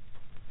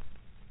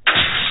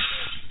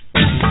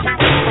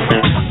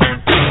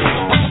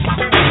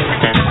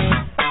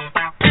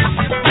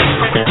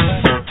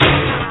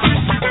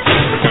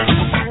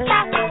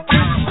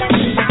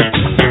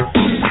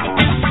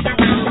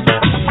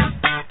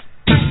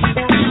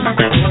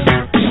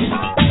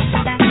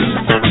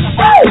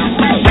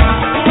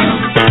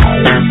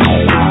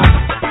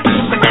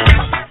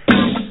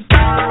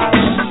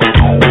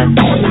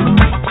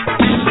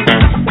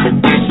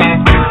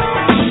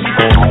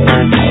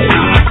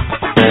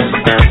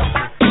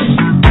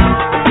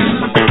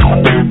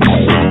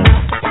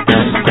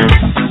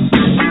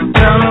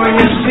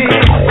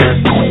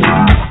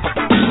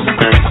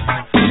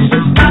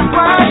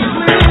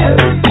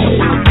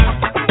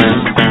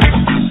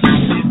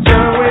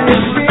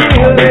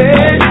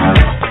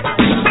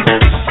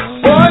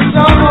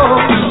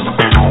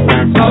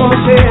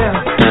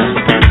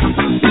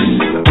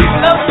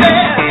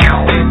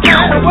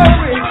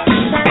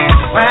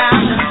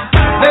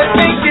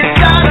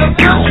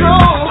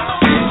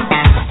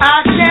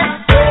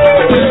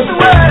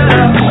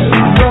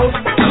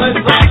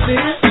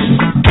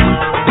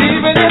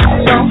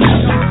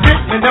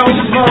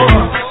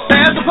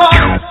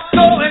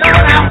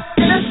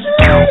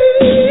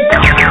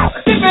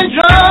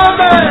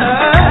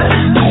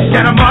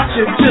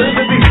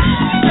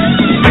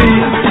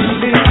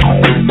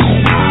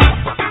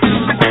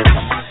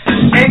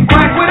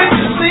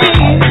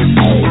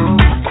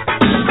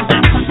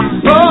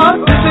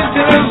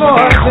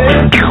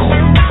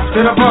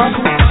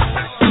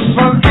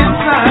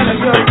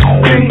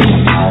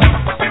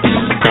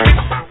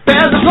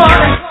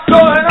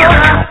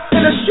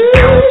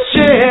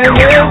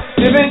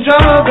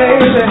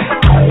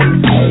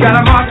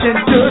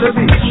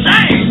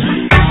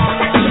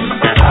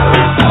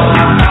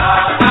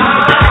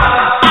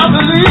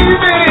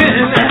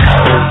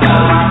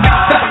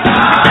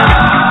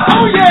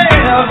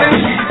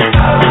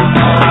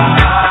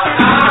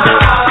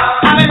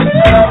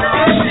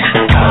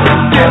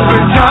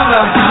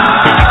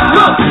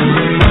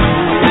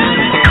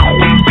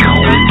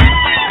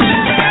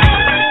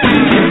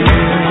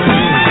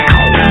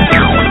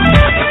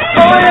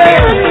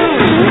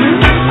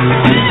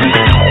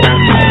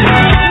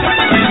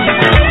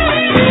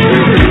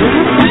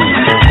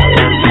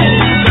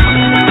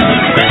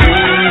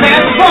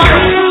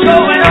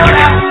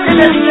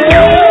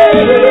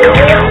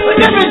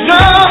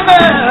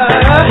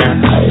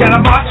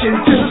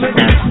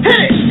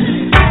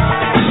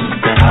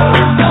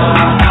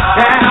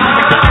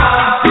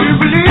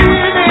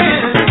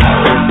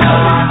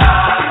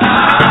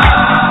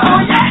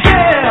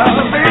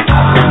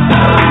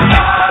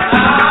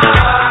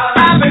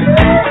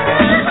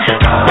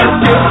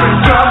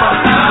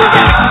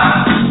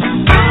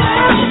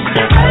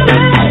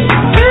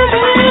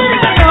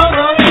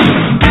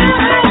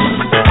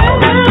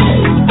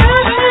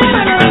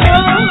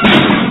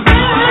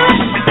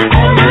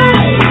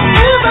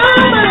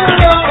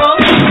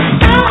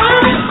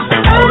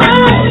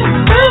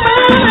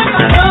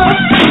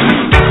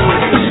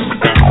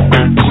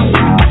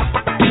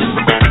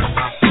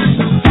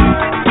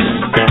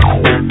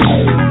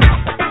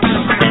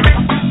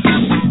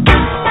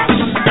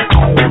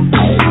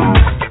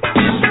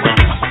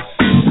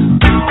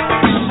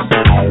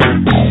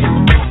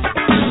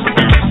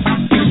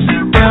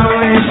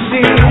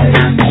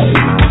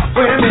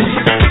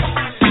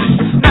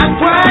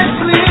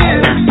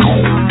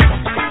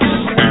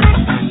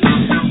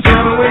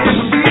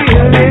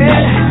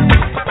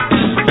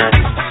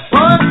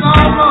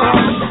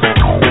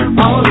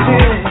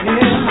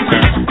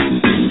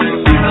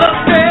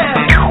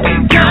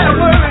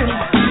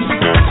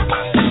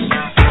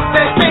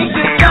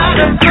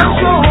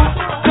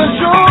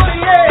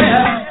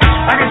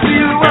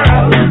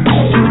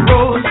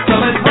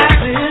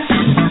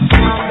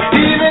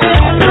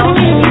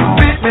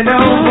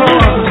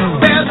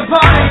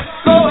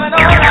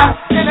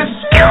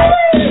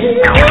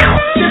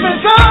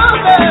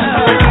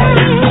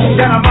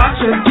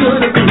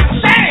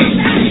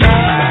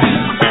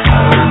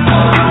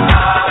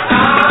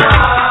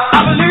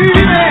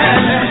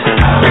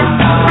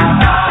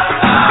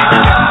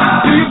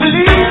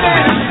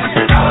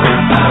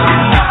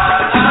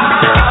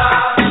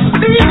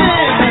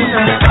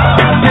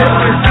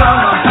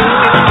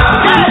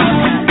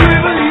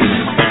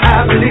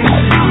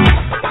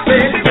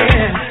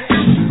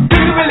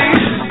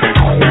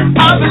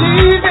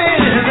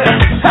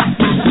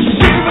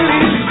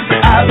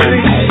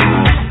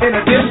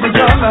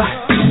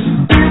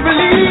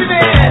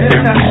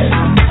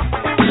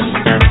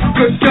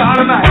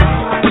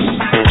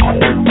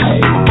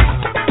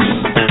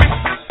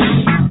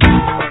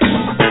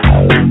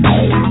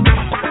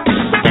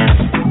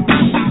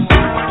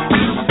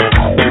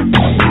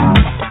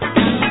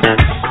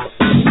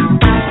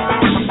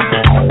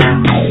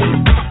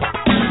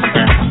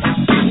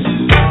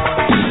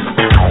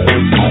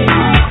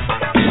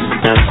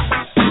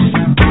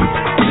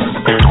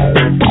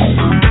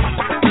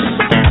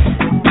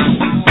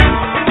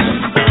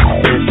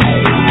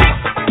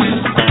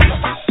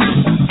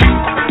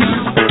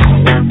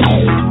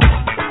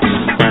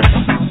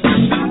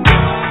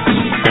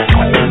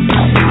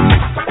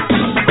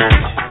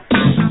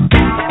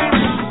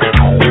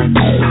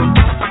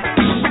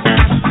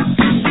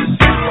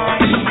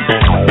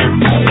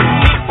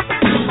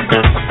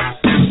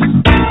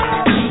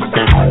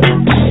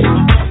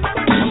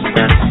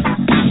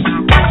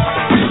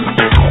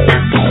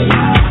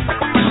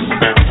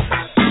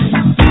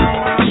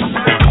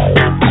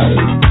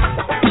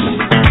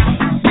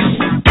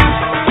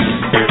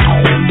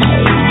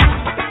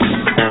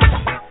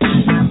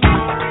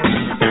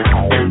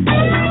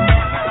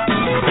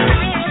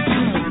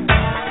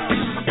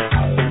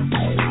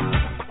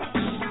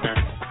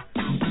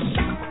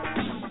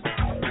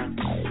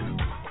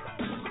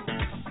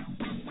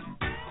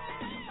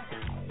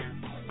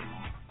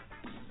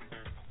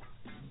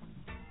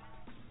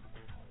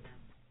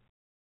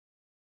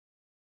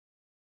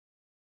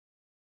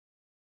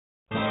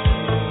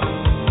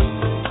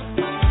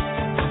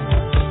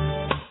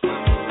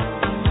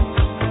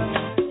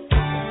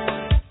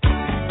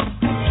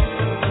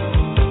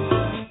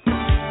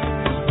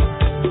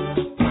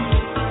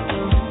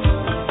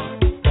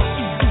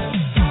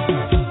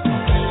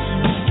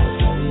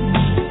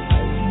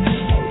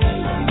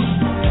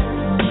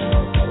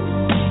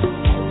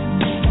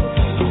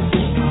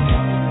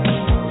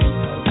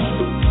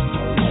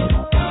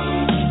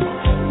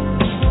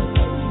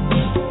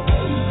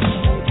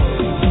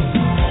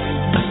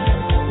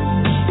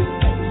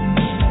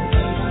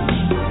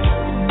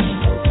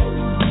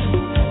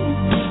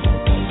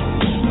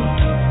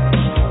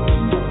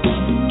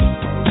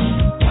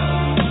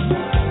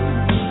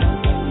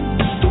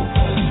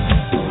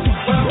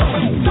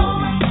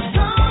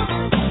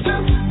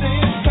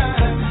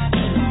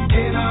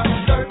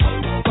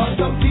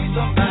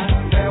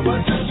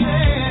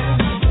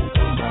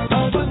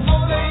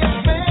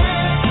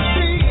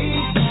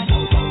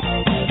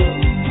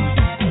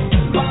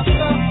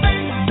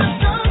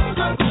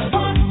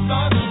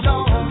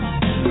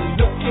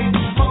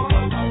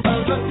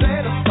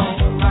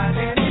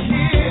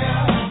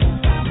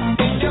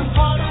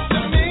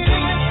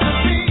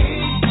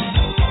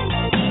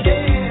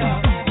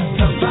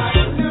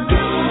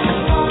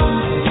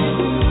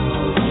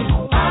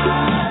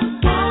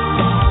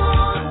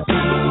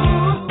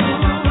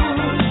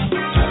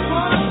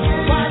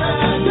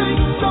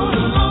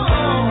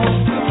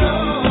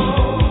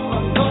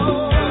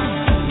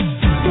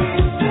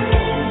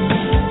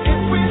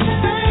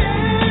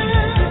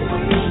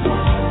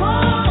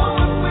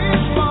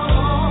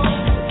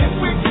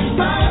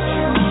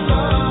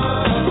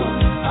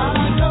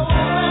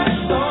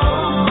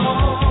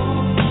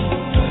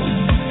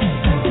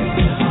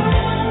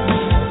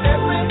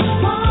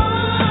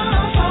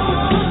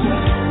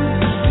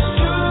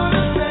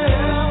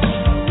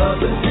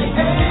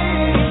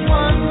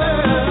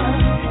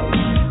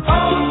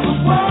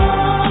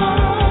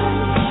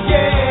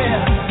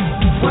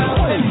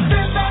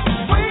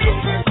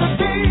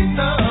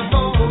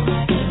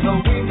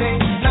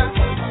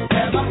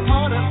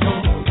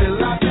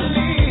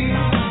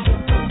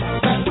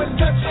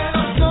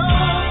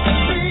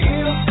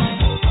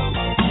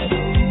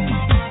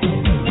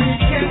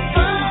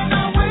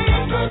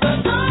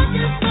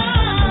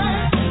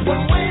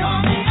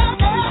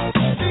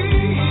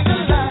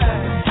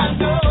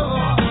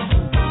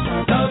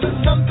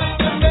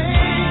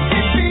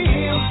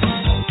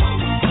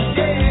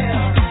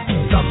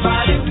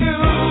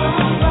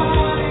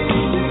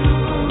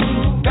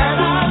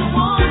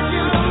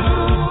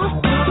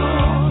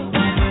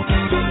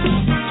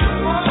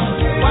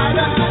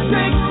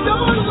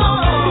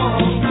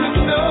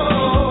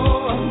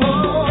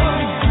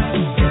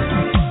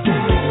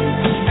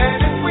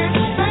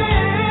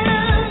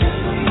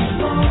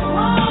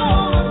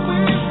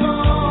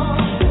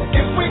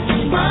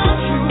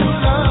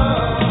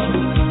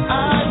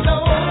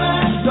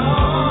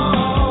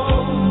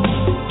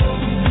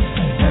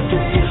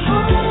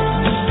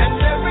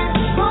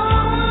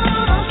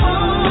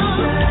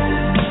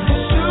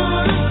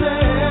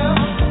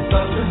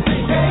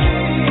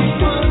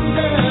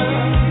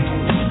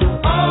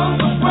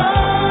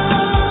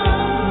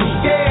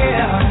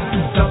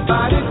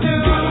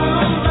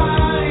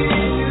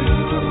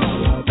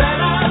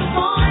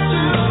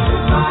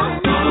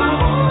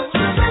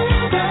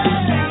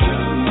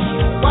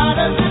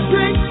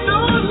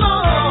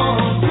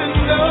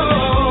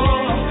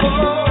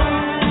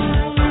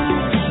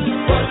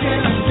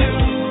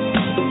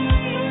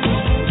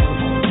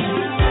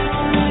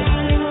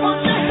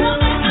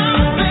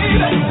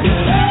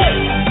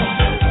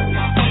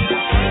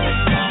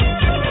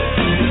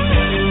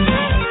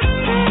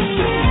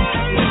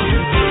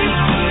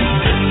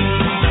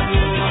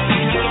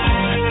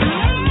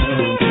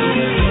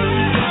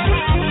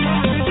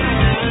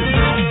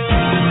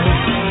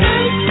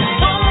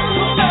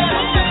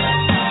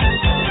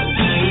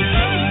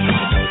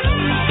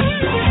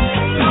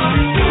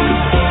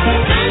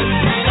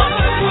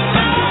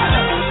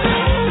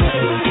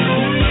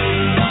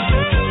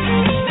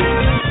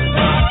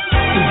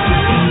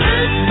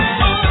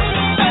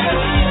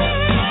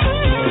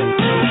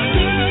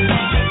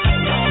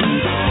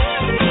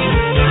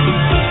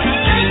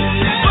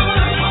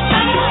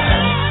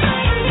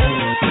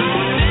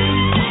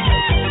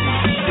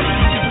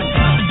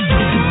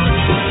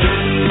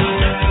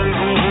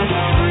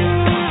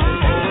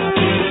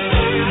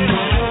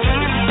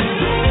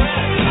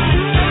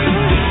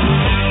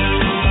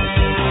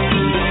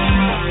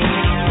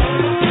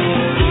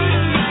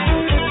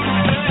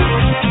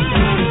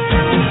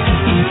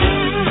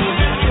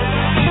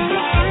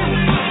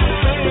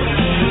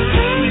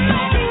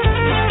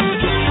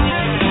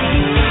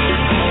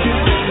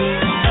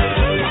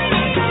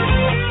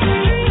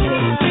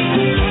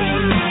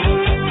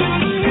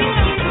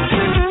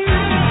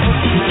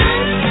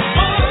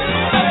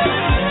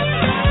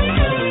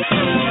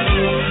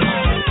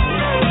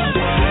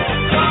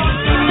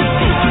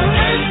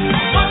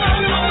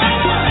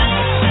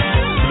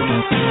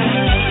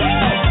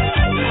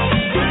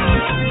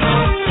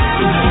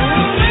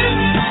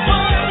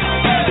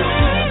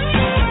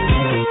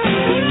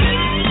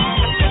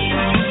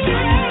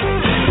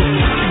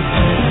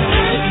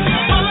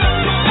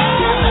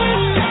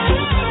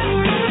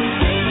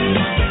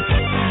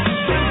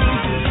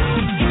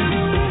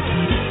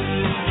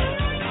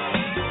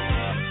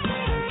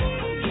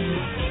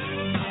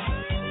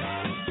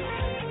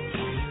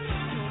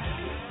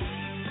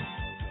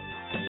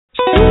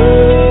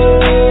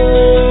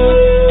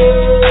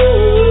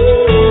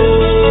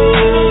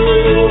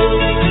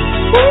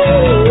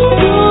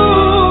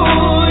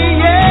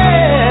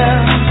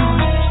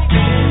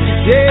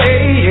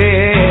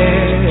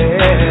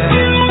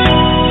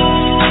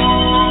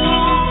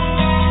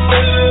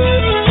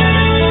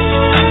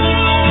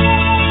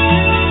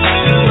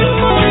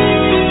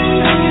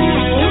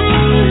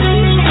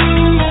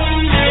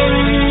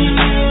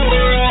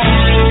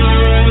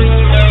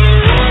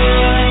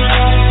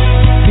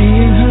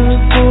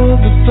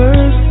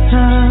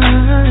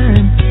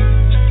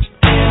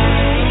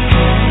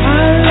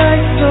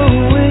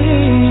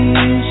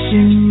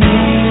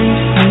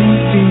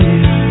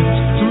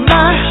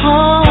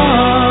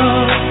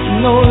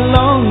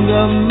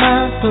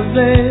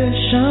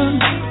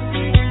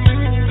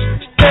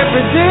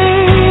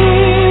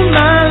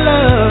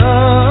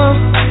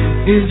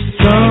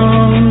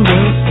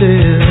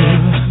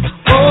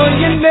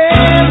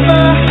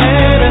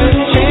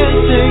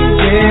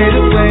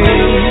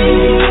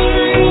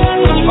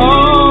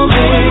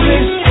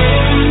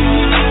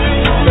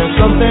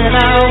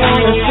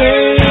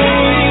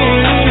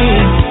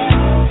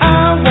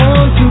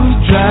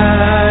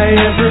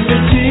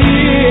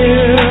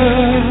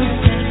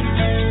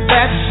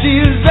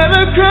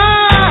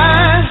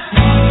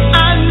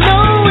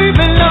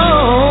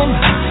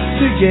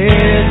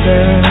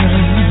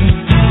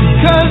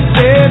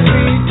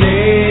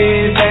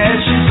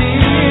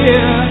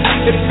 here.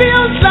 It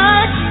feels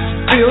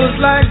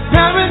like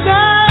paradise.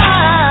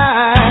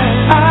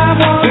 I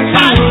want you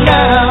right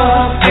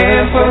now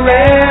and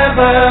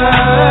forever.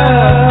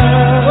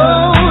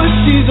 Oh,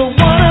 she's a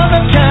one of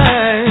a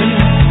kind.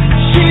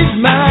 She's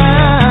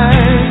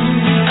mine,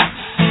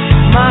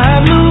 my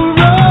blue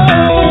rose.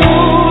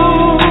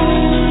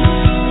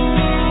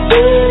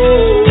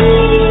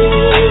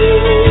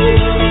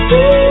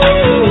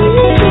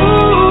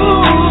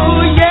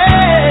 Ooh,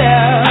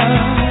 yeah,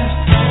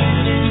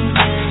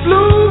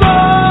 blue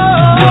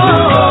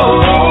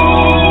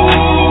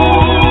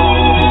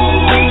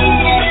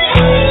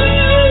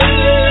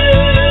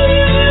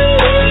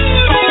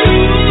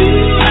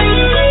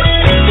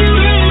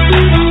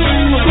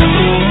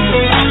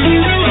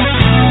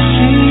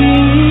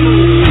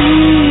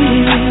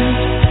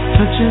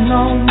touching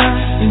all my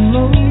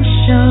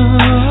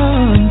emotions.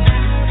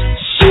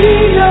 She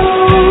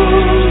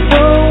knows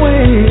the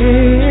way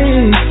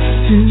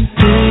to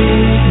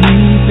take me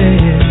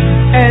there,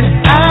 and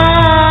I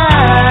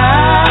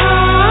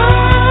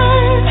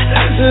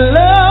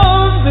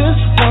love this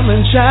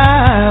woman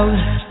child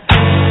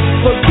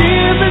for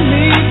giving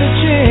me the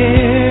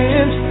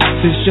chance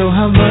to show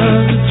how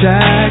much I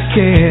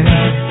care.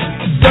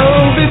 So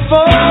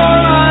before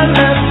I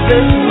let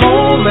this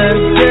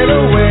moment get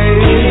away,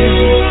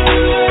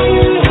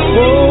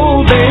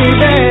 oh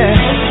baby,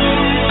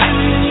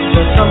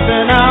 there's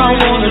something I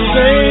wanna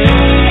say.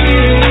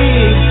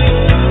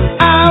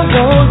 I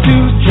want to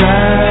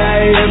dry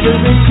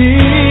every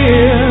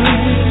tear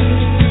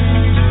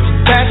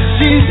that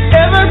she's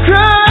ever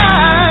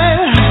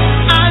cried.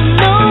 I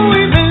know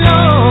we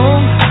belong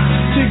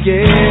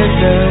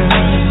together,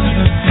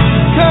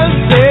 'cause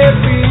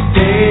every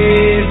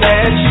day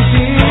that she's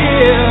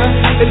here,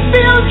 it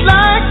feels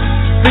like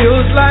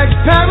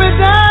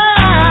paradise.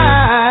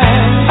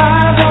 I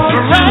want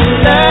right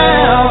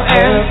now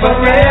and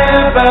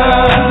forever,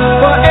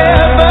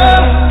 forever.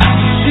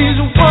 She's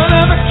one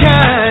of a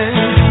kind.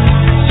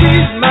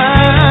 She's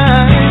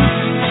mine,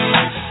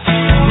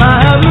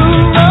 my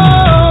blue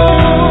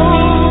rose.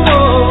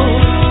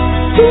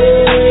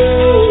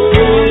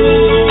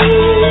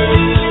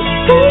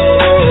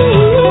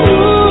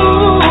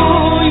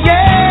 Ooh,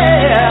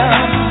 yeah.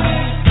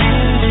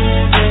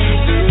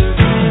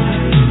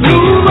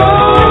 Blue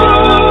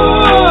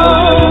rose.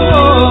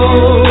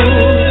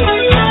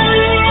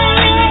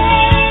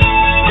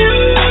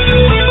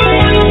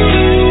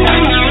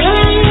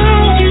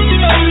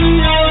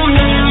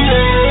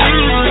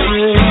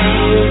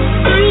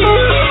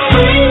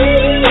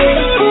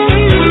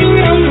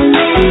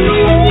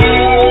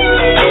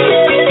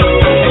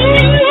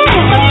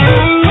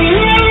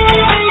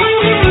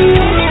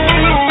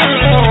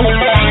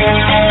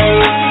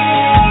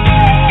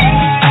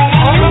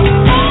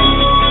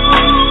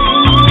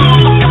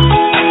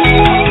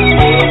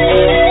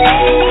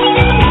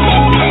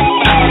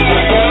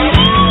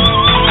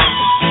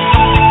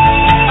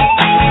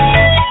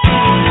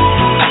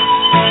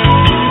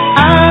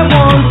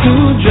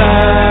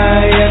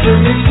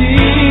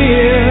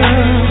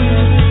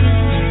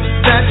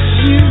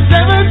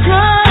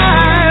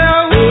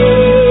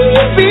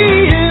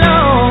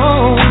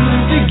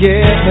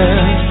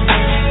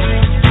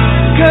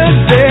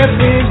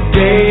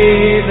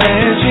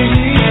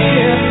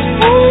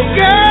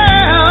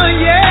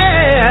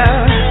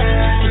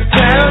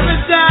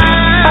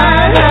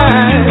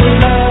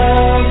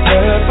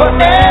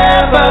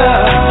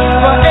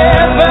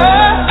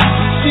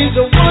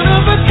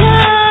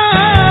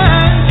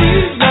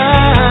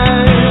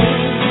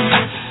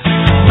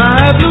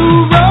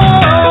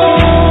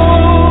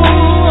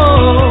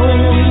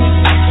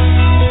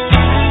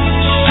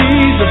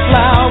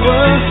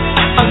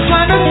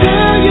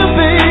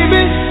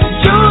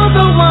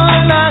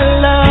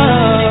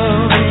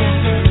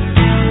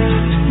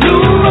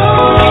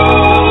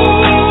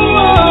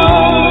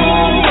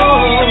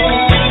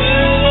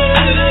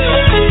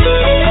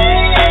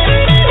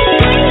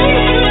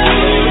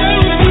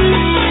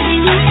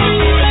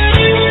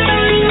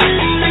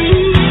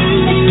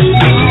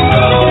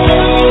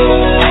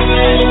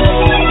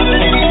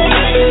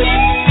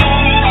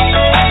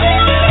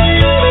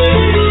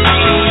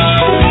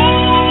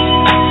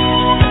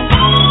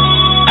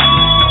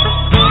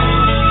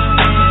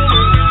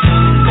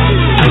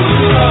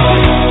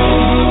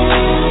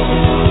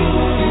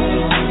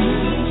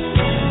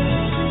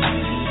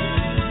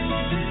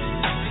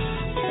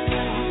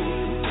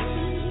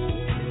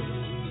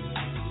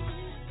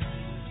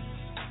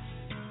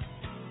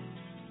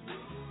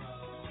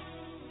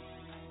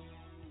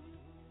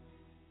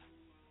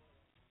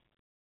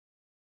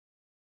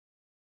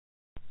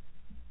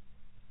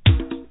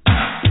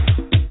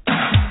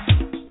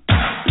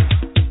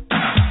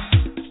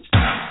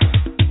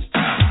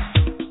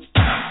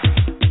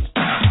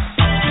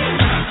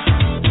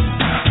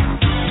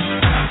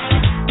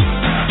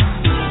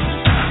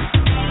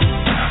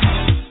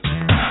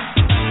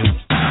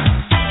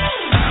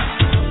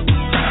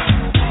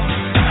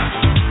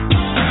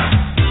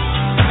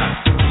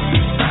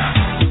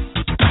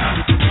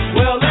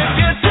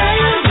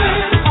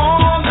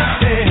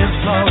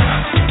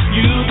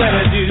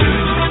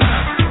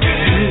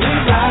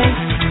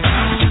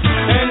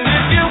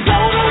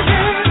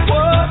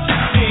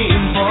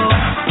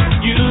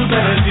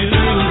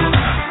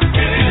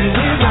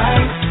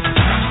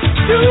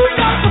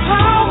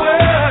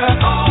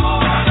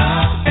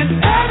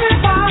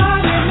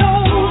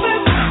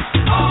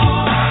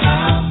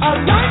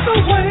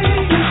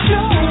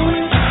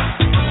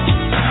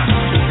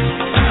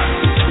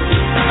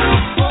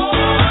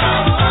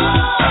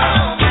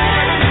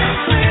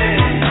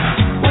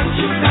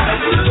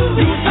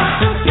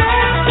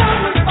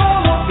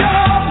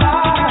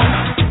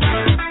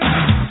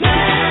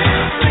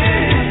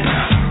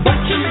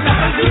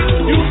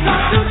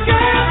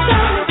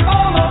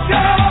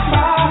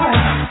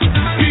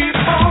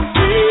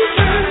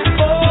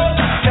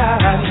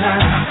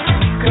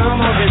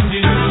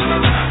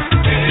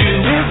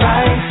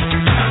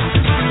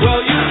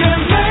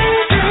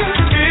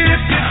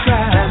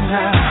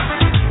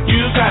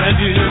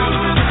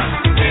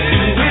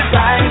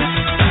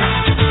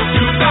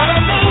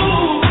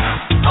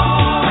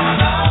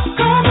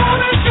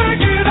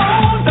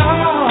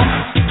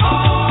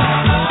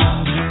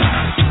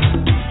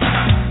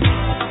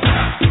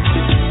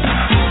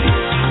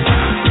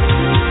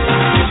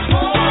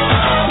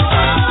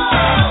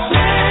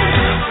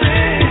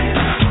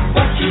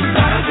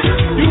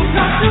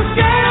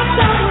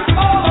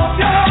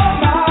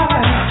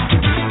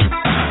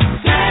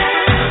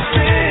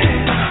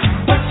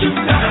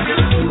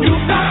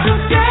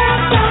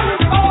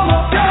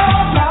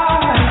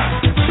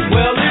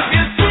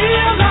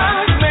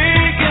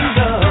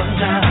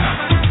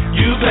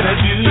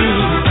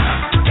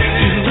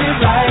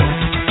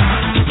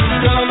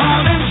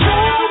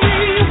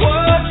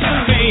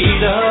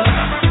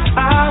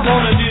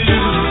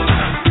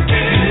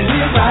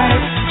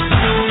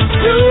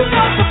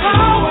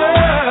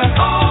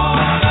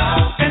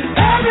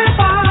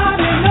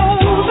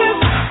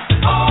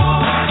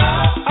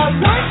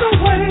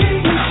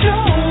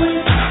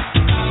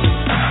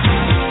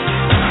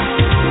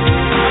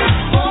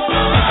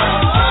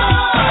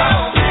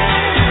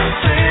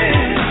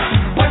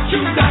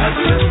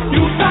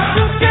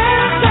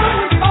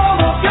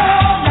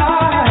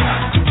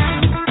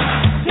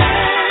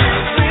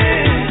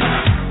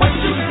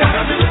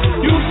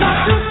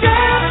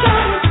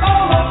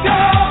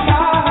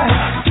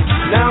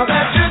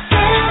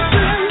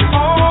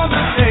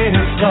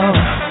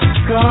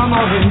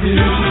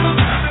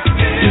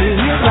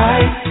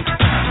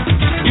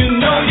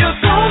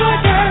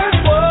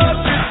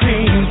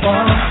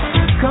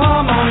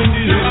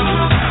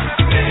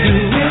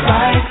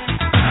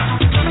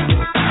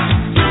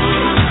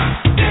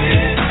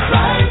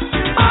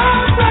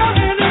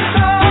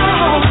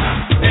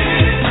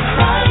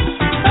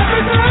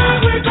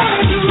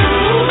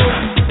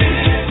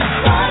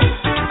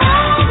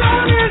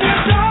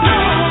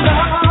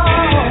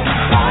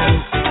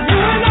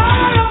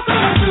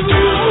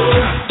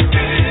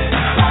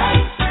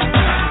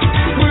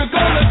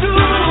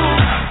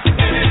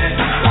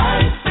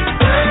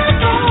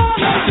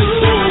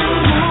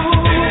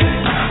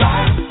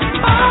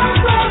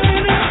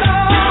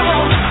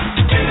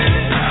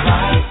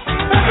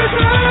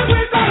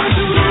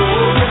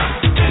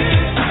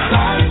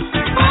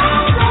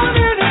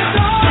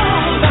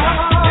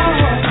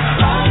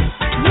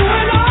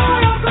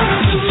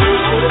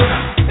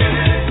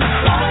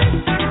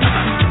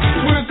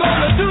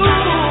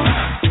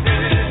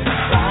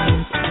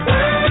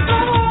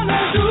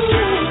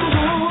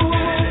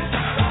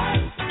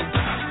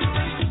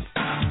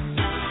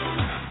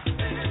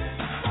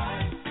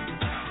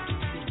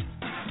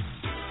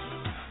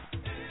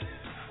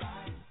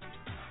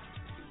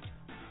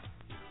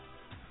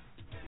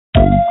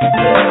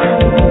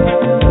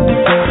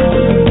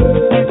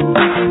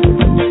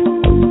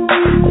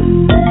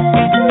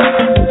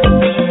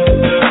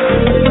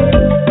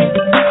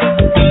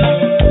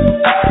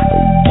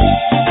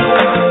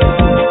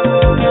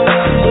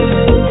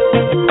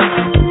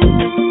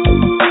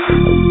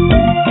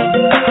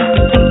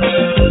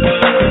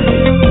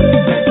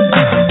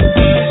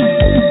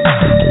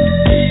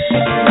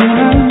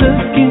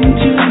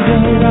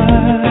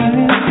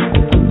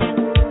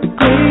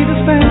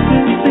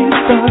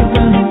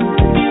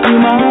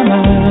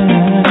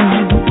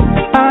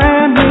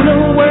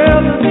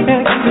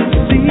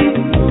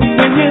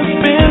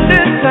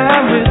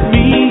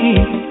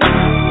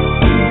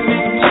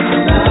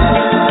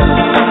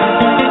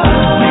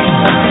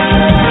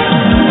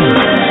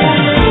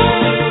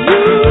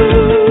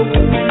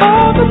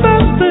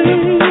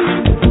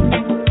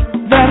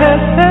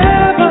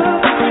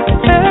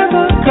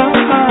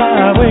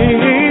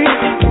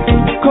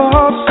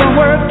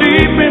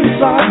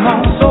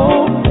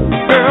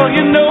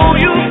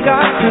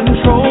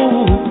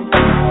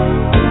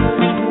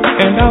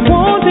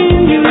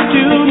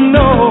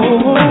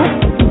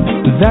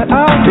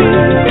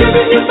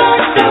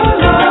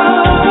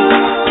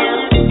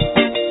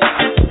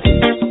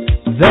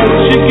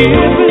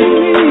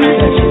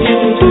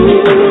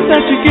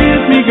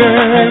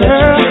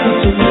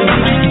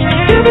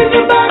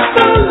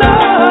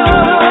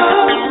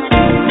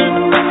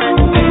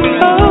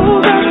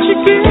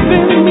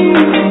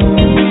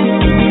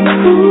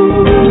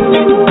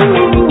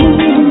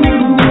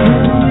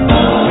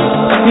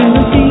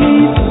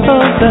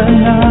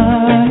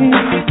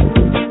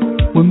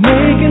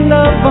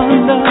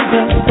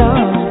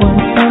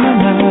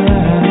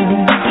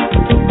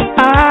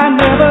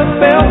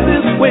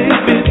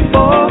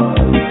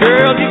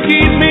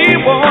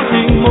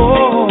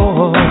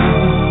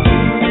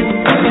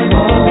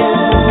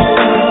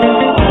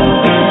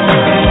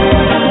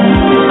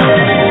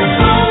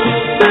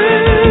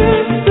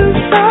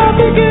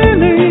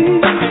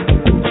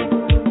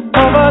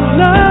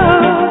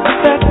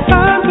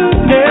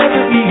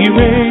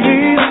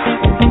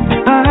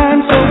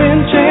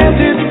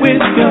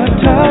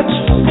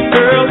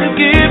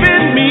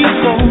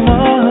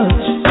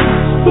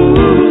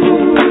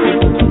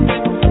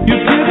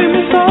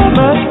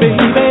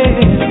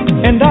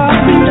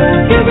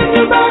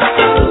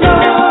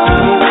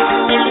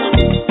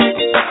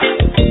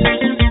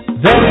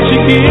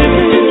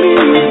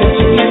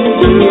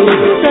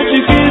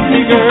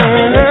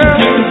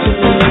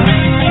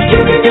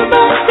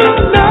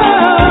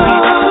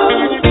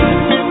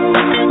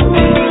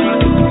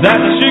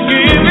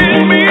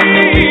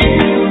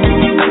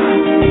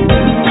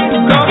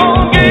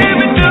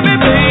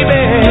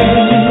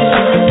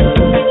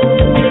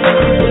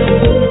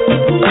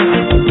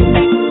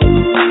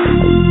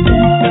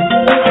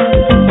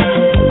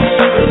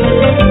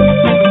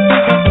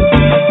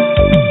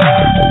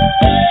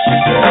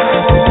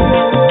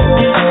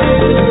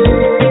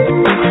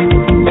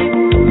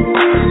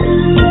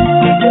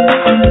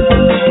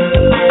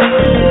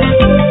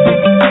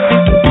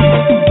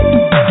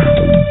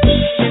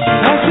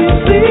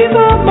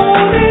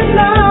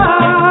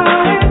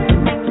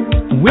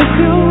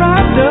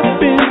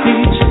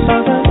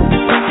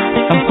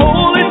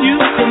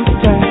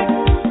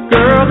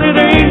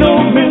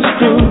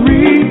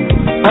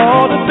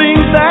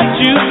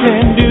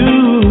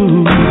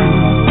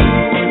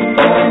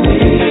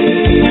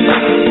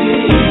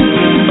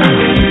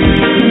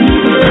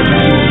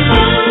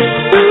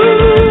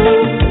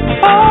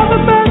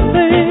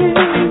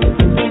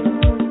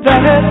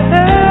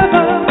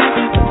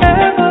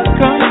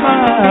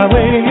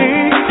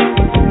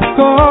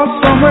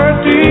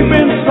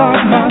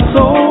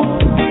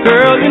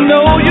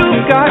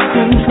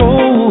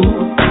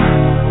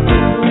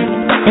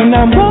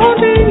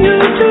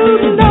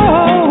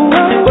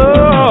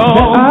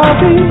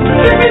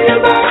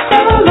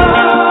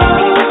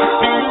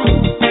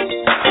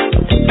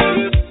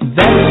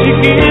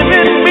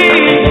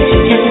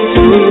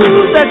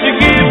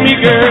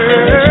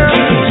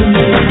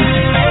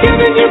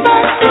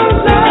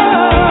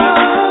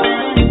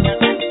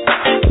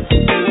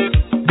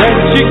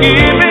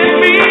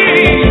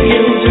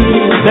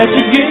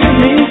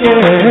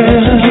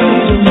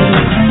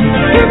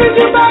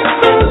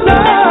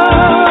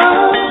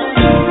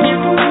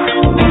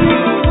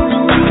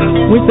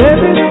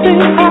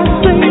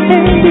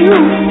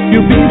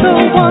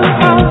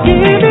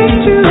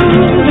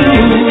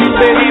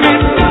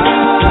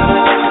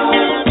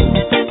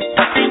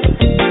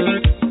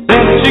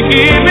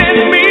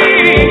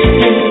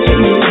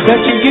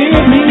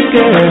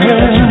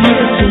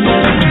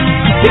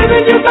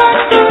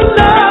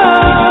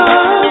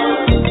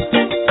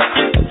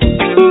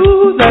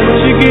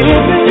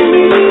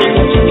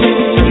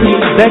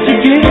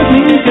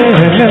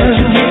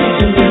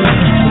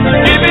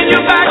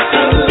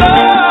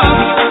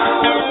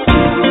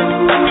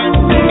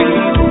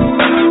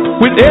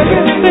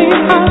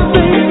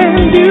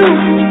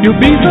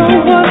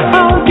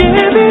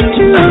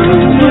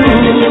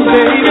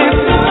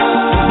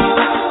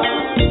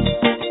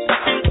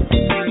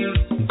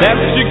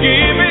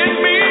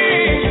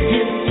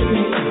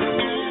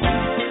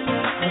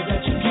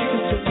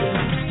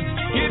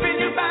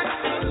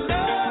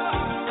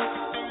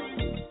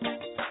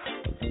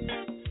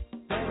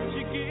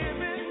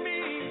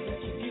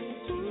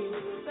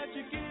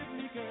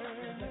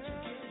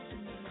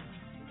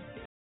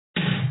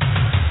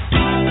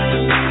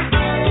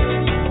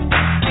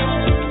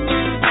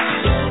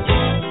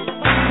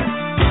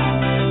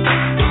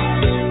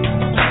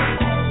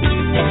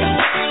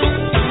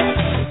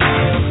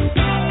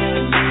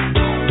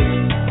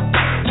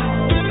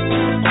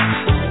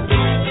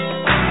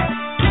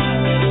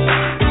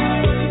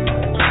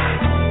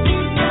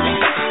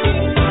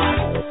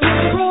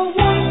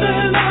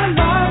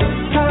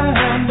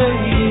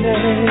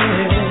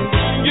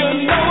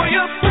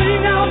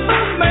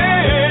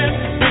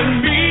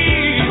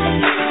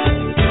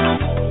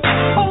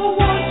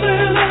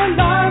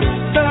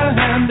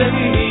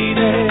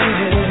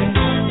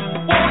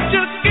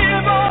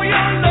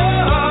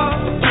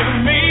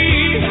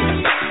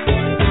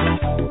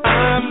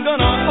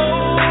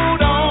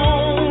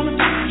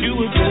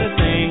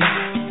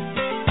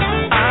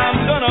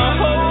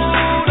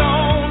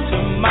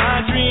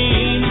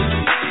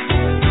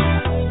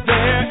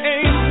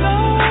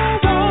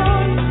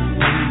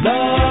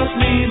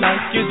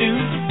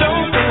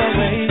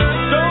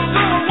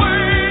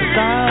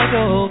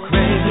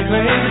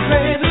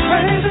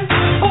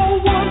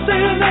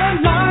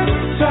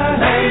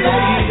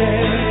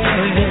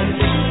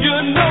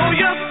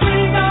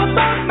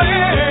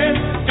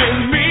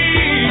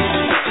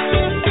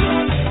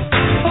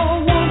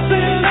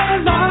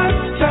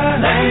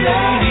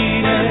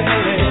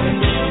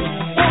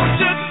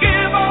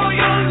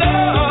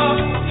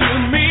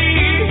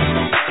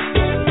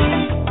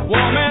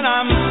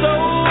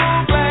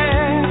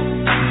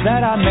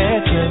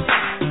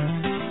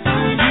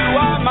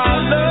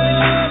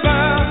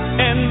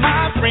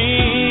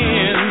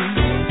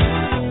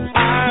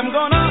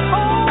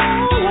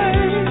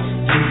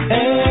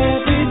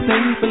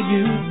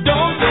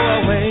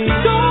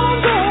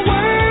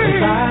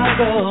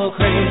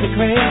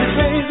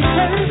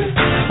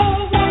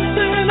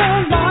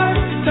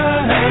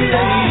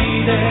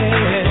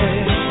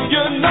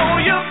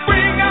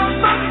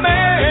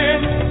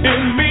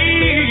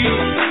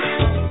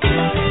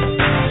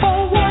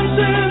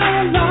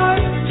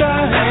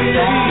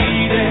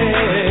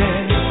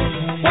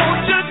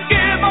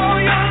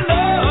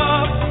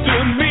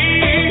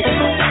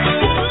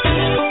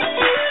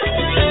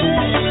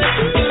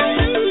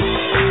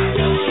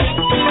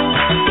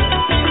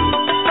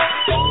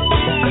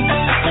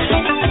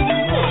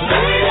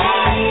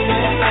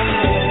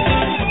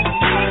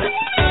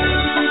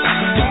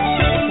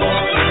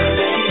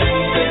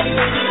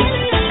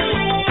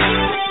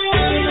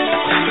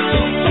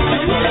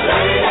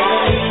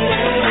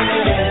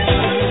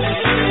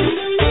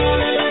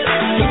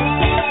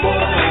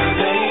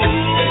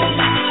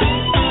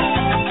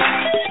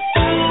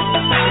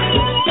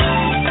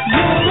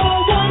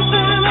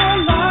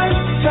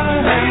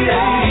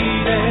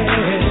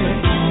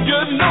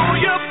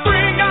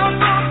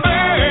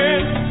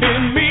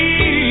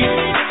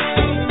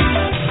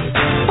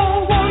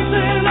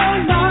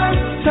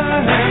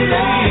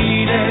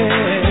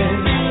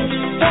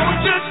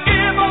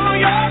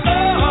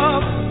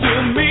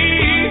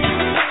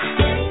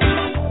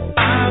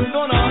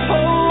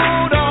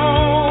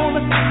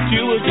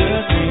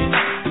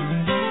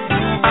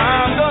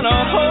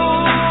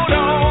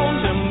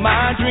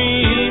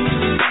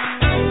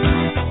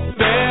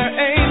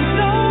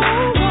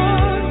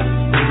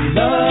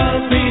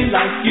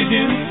 like you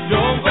do.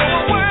 Don't go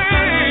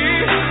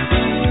away,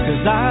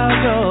 'cause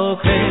I'll go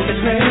crazy,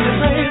 crazy,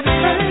 crazy,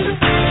 crazy.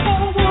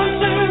 For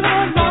once in a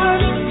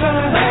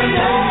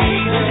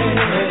lifetime.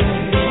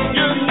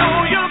 You know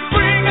you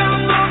bring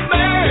out the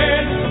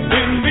man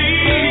in me.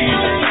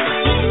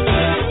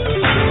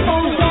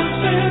 For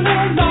once in a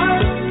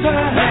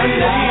lifetime,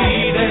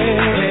 lady.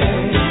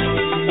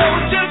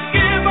 Won't you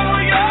give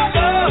all your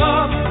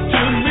love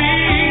to me?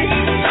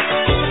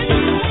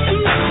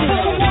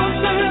 For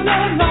once in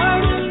a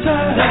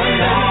lifetime,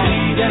 lady.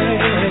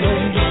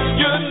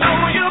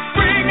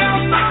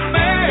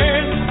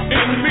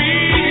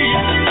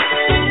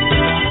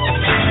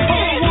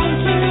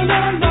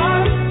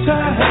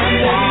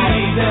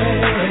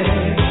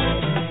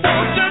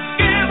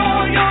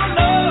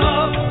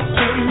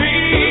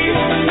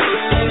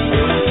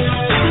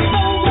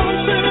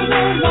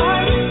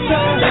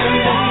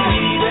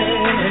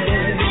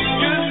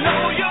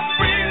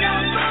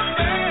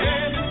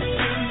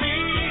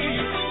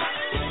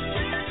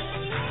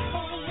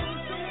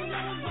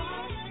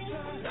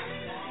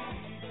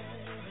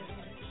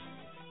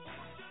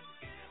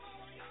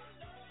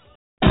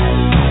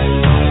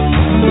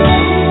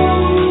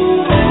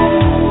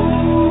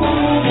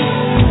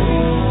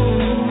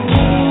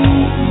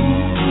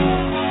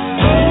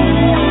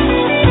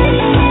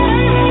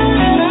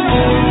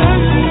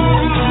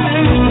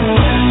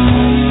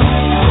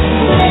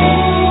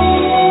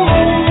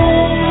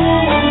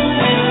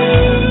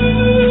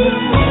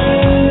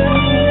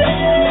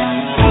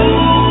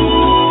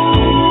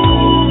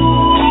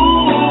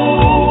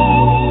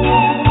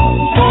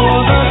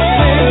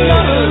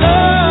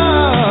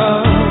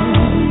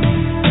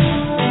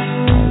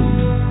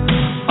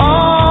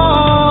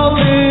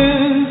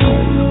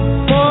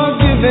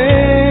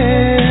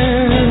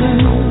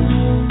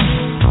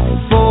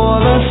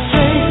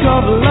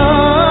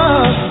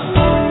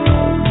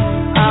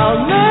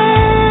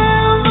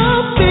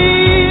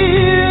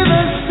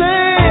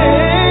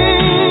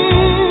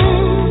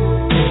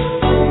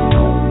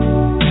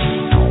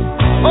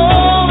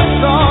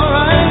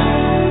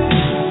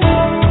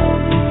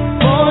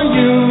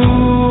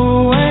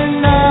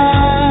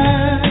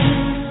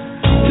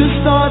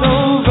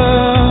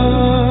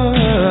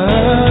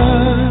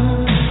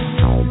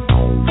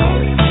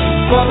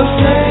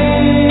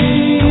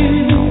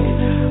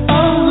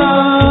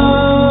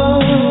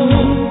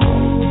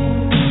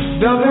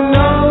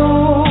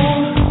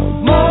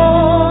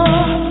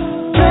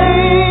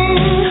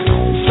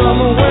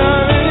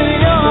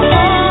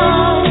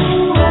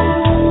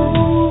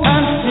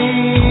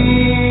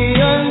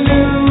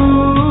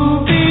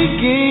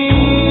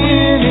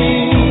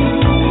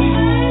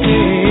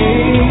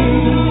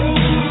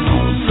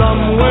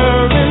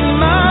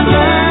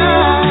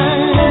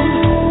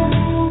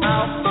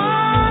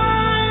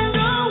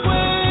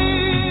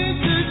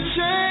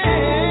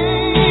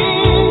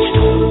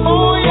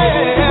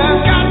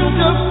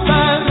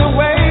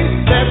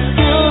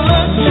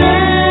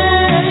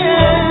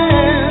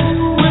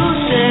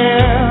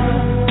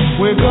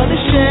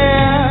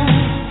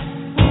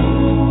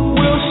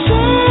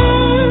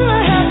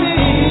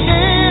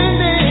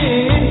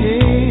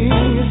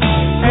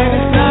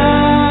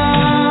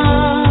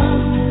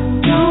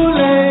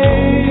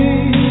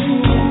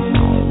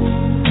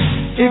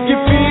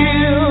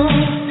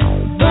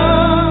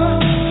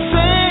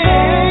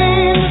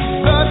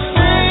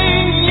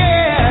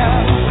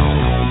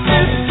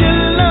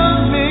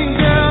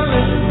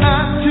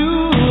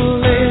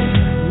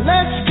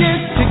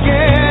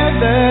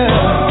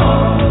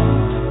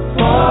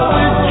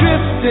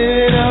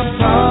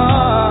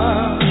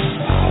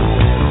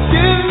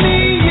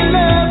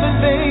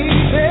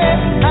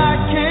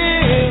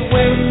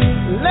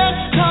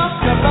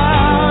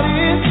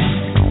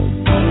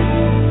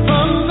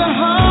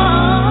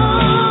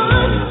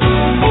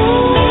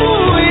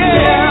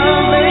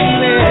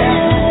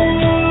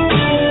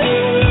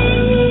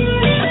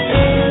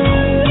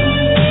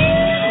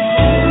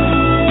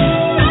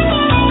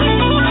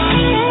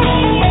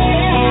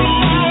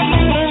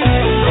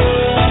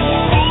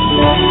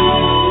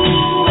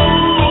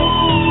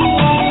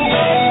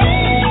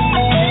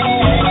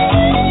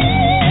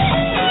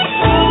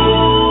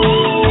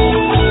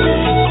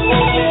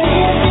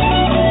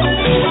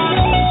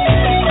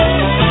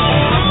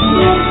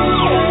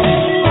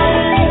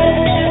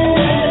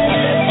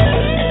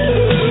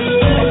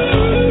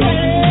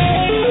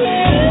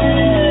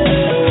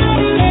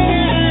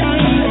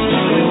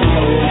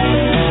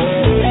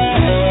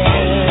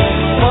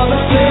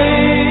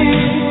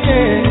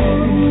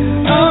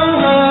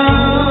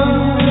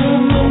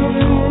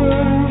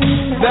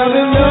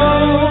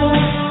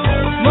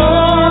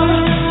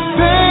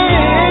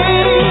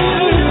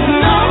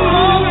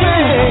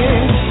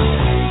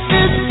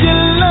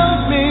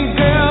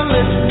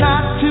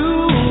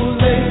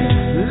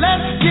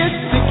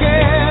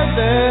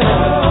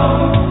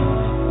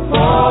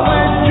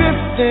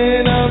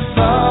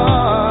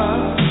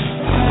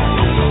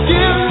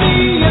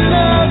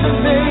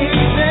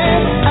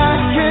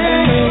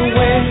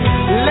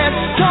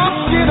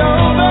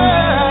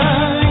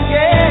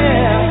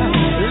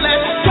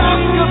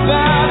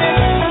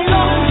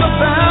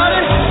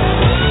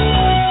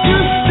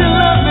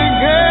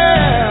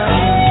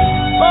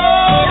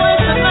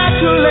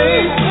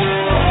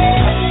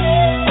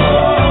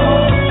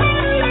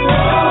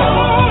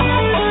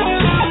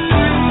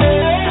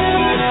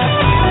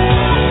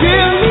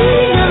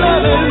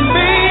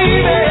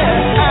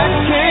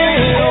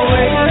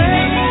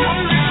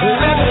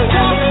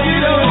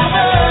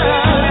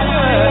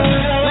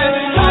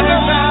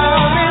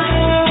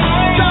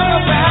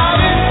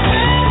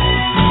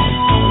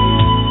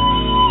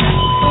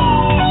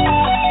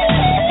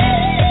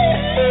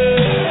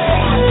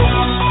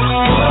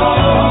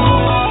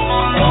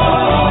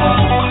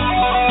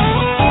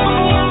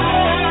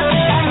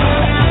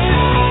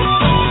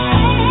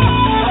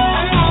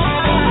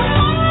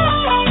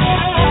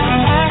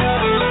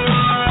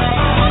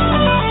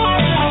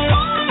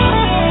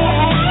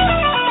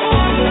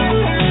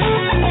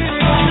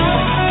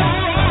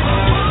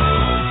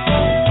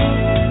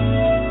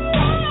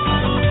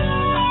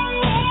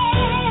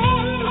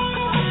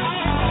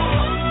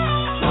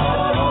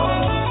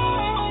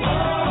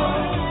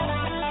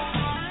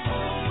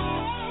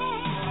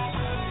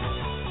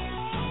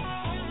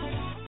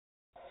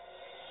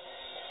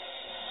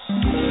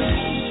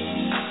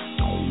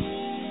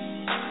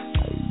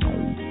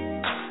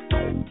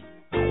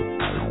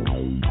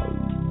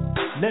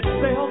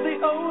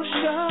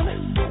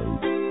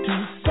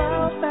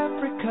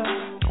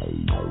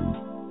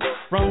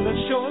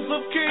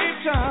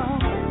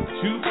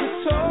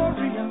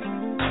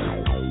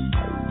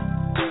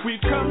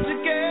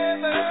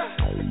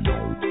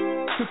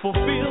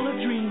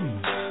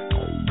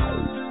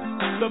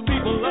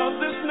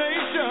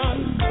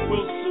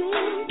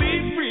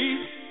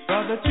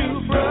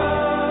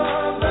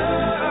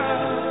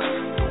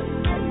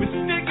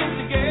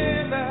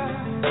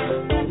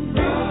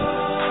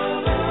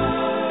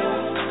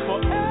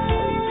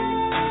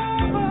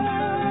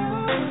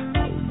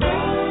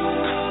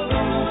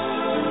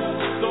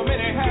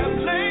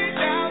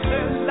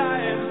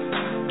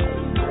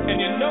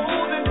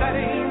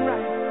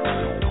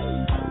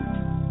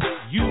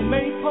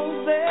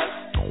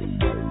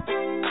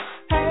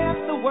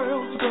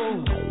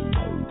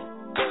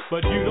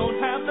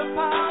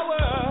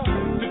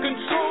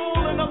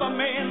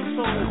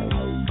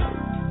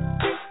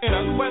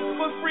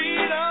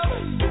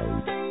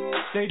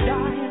 they die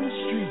in the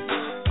street,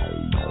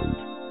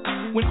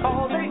 when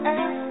all they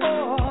ask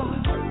for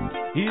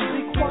is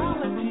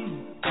equality,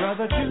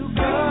 brother to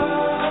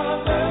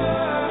brother,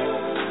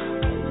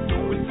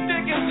 we're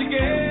sticking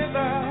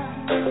together.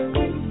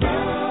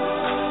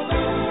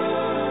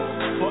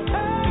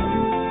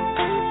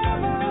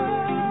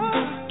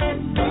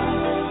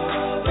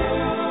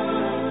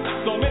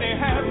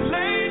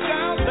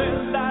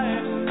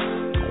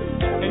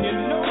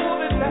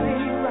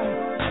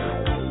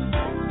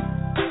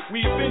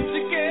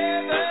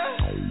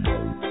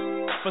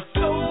 For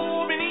so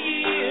many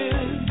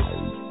years,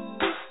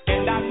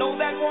 and I know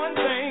that one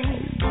thing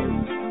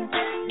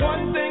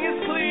is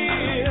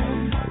clear.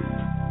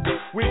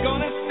 We're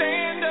gonna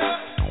stand up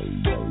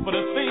for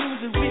the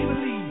things that we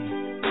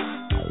believe,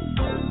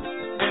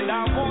 and I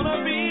wanna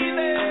be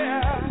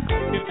there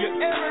if you're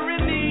ever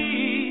in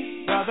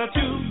need. Brother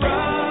to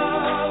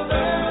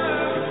brother,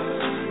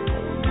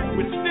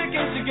 we're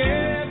sticking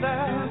together.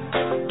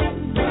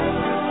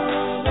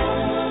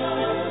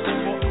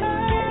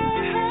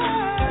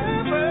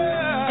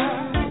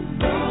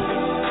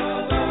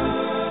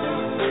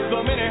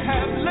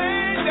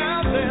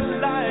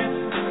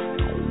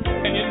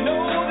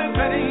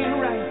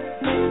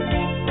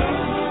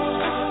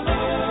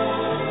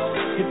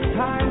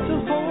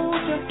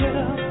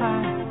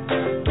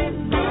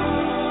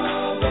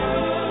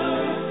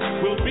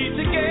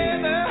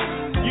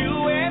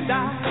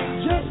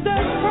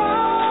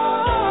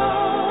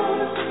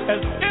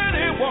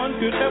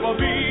 Could ever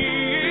be.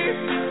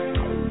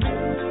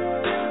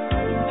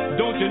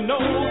 Don't you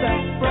know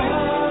that,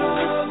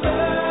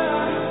 brother,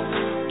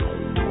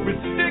 we're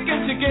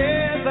sticking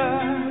together,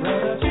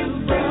 brother to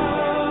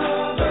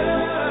brother,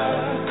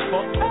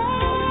 forever.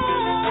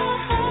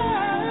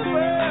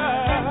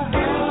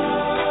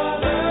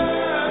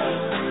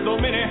 So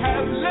many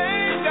have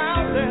laid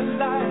down their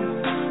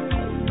lives,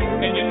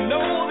 and you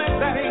know that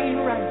that ain't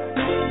right.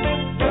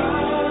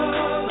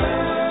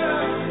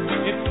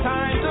 It's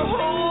time to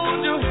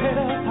hold your head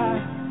up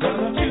high,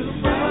 brother to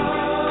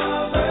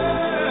brother.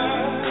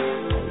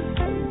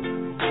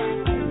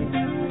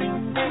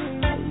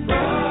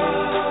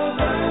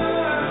 Brother,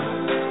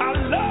 I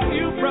love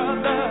you,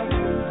 brother.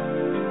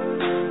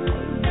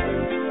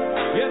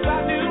 Yes, I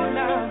do.